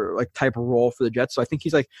backer type of role for the Jets. So I think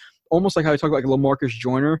he's almost like how we talk about LaMarcus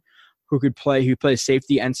Joyner, who plays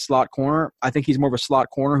safety and slot corner. I think he's more of a slot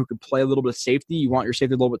corner who could play a little bit of safety. You want your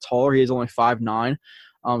safety a little bit taller. He is only 5'9",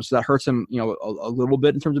 so that hurts him, a little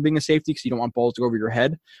bit in terms of being a safety because you don't want balls to go over your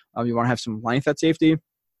head. You want to have some length at safety.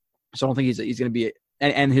 So I don't think he's going to be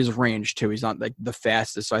and his range too. He's not the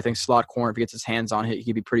fastest. So I think slot corner, if he gets his hands on it, he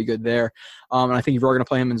could be pretty good there. And I think if you're going to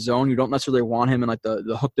play him in zone, you don't necessarily want him in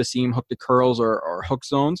the hook to seam, hook to curls, or hook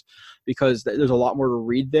zones because there's a lot more to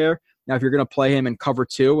read there. Now, if you're going to play him in cover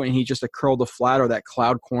 2 and he's just a curl to flat or that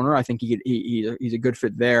cloud corner, I think he's a good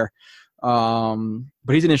fit there. But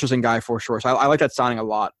he's an interesting guy for sure. So I like that signing a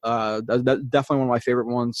lot. That's definitely one of my favorite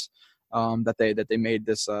ones that they made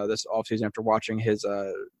this offseason after watching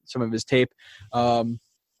some of his tape.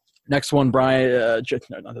 Next one, Brian.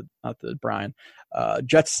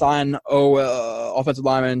 Jets sign offensive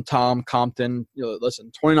lineman Tom Compton.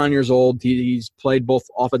 Listen, 29 years old. He's played both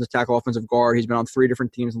offensive tackle, offensive guard. He's been on 3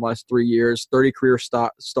 different teams in the last 3 years. 30 career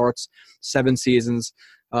starts, 7 seasons.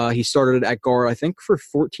 He started at guard, I think, for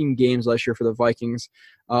 14 games last year for the Vikings.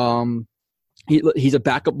 He's a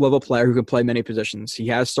backup level player who can play many positions. He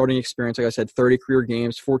has starting experience, like I said, 30 career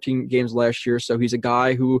games, 14 games last year. So he's a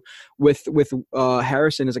guy who, with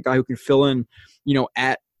Harrison, is a guy who can fill in,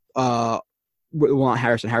 at not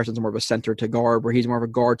Harrison. Harrison's more of a center to guard, where he's more of a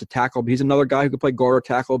guard to tackle. But he's another guy who can play guard or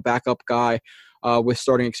tackle, backup guy with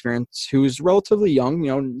starting experience, who's relatively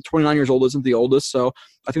young. 29 years old isn't the oldest. So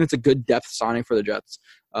I think that's a good depth signing for the Jets.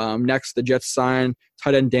 Next, the Jets sign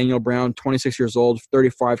tight end Daniel Brown, 26 years old,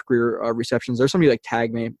 35 career receptions. There's somebody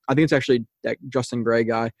tagged me. I think it's actually that Justin Gray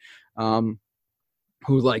guy who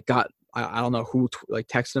got I don't know who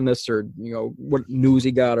texted him this or what news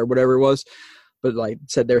he got or whatever it was, but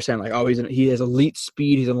they're saying oh he has elite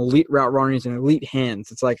speed, he's an elite route runner, he's an elite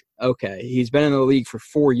hands. It's like, okay, he's been in the league for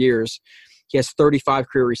 4 years. He has 35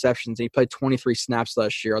 career receptions. And he played 23 snaps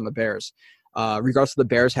last year on the Bears. Regardless of the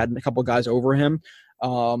Bears had a couple guys over him,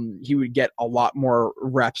 he would get a lot more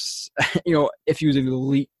reps. If he was an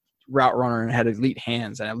elite route runner and had elite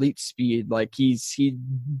hands and elite speed, he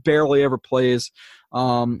barely ever plays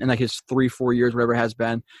in his 3-4 years, whatever it has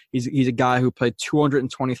been. He's a guy who played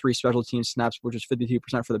 223 special team snaps, which is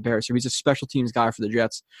 52% for the Bears. So he's a special teams guy for the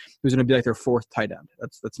Jets who's going to be their fourth tight end.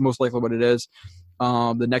 That's most likely what it is.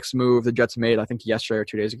 The next move the Jets made, I think yesterday or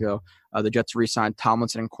 2 days ago, the Jets re-signed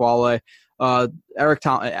Tomlinson and Quale. Eric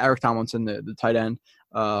Tomlinson, the tight end,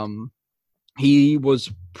 he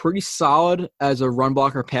was pretty solid as a run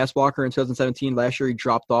blocker, pass blocker in 2017. Last year he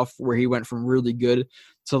dropped off where he went from really good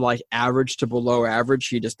to average to below average.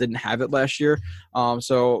 He just didn't have it last year.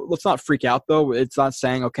 So let's not freak out though. It's not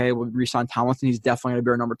saying, okay, we'll re-sign Tomlinson. He's definitely going to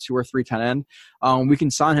be our number 2 or 3 tight end. We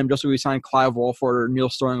can sign him just like we signed Clive Walford or Neil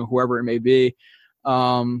Sterling or whoever it may be.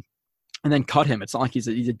 And then cut him. It's not like he's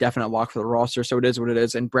a definite lock for the roster. So it is what it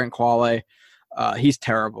is. And Brent Quale, he's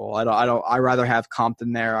terrible. I rather have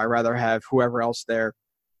Compton there. I rather have whoever else there.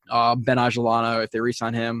 Ben Ajelano, if they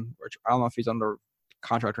re-sign him, which I don't know if he's under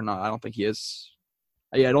contract or not. I don't think he is.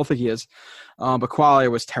 Yeah, I don't think he is. But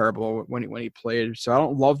Quale was terrible when he played. So I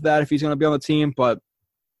don't love that if he's going to be on the team. But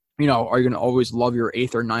are you going to always love your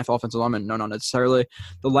 8th or 9th offensive lineman? No, not necessarily.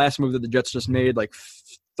 The last move that the Jets just made,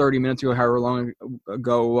 30 minutes ago, however long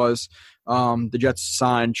ago it was, the Jets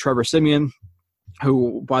signed Trevor Siemian,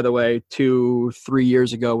 who, by the way, 2-3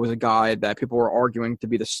 years ago was a guy that people were arguing to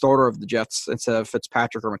be the starter of the Jets instead of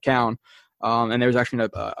Fitzpatrick or McCown. And there was actually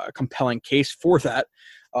a compelling case for that.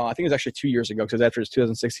 I think it was actually 2 years ago because it was after his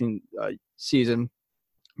 2016 season.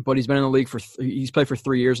 But he's been in the league he's played for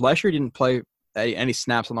 3 years. Last year he didn't play any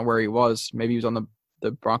snaps. I don't know where he was. Maybe he was on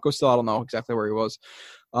the Broncos still. I don't know exactly where he was.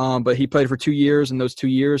 But he played for 2 years. In those 2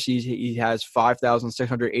 years, he has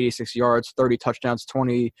 5,686 yards, 30 touchdowns,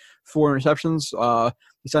 24 interceptions.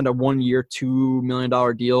 He signed a 1-year, $2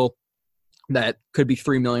 million deal that could be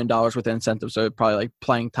 $3 million with the incentive. So probably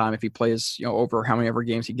playing time, if he plays over how many ever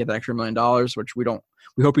games, he can get that extra $1 million, which we don't.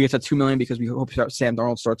 We hope he gets that $2 million because we hope Sam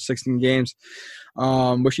Darnold starts 16 games,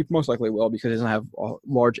 which he most likely will because he doesn't have a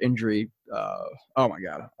large injury. Oh my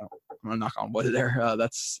God. I'm going to knock on wood there.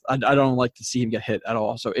 I don't like to see him get hit at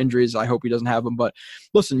all. So injuries, I hope he doesn't have them. But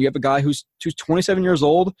listen, you have a guy who's 27 years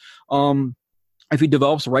old. If he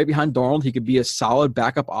develops right behind Darnold, he could be a solid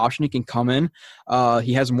backup option. He can come in.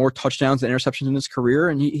 He has more touchdowns than interceptions in his career,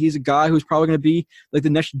 and he's a guy who's probably going to be the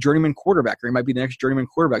next journeyman quarterback, or he might be the next journeyman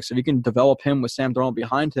quarterback. So if you can develop him with Sam Darnold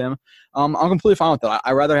behind him, I'm completely fine with that.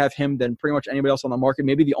 I'd rather have him than pretty much anybody else on the market.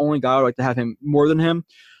 Maybe the only guy I'd like to have him more than him,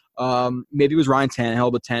 maybe it was Ryan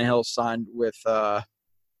Tannehill, but Tannehill signed with am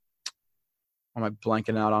I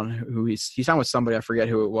blanking out on who he signed with somebody, I forget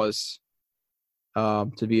who it was,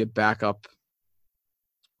 to be a backup.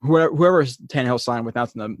 Whoever Tannehill signed with,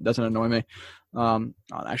 doesn't annoy me.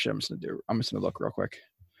 Actually, I'm just gonna look real quick.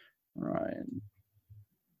 All right,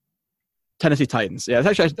 Tennessee Titans. Yeah,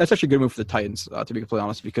 that's actually a good move for the Titans, to be completely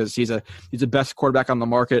honest, because he's the best quarterback on the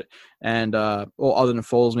market, and other than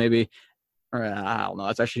Foles maybe. Or, I don't know.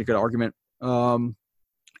 That's actually a good argument. And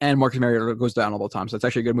Marcus Mariota goes down all the time, so that's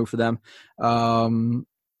actually a good move for them.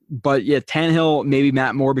 But yeah, Tannehill, maybe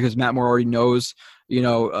Matt Moore, because Matt Moore already knows,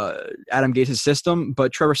 Adam Gase' system.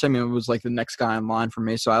 But Trevor Siemian was the next guy in line for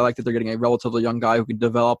me. So I like that they're getting a relatively young guy who can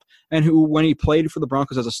develop, and who, when he played for the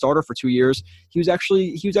Broncos as a starter for 2 years, he was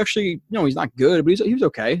actually, he's not good, but he was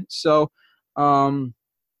okay. So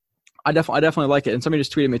I definitely like it. And somebody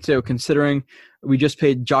just tweeted me too, considering we just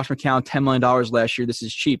paid Josh McCown $10 million last year, this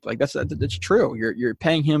is cheap. That's true. You're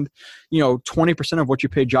paying him, 20% of what you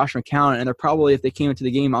paid Josh McCown, and they're probably, if they came into the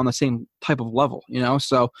game, on the same type of level,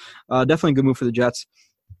 So definitely a good move for the Jets.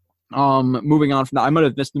 Moving on from that, I might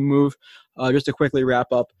have missed the move. Just to quickly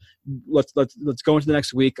wrap up, let's go into the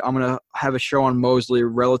next week. I'm gonna have a show on Mosley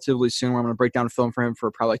relatively soon, where I'm gonna break down film for him for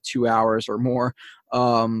probably 2 hours or more.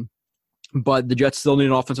 But the Jets still need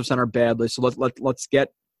an offensive center badly. So let's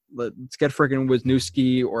get freaking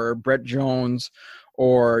Wisniewski or Brett Jones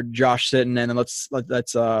or Josh Sitton, and then let's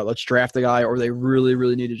draft a guy, or they really,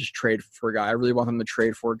 really need to just trade for a guy. I really want them to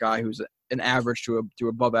trade for a guy who's an average to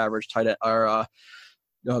above average tight end or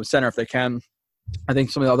center if they can. I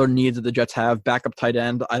think some of the other needs that the Jets have, backup tight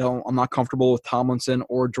end. I'm not comfortable with Tomlinson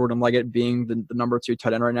or Jordan Leggett being the number 2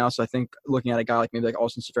 tight end right now. So I think looking at a guy maybe like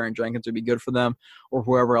Austin Seferian-Jenkins would be good for them, or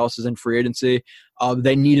whoever else is in free agency.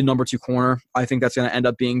 They need a number 2 corner. I think that's going to end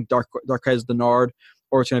up being Darqueze Dennard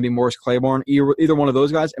or it's going to be Morris Claiborne. Either one of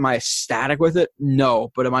those guys. Am I ecstatic with it?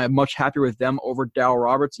 No. But am I much happier with them over Darryl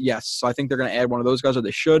Roberts? Yes. So I think they're going to add one of those guys, or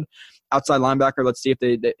they should. Outside linebacker, let's see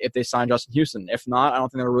if they sign Justin Houston. If not, I don't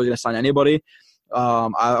think they're really going to sign anybody.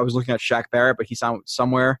 I was looking at Shaq Barrett, but he signed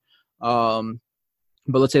somewhere.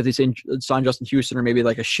 But let's say if they sign Justin Houston or maybe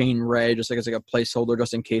like a Shane Ray, just like as like a placeholder,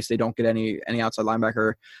 just in case they don't get any outside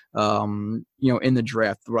linebacker, in the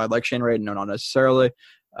draft. Would I like Shane Ray? No, not necessarily.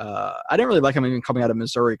 I didn't really like him even coming out of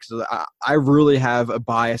Missouri because I really have a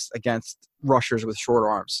bias against rushers with short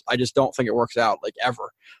arms. I just don't think it works out like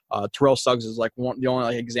ever. Terrell Suggs is like the only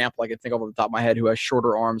like example I can think of off the top of my head who has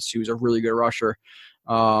shorter arms, who's a really good rusher.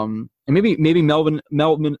 And maybe Melvin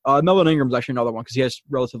Ingram's actually another one because he has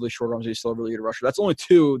relatively short arms. He's still a really good rusher. That's only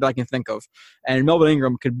two that I can think of. And Melvin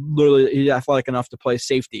Ingram could he's athletic enough to play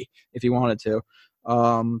safety if he wanted to.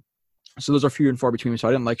 So those are few and far between. So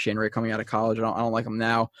I didn't like Shane Ray coming out of college. I don't like him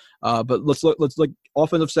now. But let's look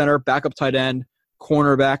offensive center, backup tight end,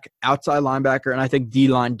 cornerback, outside linebacker, and I think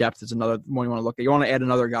D-line depth is another one you want to look at. You want to add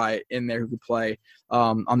another guy in there who could play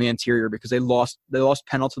on the interior because they lost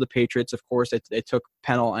Pennell to the Patriots. Of course, they took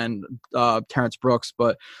Pennell and Terrence Brooks,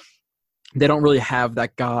 but they don't really have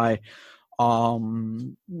that guy.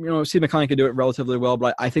 Steve McClain could do it relatively well,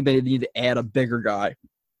 but I think they need to add a bigger guy.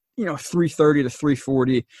 330 to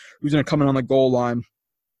 340, who's going to come in on the goal line,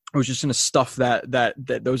 who's just going to stuff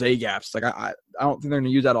those A gaps. Like I don't think they're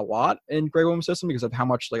going to use that a lot in Greg Williams' system because of how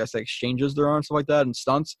much, like I said, exchanges there are and stuff like that and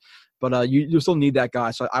stunts. But you still need that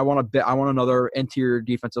guy. So I want another interior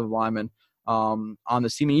defensive lineman on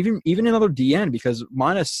this team, and even another DN because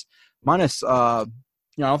minus I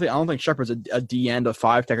don't think Shepard's a DN, a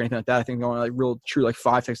 5-tech or anything like that. I think the only like real true like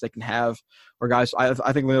 5-techs they can have or guys.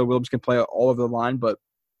 I think Leo Williams can play all over the line, but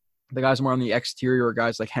the guys more on the exterior are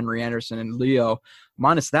guys like Henry Anderson and Leo.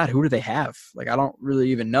 Minus that, who do they have? Like, I don't really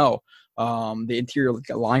even know. The interior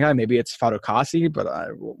line guy, maybe it's Fatukasi, but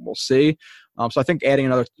we'll see. So I think adding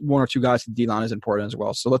another one or two guys to D-line is important as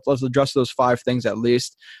well. So let's address those 5 things at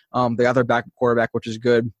least. They got their backup quarterback, which is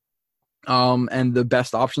good. And the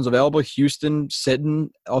best options available: Houston,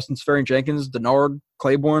 Sitton, Austin Seferian-Jenkins, Denard,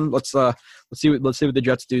 Claiborne. Let's see what the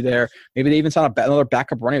Jets do there. Maybe they even sign another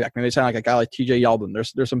backup running back. Maybe they sign like a guy like TJ Yeldon.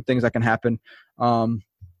 There's some things that can happen.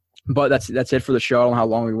 But that's it for the show. I don't know how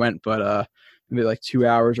long we went, but maybe like 2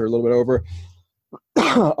 hours or a little bit over.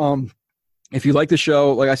 If you like the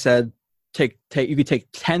show, like I said, you could take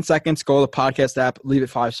 10 seconds, go to the podcast app, leave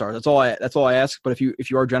it 5 stars. That's all I ask. But if you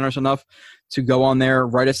are generous enough to go on there,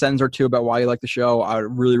 write a sentence or two about why you like the show, I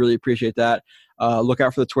would really, really appreciate that. Look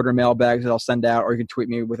out for the Twitter mailbags that I'll send out, or you can tweet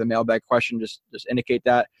me with a mailbag question. Just indicate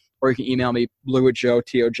that, or you can email me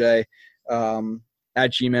bluewithjoe,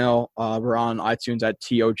 at Gmail. We're on iTunes at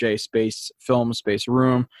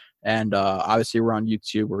TOJ_film_room. And obviously we're on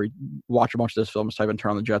YouTube where we watch a bunch of this film. Just type in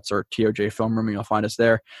Turn on the Jets or TOJ Film Room and you'll find us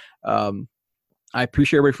there. I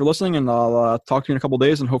appreciate everybody for listening, and I'll talk to you in a couple of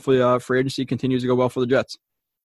days, and hopefully free agency continues to go well for the Jets.